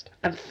rest.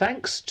 And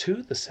thanks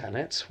to the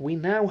Senate, we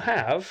now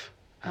have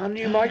our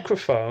new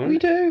microphone. We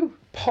do.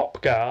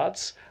 Pop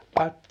guards,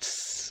 a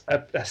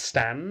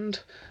stand,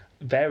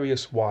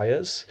 various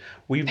wires.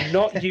 We've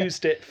not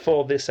used it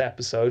for this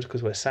episode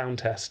because we're sound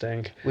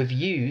testing. We've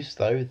used,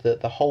 though,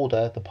 the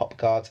holder, the pop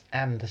guards,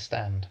 and the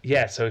stand.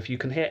 Yeah, so if you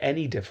can hear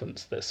any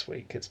difference this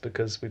week, it's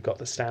because we've got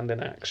the stand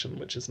in action,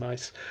 which is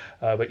nice.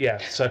 But yeah,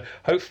 so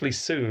hopefully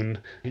soon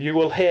you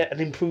will hear an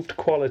improved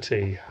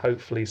quality,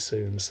 hopefully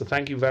soon. So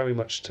thank you very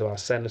much to our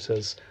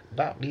senators.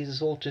 That leaves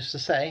us all just to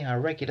say our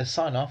regular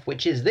sign-off,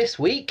 which is this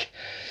week.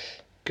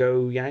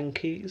 Go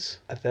Yankees.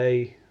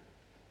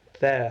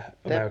 They're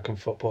American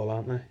football,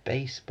 aren't they?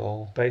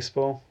 Baseball.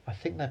 I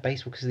think they're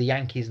baseball because the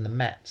Yankees and the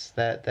Mets,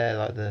 they're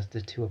like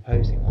the two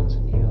opposing ones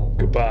in New York.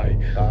 Goodbye.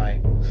 Bye.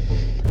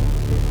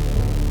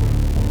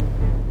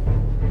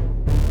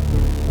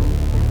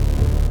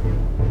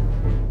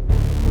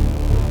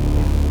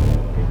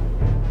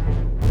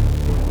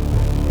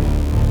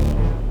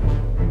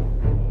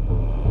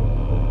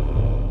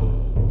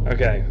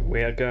 Okay,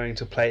 we are going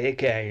to play a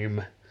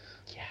game.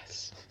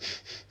 Yes.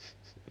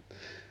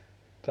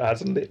 That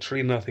has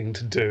literally nothing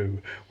to do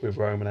with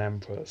Roman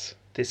emperors.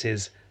 This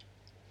is,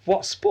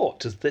 what sport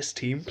does this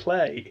team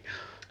play?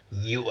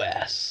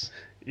 US.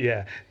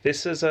 Yeah,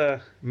 this is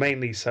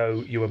mainly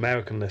so you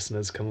American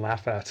listeners can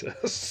laugh at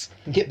us.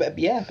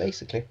 Yeah,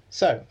 basically.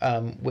 So,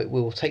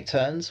 we'll take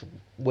turns.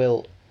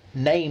 We'll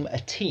name a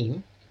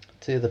team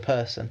to the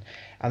person,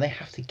 and they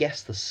have to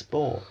guess the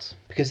sport.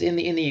 Because in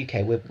the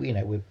UK,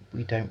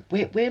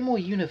 we're more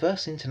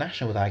universal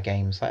international with our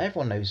games. Like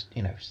everyone knows,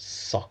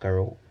 soccer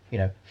or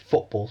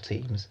football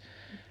teams.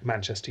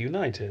 Manchester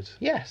United.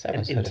 Yes,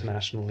 an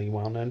internationally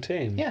well-known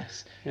team.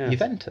 Yes.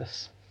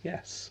 Juventus.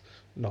 Yes.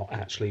 Not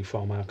actually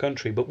from our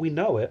country, but we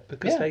know it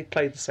because they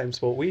play the same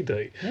sport we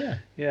do. Yeah.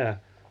 Yeah.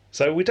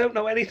 So we don't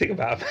know anything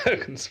about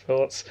American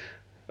sports.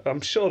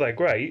 I'm sure they're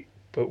great,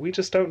 but we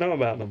just don't know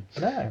about them.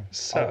 No.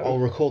 So I'll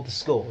record the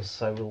scores,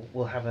 so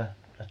we'll have a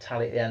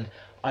tally at the end.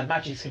 I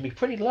imagine it's going to be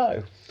pretty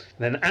low.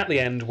 Then at the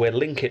end, we'll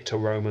link it to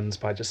Romans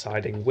by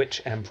deciding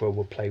which emperor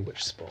will play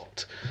which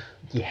sport.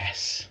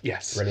 Yes.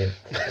 Yes. Brilliant.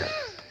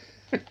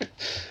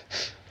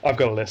 I've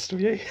got a list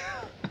of you.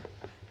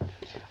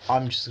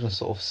 I'm just going to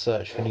sort of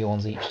search for new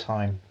ones each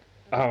time.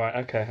 All right,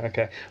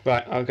 okay.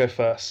 Right, I'll go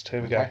first.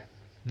 Here we go.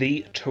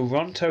 The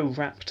Toronto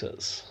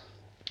Raptors.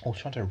 Oh,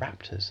 Toronto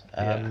Raptors.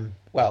 Yeah.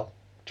 Well,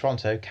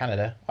 Toronto,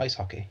 Canada, ice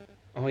hockey.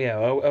 Oh, yeah.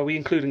 Are we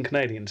including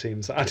Canadian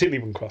teams? That didn't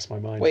even cross my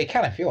mind. Well, you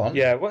can if you want.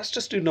 Yeah, well, let's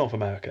just do North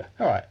America.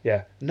 All right.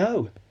 Yeah.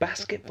 No,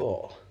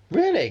 basketball.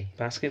 Really?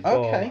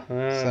 Basketball. Okay.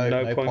 So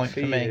no point for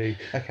me. you.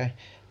 Okay.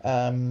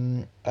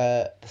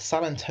 The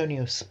San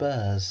Antonio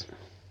Spurs.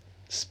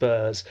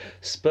 Spurs.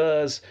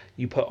 Spurs,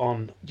 you put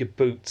on your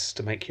boots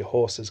to make your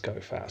horses go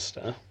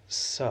faster.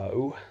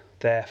 So,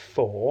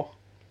 therefore,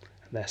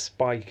 they're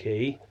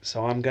spiky.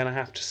 So I'm going to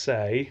have to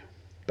say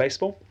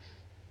baseball.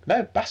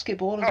 No,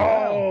 basketball as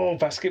well. Oh,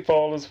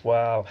 basketball as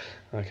well.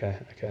 Okay.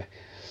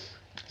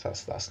 So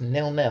that's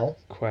 0-0.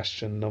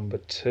 Question number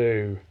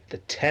 2. The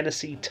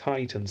Tennessee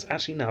Titans.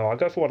 Actually, no, I'll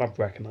go for what I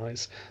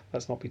recognise.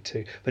 Let's not be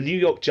too. The New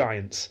York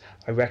Giants.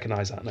 I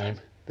recognise that name.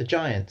 The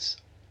Giants.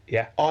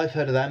 Yeah. I've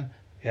heard of them.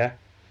 Yeah.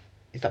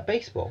 Is that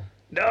baseball?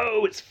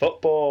 No, it's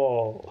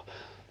football.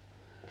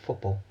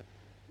 Football.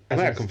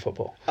 American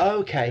football.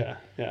 Okay.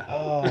 Yeah.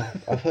 Oh,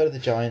 I've heard of the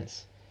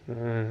Giants.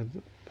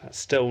 That's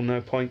still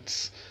no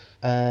points.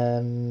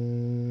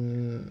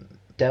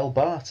 Del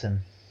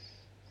Barton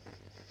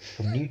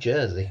from New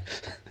Jersey.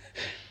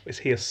 Is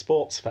he a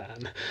sports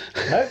fan?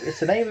 No, it's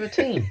the name of a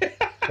team.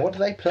 What do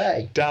they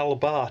play? Dal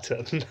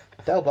Barton.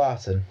 Del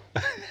Barton.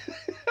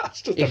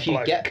 That's just If a you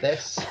bloke. get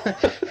this,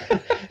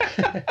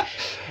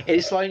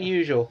 it's slightly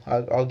unusual.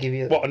 I'll give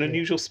you. What, an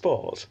unusual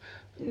sport?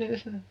 Not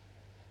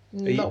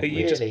are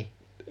you just- really.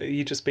 Are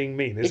you just being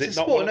mean? It's Is a it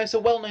not? sport. No, it's a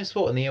well-known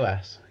sport in the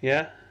US.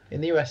 Yeah. In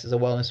the US, it's a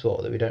well-known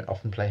sport that we don't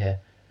often play here.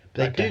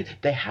 But they Okay. do.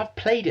 They have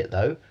played it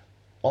though,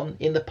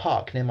 in the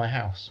park near my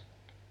house.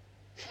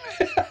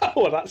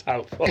 Well, that's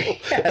helpful.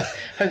 Yes,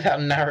 hope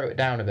that'll narrow it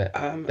down a bit.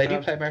 They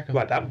do play American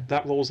Right, football.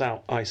 that rules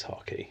out ice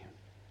hockey.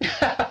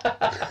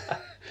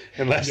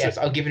 Unless Yes,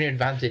 I'll give you an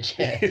advantage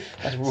here.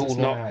 That's ruled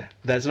not, out.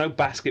 there's no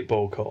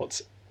basketball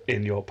courts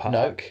in your park.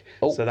 No.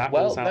 Oh, so that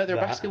well, rules out no, there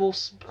are that. basketball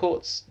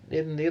courts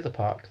in the other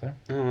park though.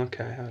 Oh,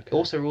 okay. It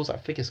also rules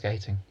out figure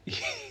skating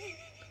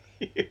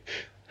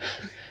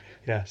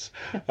Yes.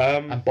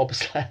 and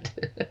bobsled.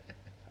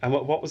 And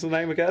what was the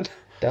name again?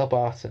 Del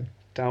Barton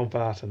Dal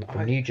Barton.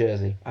 from New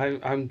Jersey.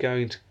 I'm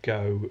going to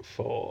go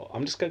for.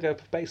 I'm just going to go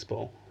for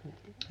baseball.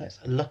 It's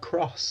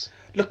lacrosse.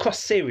 Lacrosse,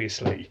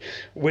 seriously.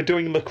 We're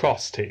doing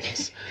lacrosse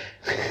teams.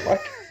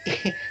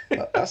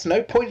 That's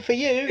no point for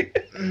you.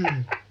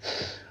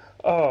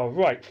 Oh,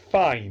 right,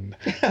 fine.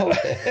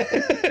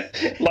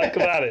 Like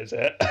that, is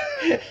it?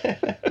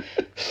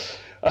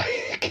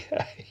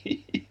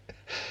 Okay.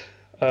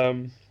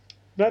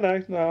 No,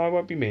 I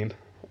won't be mean.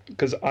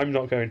 Because I'm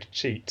not going to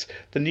cheat.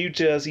 The New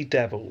Jersey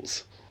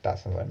Devils. That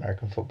sounds like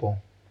American football.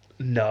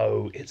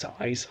 No, it's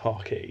ice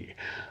hockey.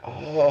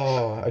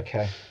 Oh,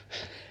 okay.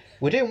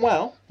 We're doing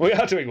well. We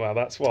are doing well.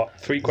 That's what?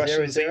 3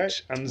 questions 0-0.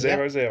 each and Yep.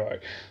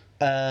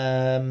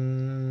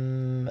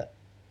 0-0.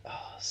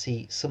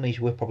 See, some of these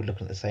we're probably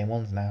looking at the same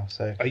ones now.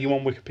 So Are you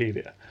on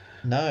Wikipedia?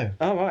 no.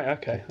 Oh, right,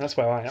 okay. That's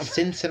where I am.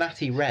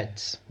 Cincinnati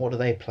Reds. What do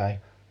they play?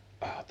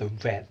 Oh, the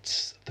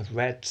Reds. The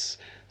Reds.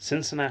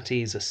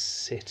 Cincinnati's a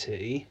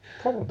city.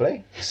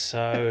 Probably.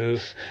 So,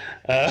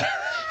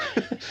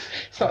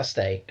 It's not a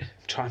state.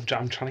 I'm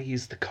trying to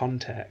use the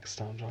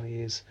context. I'm trying to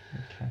use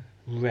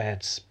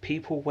Reds.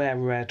 People wear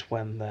red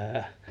when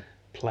they're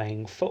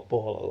playing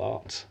football a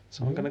lot.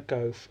 So I'm going to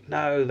go...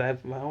 No, they're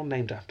all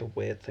named after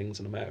weird things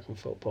in American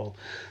football.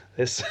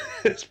 This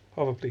is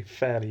probably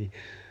fairly...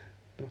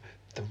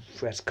 The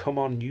Reds. Come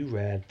on, you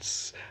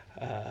Reds.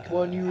 Come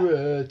on, you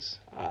Reds.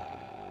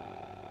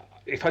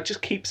 If I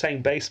just keep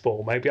saying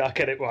baseball, maybe I'll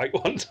get it right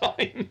one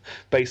time.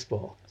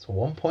 Baseball. It's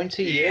 1 point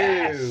to you.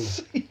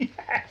 Yes!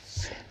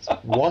 Yes!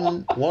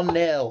 1-0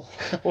 1-0.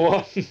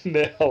 or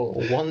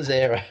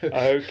 1-0.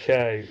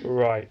 Okay,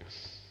 right.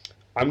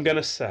 I'm going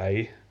to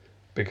say,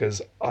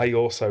 because I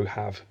also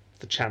have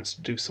the chance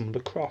to do some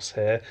lacrosse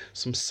here,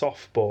 some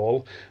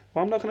softball.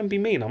 Well, I'm not going to be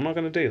mean. I'm not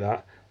going to do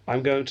that.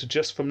 I'm going to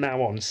just from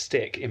now on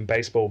stick in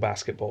baseball,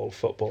 basketball,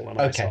 football,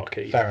 and ice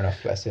hockey. Fair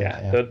enough. Let's do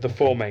that. Yeah. The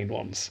 4 main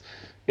ones.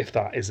 If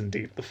that is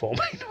indeed the 4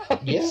 main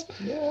ones.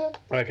 Yeah.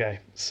 Okay,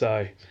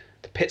 so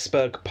the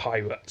Pittsburgh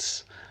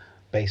Pirates.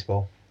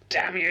 Baseball.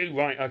 Damn you!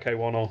 Right, okay,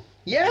 1-1.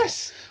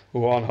 Yes.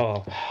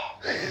 1-1.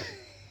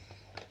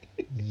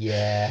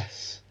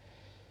 Yes.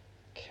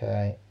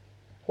 Okay.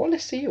 What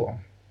list are you on?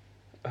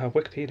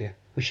 Wikipedia.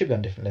 We should be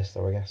on different lists,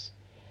 though, I guess.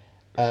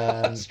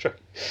 That's true.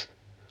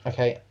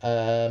 Okay.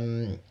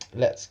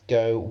 Let's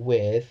go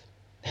with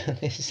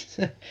this.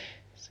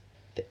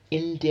 The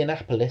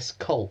Indianapolis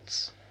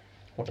Colts.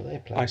 What do they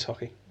play? Ice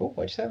hockey. Oh,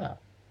 why'd you say that?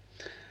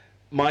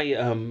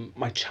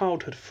 My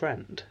childhood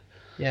friend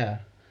Yeah.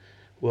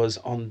 was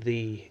on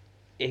the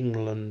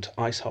England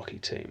ice hockey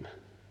team.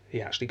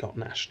 He actually got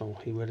national.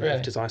 He really Really?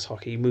 loved his ice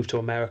hockey. He moved to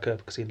America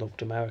because he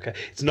loved America.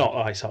 It's not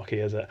ice hockey,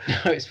 is it?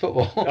 No, it's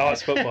football. Oh,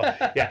 it's football.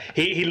 Yeah,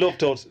 he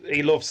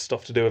loved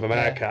stuff to do with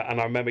America, and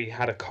I remember he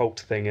had a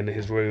Colt thing in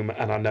his room,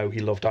 and I know he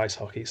loved ice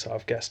hockey, so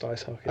I've guessed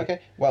ice hockey. Okay.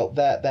 Well,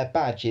 their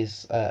badge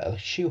is a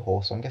shoe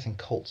horse, so I'm guessing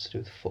Colts to do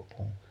with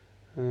football.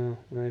 Oh,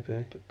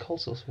 maybe. But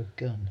Colts also a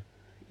gun,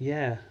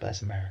 Yeah, but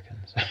it's American.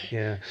 So.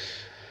 yeah.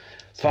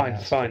 So Fine.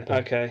 that's football.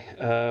 Okay.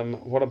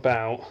 What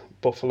about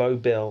Buffalo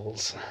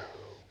Bills?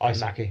 Ice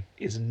And that hockey.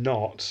 is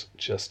not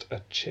just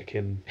a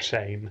chicken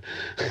chain.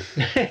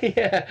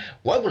 Yeah.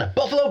 Welcome to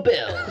Buffalo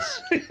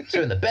Bills.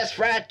 Serving the best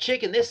fried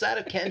chicken this side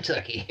of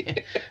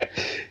Kentucky.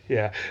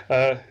 Yeah.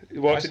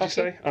 What Ice did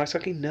hockey? you say? Ice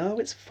hockey? No,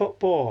 it's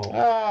football.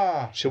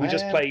 Ah. Shall we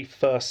just play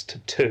first to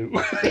 2?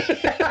 We're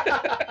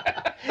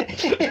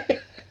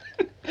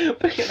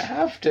gonna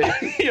have to.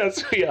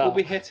 Yes, we are. We'll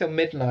be here till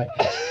midnight.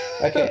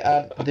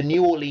 Okay. The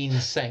New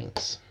Orleans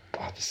Saints.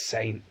 Oh, the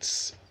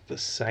Saints. The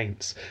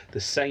Saints.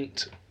 The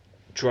Saint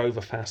drove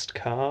a fast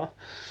car.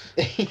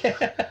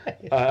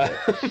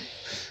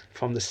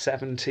 From the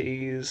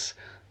 70s.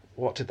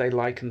 What did they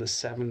like in the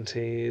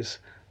 70s?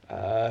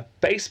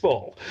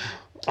 Baseball.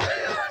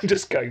 I'm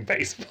just going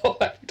baseball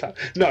every time.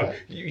 No,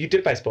 you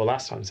did baseball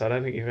last time, so I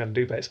don't think you're going to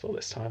do baseball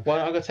this time. Well,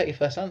 I'm gonna take your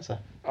first answer.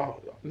 Oh,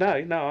 no,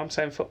 I'm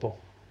saying football.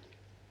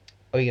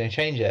 Are you gonna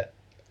change it?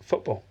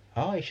 Football.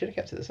 Oh, you should have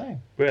kept it the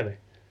same. Really?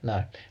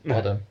 No.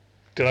 Well done.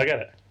 Did I get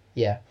it?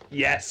 Yeah.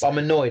 Yes. I'm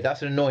annoyed.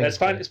 That's an annoying. It's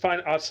fine. It's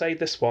fine. I'll say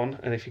this one,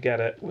 and if you get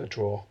it, we'll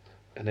draw.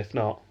 And if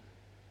not,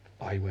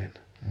 I win.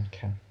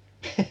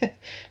 Okay.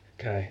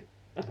 Okay.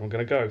 And I'm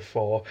going to go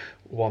for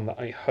one that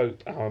I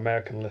hope our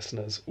American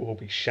listeners will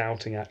be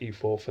shouting at you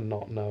for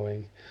not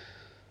knowing.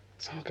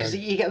 So I'll go. Because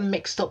you get them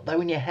mixed up though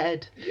in your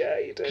head. Yeah,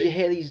 you do. 'Cause you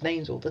hear these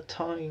names all the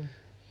time.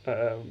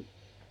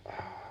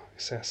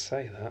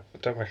 Say that. I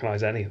don't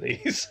recognise any of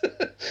these.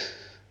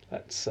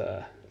 Let's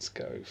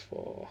go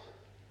for.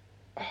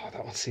 Oh,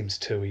 that one seems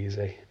too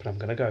easy, but I'm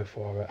going to go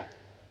for it.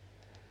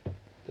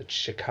 The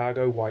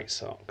Chicago White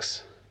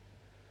Sox.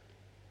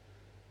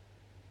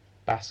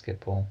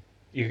 Basketball.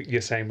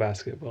 You're saying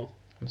basketball.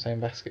 I'm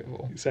saying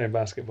basketball. You're saying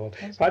basketball.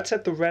 If I'd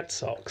said the Red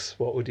Sox,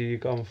 what would you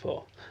have gone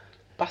for?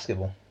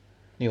 Basketball.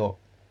 New York.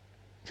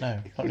 No,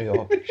 not New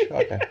York.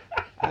 Chicago.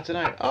 I don't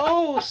know.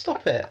 Oh,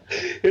 stop it.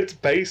 It's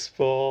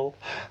baseball,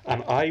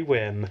 and I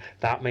win.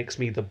 That makes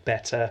me the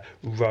better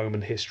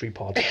Roman history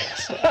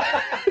podcast.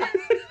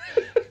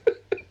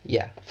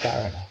 Yeah,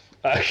 fair enough.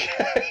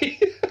 Okay.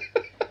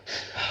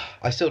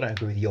 I still don't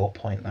agree with your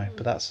point though,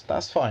 but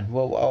that's fine.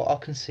 Well, I'll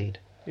concede.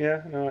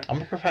 Yeah, all right.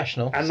 I'm a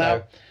professional, And so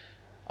now-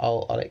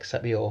 I'll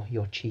accept your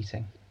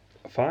cheating.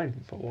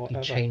 Fine, but You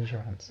whatever. change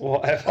your answer.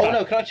 Whatever. Oh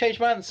no, can I change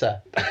my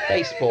answer?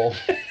 Baseball.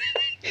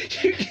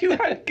 you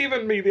hadn't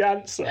given me the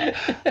answer.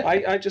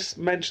 I just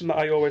mentioned that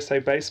I always say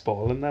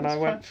baseball, and then I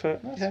went for.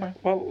 That's yeah. fine.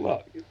 Well,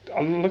 look,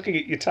 I'm looking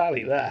at your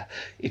tally there.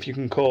 If you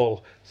can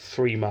call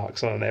 3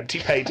 marks on an empty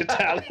page a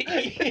tally,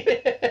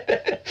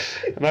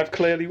 and I've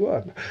clearly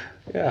won.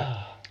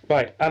 Yeah.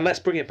 Right, and let's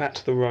bring it back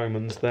to the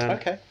Romans then.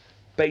 Okay.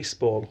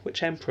 Baseball.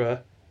 Which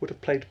emperor would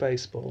have played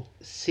baseball?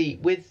 See,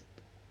 with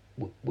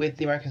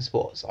the American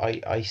sports,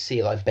 I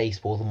see like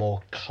baseball the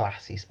more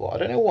classy sport. I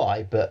don't know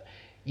why, but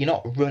you're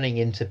not running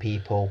into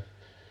people.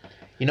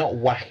 You're not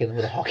whacking them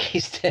with a hockey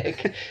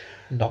stick,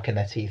 knocking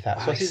their teeth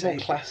out. So it's more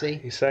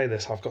classy. You say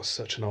this, I've got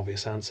such an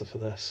obvious answer for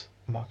this.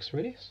 Marcus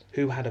Aurelius.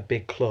 Who had a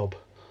big club?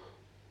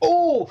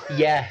 Oh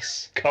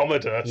yes,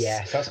 Commodus.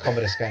 yes, that's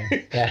Commodus game.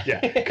 Yeah.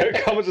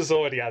 Yeah, Commodus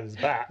already had his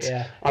bat.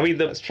 Yeah, I mean,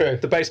 that's true.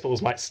 The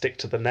baseballs might stick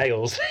to the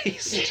nails.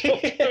 He's still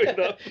doing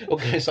them. Or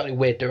go in slightly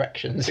weird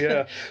directions.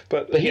 Yeah,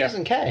 but But he yeah.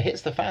 doesn't care. It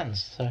hits the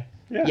fans. So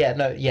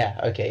Yeah.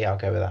 Okay, yeah, I'll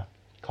go with that.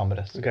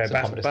 Commodus. Okay, It's a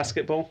Commodus game.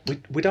 basketball.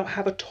 We don't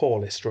have a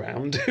tallest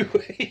round, do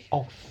we?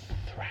 Oh,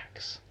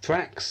 Thrax.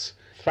 Thrax.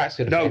 Thrax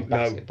could have played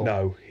basketball.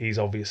 No. He's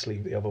obviously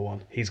the other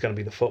one. He's going to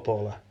be the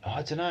footballer. Oh,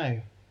 I don't know.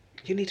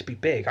 You need to be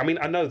big. I mean,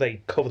 I know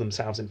they cover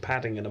themselves in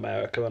padding in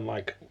America, and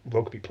like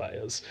rugby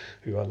players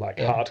who are like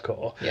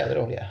hardcore. Yeah, they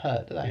don't get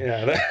hurt, do they?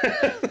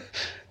 Yeah,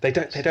 they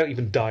don't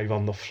even dive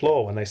on the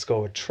floor when they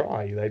score a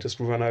try. They just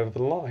run over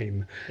the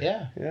line.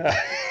 Yeah. Yeah.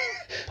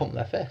 Pump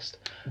their fist.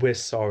 We're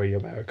sorry,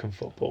 American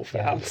football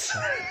fans,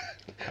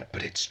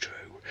 but it's true.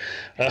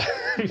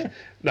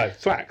 No,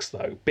 Thrax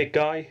though, big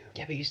guy.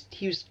 Yeah, but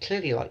he was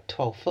clearly like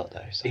 12 foot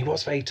though. So He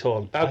was very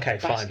tall. Okay,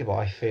 fine. Basketball,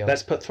 I feel.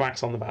 Let's put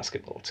Thrax on the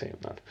basketball team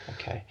then.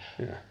 Okay.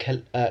 Yeah.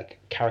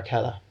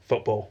 Caracalla.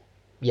 Football.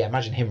 Yeah,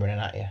 imagine him running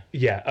at you.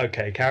 Yeah,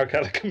 okay.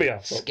 Caracalla can be our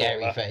footballer.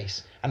 Scary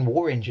face. And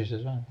war injuries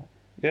as well.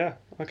 Yeah,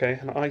 okay.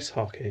 And ice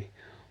hockey.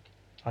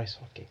 Ice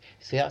hockey.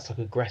 See, that's like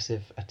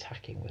aggressive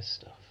attacking with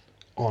stuff.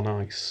 On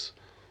ice.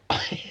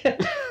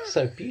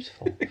 So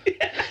beautiful.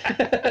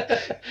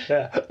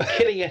 Yeah.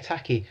 Killing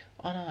attacking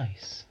on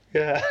ice.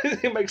 Yeah,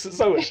 it makes it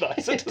so much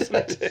nicer,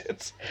 doesn't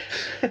it?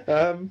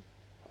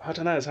 I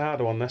don't know, it's a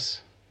harder one,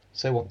 this.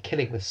 So what,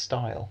 killing with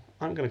style?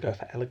 I'm going to go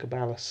for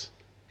Elagabalus.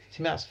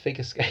 See, that's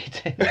figure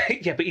skating.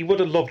 Yeah, but he would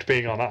have loved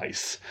being on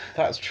ice.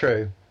 That's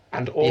true.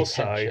 And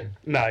also, attention.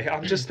 no,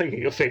 I'm just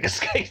thinking of figure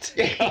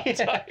skating.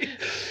 Aren't I?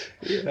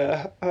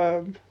 Yeah.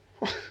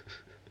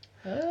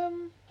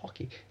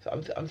 Hockey.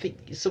 So I'm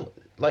thinking some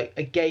like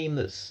a game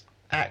that's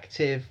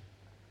active,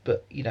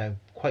 but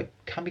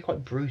can be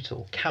quite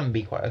brutal. Can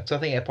be quite. So I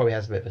think it probably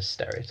has a bit of a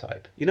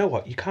stereotype. You know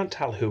what? You can't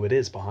tell who it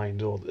is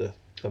behind all the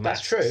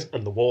masks true.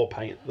 and the war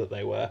paint that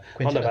they wear.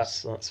 Oh no,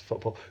 Quintilis. that's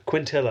football.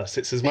 Quintilis,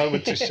 it's his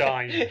moment to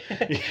shine.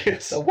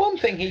 Yes. The one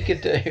thing he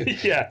could do.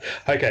 Yeah.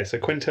 Okay, so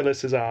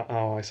Quintilis is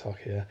our ice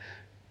hockey.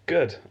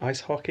 Good.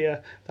 Ice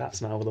hockeyer?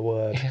 That's now the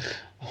word.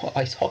 What,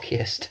 ice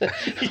hockeyist?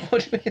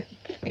 What do you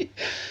mean?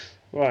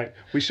 Right,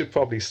 we should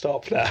probably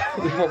stop now.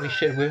 We probably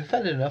should. We've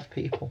offended enough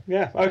people.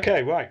 Yeah,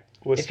 okay, right.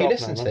 We'll If stop you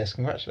listen now, to this,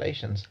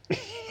 congratulations.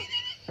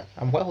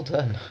 And well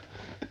done.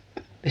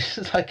 This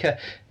is like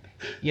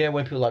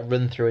when people like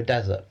run through a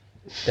desert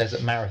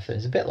marathon.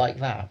 It's a bit like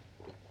that.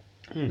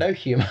 No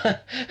humour.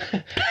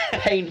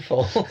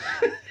 Painful.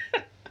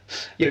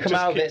 You It come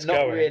just out of it keeps not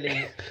going.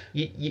 really.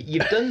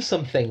 You've done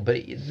something,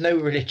 but no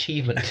real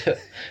achievement to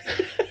it.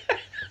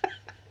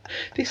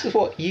 This is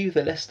what you,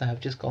 the listener, have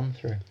just gone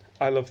through.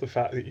 I love the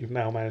fact that you've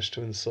now managed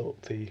to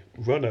insult the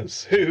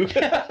runners who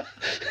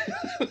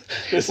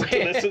listen to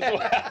this as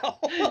well.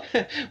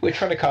 We're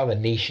trying to carve a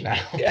niche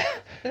now. Yeah.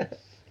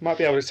 Might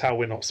be able to tell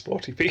we're not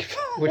sporty people.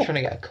 We're trying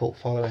to get a cult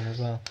following as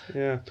well.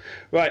 Yeah.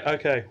 Right,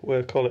 okay,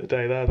 we'll call it a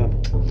day there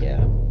then.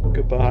 Yeah.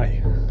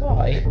 Goodbye.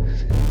 Bye.